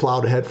probably could have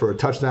plowed ahead for a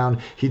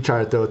touchdown. He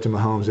tried to throw it to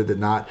Mahomes. It did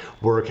not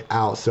work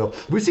out. So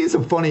we've seen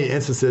some funny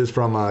instances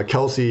from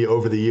Kelce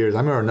over the years. I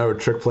remember another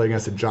trick play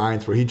against the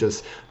Giants where he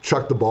just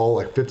chucked the ball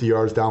like 50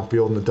 yards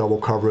downfield in the double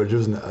coverage. It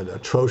was an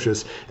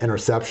atrocious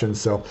interception.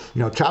 So,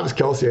 Travis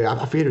Kelce,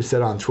 I forget who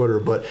said it on Twitter,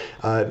 but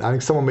I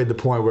think someone made the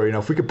point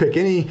where, if we could pick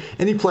any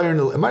player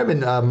it might have been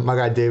my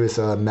guy Davis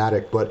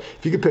Maddock, but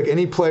if you could pick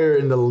any player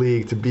in the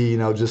league to be,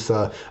 just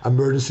a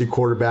emergency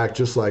quarterback,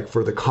 just like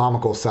for the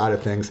comical side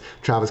of things,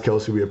 Travis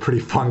Kelce would be a pretty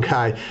fun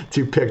guy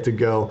to pick to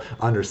go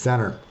under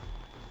center.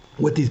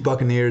 With these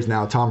Buccaneers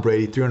now, Tom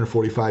Brady,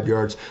 345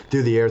 yards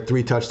through the air,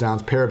 3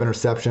 touchdowns, pair of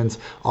interceptions,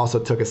 also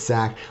took a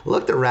sack.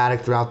 Looked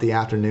erratic throughout the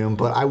afternoon,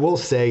 but I will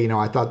say,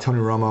 I thought Tony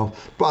Romo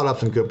brought up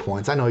some good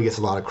points. I know he gets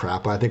a lot of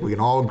crap, but I think we can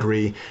all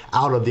agree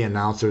out of the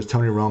announcers,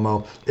 Tony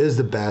Romo is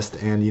the best,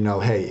 and,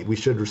 hey, we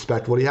should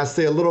respect what he has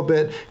to say a little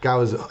bit. Guy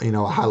was, a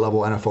high-level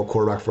NFL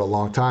quarterback for a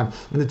long time.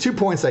 And the 2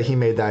 points that he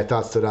made that I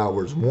thought stood out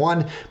was,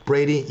 1,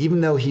 Brady,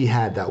 even though he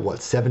had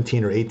that,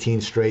 17 or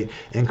 18 straight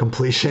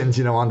incompletions,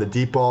 on the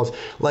deep balls,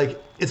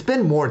 it's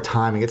been more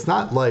timing. It's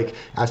not like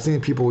I've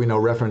seen people,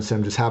 reference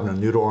him just having a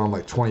noodle arm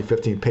like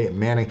 2015 Peyton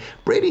Manning.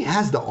 Brady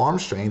has the arm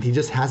strength. He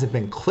just hasn't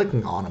been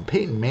clicking on him.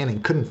 Peyton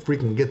Manning couldn't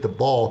freaking get the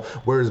ball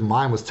where his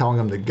mind was telling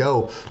him to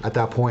go at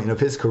that point of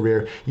his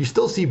career. You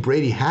still see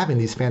Brady having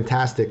these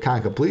fantastic kind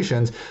of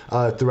completions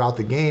throughout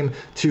the game.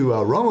 To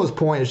Romo's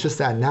point, it's just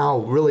that now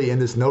really in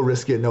this no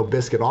risk it, no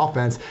biscuit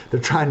offense, they're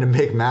trying to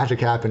make magic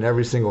happen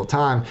every single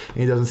time. And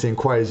he doesn't seem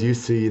quite as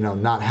used to,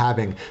 not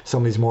having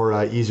some of these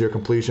more easier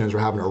completions or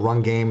having a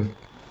run game,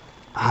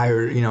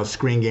 higher,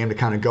 screen game to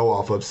kind of go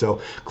off of.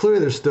 So clearly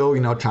they're still,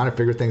 trying to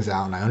figure things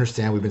out. And I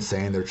understand we've been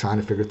saying they're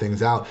trying to figure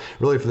things out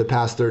really for the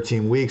past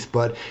 13 weeks.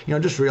 But,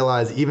 just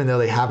realize even though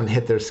they haven't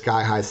hit their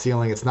sky-high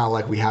ceiling, it's not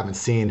like we haven't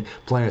seen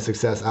plenty of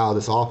success out of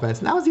this offense.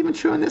 And that was even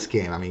true in this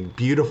game.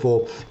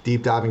 Beautiful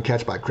deep diving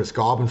catch by Chris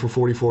Godwin for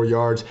 44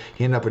 yards.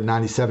 He ended up with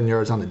 97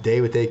 yards on the day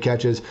with 8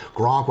 catches.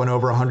 Gronk went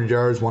over 100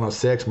 yards,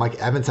 106. Mike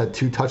Evans had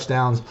 2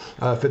 touchdowns,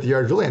 50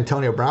 yards. Really,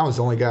 Antonio Brown was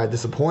the only guy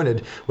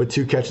disappointed with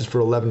 2 catches for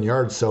 11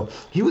 yards. So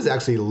he was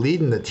actually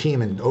leading the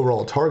team in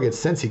overall targets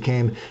since he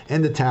came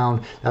into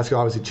town. That's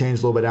obviously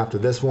changed a little bit after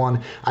this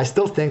one. I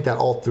still think that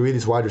all three of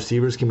these wide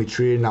receivers can be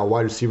treated in that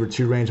wide receiver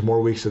 2 range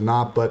more weeks than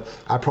not, but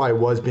I probably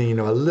was being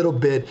a little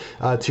bit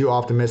too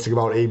optimistic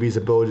about AB's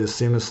ability to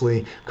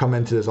seamlessly come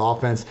into this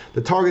offense.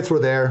 The targets were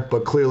there,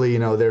 but clearly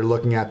they're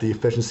looking at the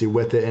efficiency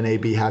with it, and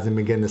AB hasn't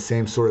been getting the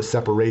same sort of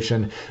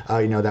separation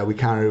that we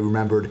kind of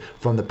remembered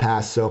from the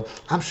past. So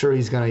I'm sure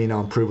he's going to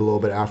improve a little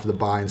bit after the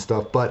bye and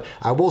stuff. But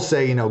I will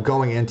say,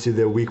 going into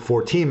the Week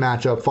 14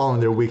 matchup following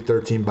their Week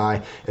 13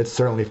 bye, it's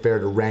certainly fair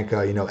to rank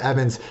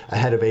Evans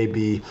ahead of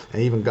AB,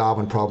 and even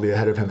Godwin probably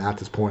ahead of him at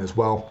this point as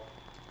well.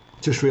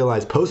 Just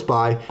realized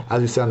post-bye,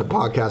 as we said on the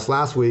podcast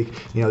last week,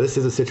 this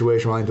is a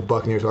situation where I think the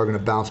Buccaneers are going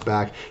to bounce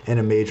back in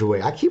a major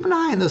way. I keep an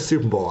eye on those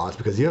Super Bowl odds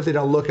because even if they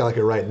don't look like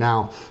it right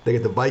now, they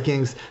get the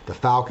Vikings, the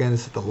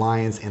Falcons, the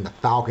Lions, and the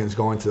Falcons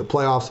going to the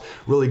playoffs.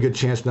 Really good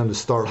chance for them to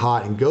start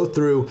hot and go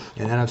through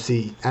an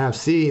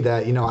NFC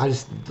that, I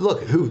just,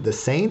 look, the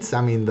Saints?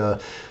 I mean,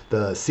 the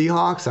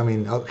Seahawks? I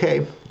mean,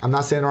 okay, I'm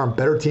not saying there aren't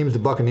better teams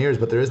than the Buccaneers,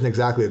 but there isn't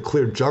exactly a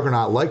clear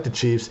juggernaut like the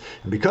Chiefs.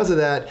 And because of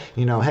that,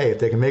 hey, if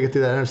they can make it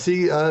through that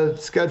NFC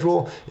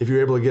schedule, if you're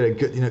able to get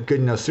a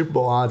good Super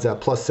Bowl odds at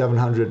plus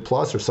 700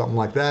 plus or something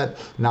like that,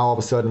 now all of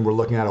a sudden we're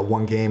looking at a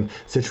one-game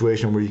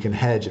situation where you can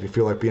hedge if you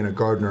feel like being a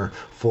Gardner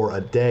for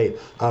a day.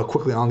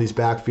 Quickly on these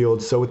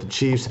backfields, so with the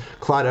Chiefs,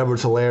 Clyde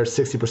Edwards-Helaire,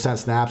 60%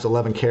 snaps,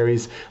 11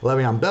 carries.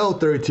 Le'Veon Bell,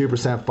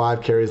 32%,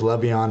 5 carries.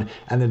 Le'Veon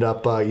ended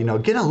up, getting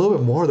a little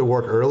bit more of the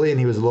work early, and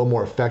he was a little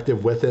more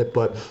effective with it.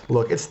 But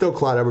look, it's still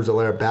Clyde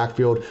Edwards-Helaire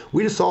backfield.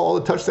 We just saw all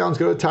the touchdowns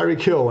go to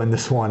Tyreek Hill in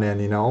this one,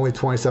 and only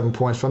 27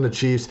 points from the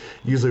Chiefs.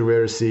 Usually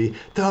rare to see.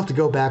 Don't have to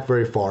go back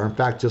very far. In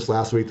fact, just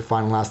last week, the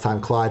last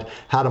time Clyde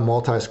had a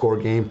multi-score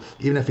game,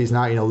 even if he's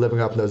not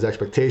living up to those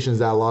expectations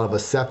that a lot of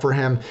us set for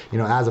him,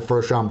 as a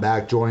first-round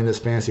back joining this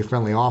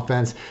fantasy-friendly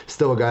offense,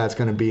 still a guy that's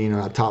going to be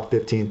a top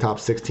 15, top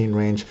 16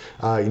 range,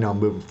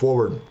 moving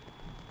forward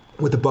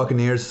with the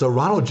Buccaneers. So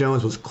Ronald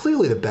Jones was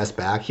clearly the best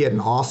back. He had an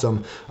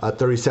awesome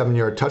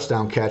 37-yard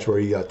touchdown catch where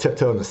he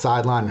tiptoed on the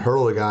sideline and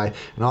hurled a guy,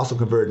 and also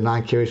converted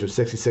 9 carries for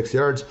 66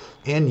 yards.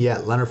 And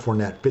yet, Leonard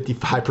Fournette,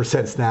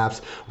 55%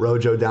 snaps.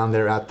 Rojo down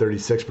there at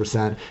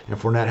 36%. And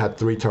Fournette had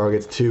 3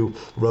 targets, 2.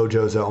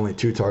 Rojo's only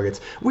 2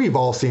 targets. We've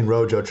all seen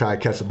Rojo try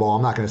to catch the ball.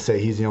 I'm not going to say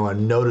he's a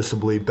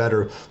noticeably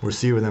better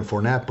receiver than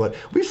Fournette, but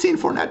we've seen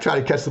Fournette try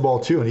to catch the ball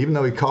too. And even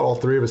though he caught all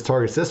 3 of his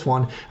targets this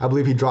one, I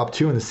believe he dropped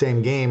 2 in the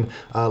same game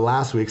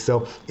last week.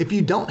 So if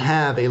you don't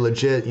have a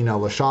legit,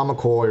 LaShawn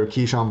McCoy or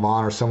Keyshawn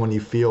Vaughn or someone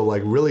you feel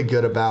like really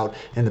good about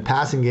in the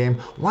passing game,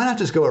 why not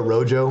just go at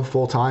Rojo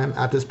full time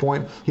at this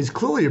point? He's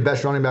clearly your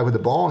best running back with the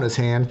ball in his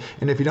hand.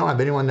 And if you don't have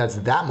anyone that's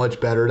that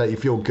much better that you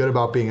feel good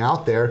about being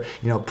out there,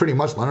 pretty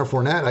much Leonard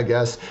Fournette, I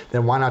guess,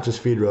 then why not just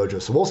feed Rojo?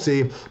 So we'll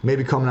see.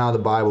 Maybe coming out of the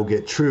bye, we'll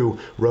get true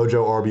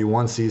Rojo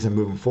RB1 season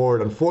moving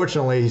forward.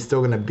 Unfortunately, he's still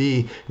going to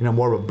be,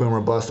 more of a boom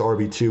or bust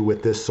RB2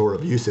 with this sort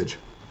of usage.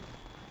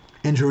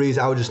 Injuries,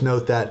 I would just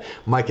note that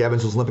Mike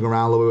Evans was limping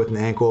around a little bit with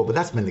an ankle, but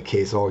that's been the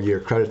case all year.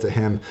 Credit to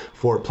him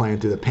for playing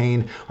through the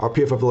pain. Our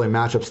PFF Daily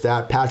matchup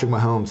stat, Patrick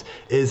Mahomes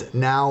is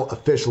now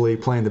officially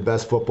playing the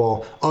best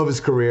football of his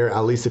career,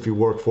 at least if you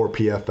work for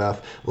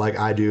PFF like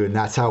I do, and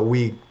that's how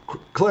we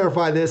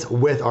clarify this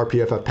with our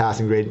PFF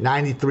passing grade,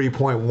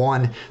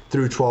 93.1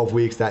 through 12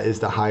 weeks. That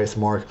is the highest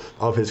mark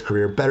of his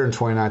career. Better in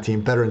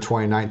 2019, better in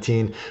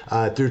 2019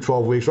 through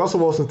 12 weeks. Russell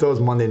Wilson throws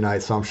Monday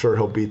night, so I'm sure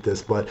he'll beat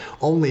this, but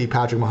only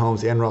Patrick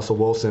Mahomes and Russell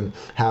Wilson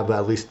have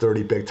at least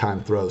 30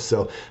 big-time throws.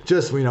 So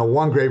just,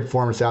 one great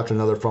performance after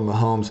another from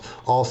Mahomes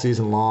all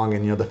season long,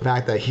 and, the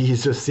fact that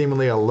he's just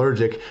seemingly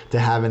allergic to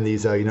having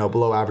these,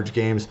 below-average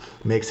games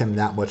makes him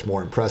that much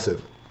more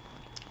impressive.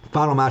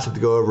 Final matchup to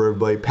go over,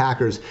 everybody.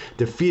 Packers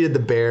defeated the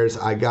Bears.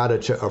 I got a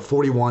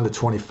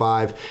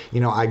 41-25.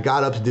 I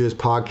got up to do this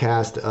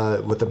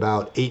podcast with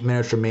about 8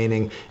 minutes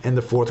remaining in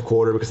the fourth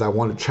quarter because I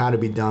wanted to try to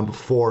be done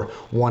before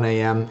 1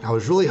 a.m. I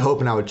was really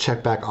hoping I would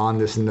check back on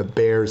this and the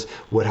Bears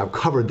would have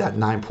covered that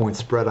 9-point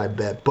spread, I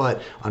bet.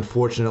 But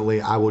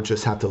unfortunately, I will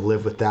just have to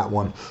live with that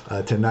one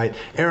tonight.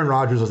 Aaron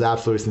Rodgers was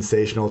absolutely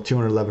sensational.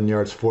 211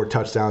 yards, 4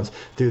 touchdowns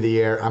through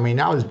the air. I mean,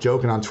 I was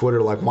joking on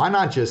Twitter, like, why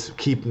not just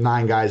keep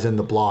 9 guys in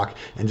the block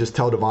and just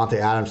tell Devontae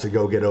Adams to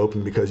go get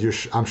open, because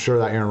I'm sure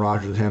that Aaron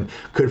Rodgers and him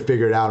could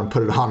figure it out and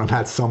put it on him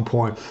at some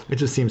point. It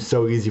just seems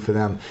so easy for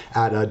them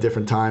at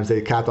different times.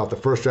 They capped off the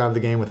first drive of the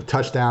game with a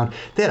touchdown.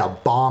 They had a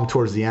bomb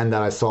towards the end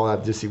that I saw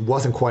that just he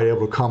wasn't quite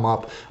able to come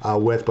up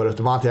with. But if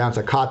Devontae Adams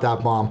had caught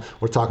that bomb,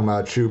 we're talking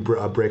about a true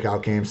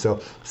breakout game.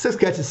 So 6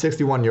 catches,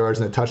 61 yards,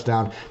 and a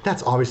touchdown.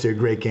 That's obviously a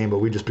great game, but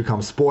we just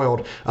become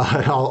spoiled.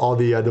 All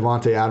the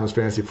Devontae Adams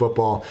fantasy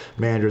football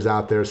managers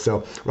out there.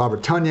 So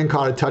Robert Tonyan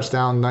caught a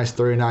touchdown, nice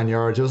 39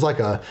 yards. It was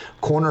like a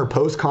corner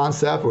post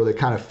concept where they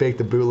kind of faked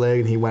the bootleg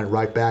and he went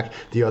right back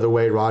the other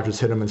way. Rodgers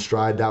hit him in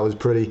stride. That was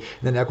pretty. And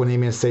then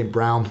Equanimeous St.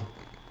 Brown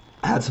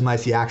Had some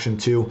nice action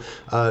too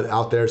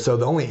out there. So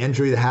the only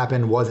injury that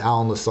happened was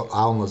Alan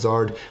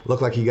Lazard.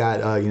 Looked like he got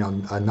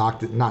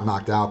not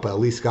knocked out, but at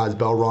least got his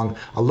bell rung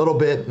a little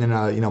bit,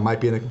 and might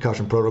be in the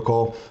concussion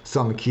protocol.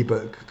 Something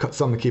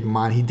to keep in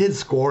mind. He did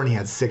score and he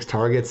had 6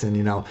 targets,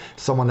 and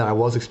someone that I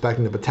was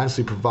expecting to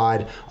potentially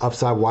provide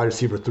upside wide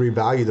receiver 3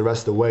 value the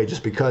rest of the way,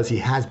 just because he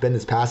has been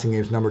this passing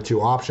game's number 2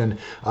 option.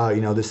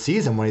 This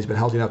season when he's been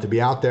healthy enough to be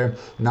out there.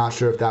 Not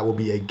sure if that will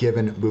be a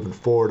given moving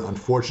forward,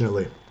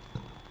 unfortunately.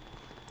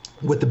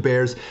 With the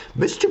Bears,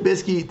 Mitch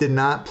Trubisky did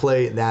not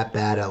play that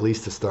bad, at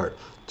least to start.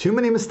 Too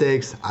many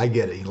mistakes, I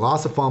get it. He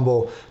lost a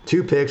fumble,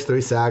 2 picks,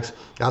 3 sacks.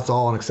 That's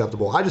all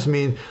unacceptable. I just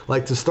mean,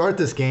 to start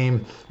this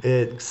game,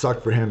 it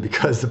sucked for him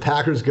because the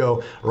Packers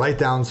go right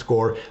down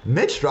score.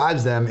 Mitch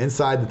drives them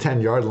inside the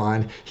 10-yard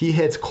line. He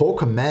hits Cole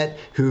Kmet,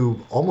 who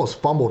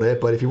almost fumbled it,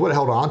 but if he would have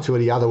held on to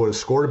it, he either would have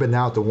scored or been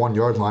down at the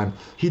 1-yard line.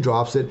 He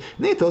drops it, and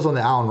then he throws on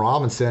to Allen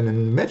Robinson,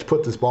 and Mitch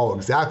put this ball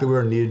exactly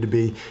where it needed to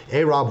be.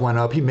 A-Rob went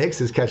up. He makes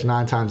his catch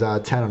 9 times out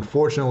of 10.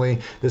 Unfortunately,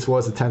 this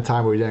was the 10th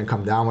time where he didn't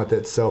come down with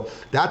it, so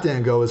that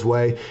didn't go his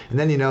way. And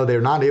then, they're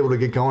not able to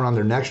get going on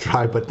their next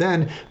drive, but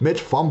then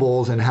Mitch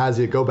fumbles and has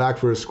it go back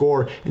for a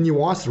score, and you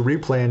watch the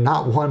replay, and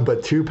not 1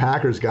 but 2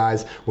 Packers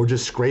guys were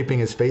just scraping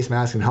his face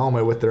mask and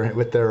helmet with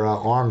their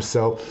arms.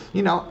 So,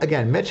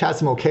 again, Mitch had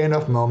some okay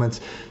enough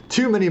moments,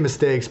 too many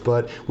mistakes,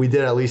 but we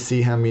did at least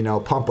see him,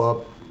 pump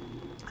up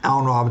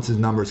Allen Robinson's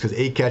numbers, because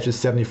 8 catches,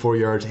 74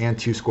 yards, and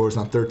 2 scores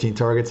on 13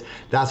 targets.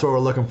 That's what we're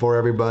looking for,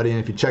 everybody. And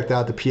if you checked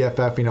out the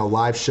PFF,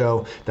 live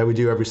show that we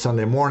do every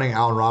Sunday morning,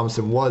 Allen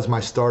Robinson was my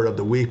start of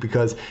the week,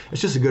 because it's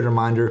just a good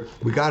reminder.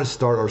 We got to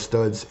start our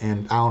studs,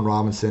 and Allen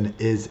Robinson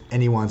is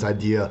anyone's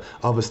idea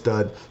of a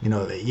stud.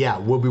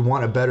 Would we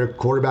want a better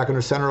quarterback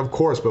under center? Of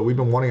course, but we've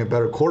been wanting a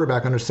better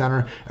quarterback under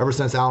center ever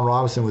since Allen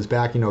Robinson was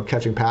back,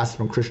 catching passes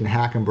from Christian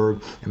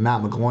Hackenberg and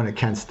Matt McGloin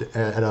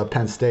at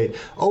Penn State.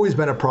 Always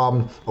been a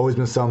problem, always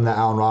been something that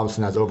Allen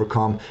Robinson has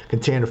overcome.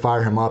 Continue to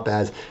fire him up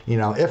as, if you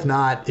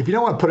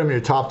don't want to put him in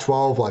your top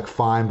 12,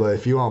 fine, but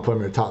if you want to put him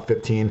in your top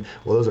 15,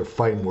 well, those are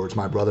fighting words,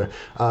 my brother.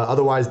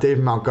 Otherwise,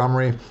 David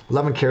Montgomery,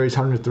 11 carries,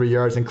 103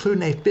 yards,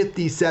 including a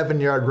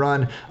 57-yard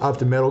run up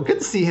the middle. Good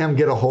to see him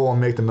get a hole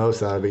and make the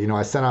most out of it.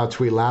 I sent out a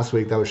tweet last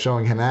week that was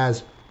showing him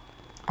as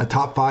a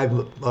top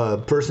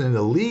 5 person in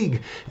the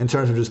league in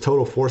terms of just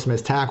total force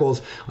missed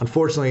tackles.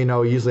 Unfortunately,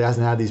 he usually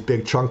hasn't had these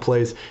big chunk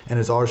plays in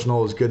his arsenal.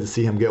 It was good to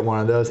see him get one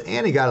of those.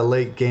 And he got a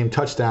late game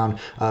touchdown,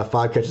 5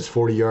 catches,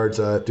 40 yards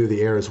through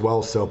the air as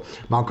well. So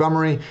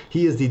Montgomery,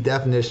 he is the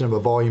definition of a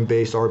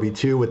volume-based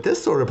RB2. With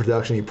this sort of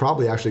production, he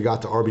probably actually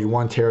got to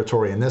RB1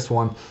 territory in this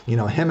one.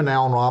 Him and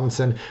Allen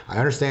Robinson, I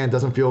understand it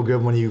doesn't feel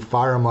good when you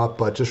fire them up,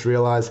 but just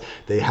realize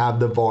they have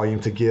the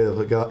volume to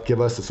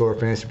give us the sort of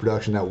fantasy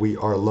production that we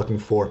are looking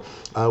for.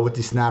 With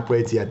the snap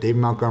rates, David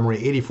Montgomery,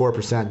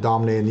 84%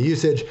 dominating the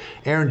usage.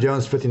 Aaron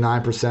Jones,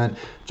 59%.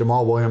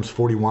 Jamal Williams,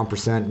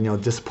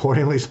 41%.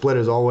 Disappointingly split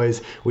as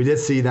always. We did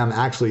see them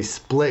actually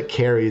split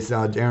carries.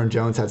 Aaron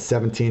Jones had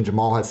 17,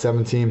 Jamal had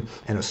 17,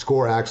 and a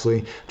score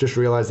actually. Just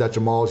realized that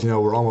Jamal's,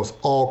 were almost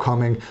all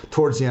coming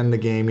towards the end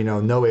of the game.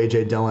 No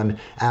A.J. Dillon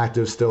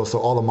active still, so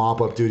all the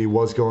mop-up duty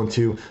was going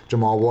to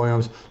Jamal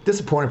Williams.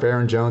 Disappointing for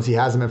Aaron Jones. He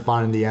hasn't been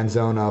finding the end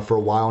zone for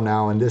a while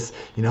now, and this,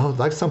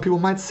 like some people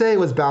might say,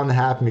 was bound to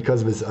happen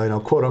because of his,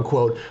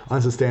 quote-unquote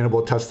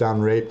unsustainable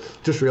touchdown rate.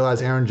 Just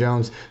realized Aaron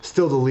Jones,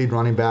 still the lead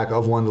running back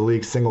of one of the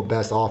league's single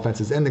best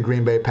offenses in the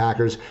Green Bay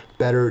Packers.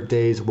 Better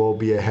days will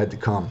be ahead to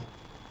come.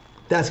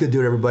 That's going to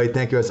do it, everybody.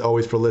 Thank you, as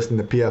always, for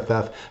listening to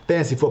PFF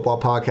Fantasy Football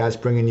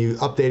Podcast, bringing you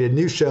updated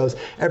news shows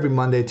every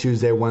Monday,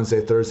 Tuesday, Wednesday,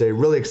 Thursday.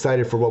 Really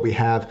excited for what we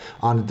have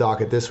on the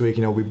docket this week.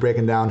 We'll be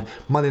breaking down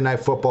Monday Night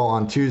Football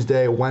on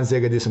Tuesday. Wednesday,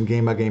 going to do some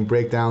game-by-game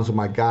breakdowns with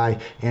my guy,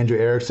 Andrew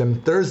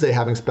Erickson. Thursday,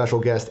 having special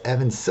guest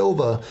Evan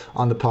Silva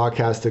on the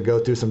podcast to go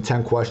through some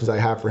 10 questions I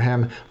have for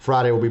him.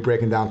 Friday, we'll be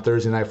breaking down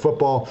Thursday Night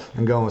Football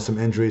and going with some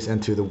injuries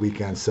into the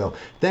weekend. So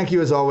thank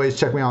you, as always.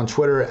 Check me out on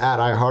Twitter at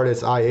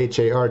iHartitz,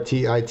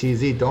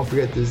 IHARTITZ. Don't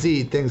forget the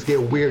Z. Things get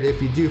weird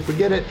if you do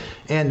forget it.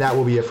 And that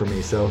will be it for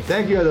me. So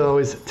thank you, as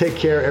always. Take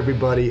care,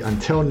 everybody.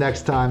 Until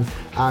next time,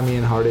 I'm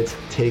Ian Hartitz.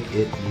 Take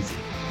it easy.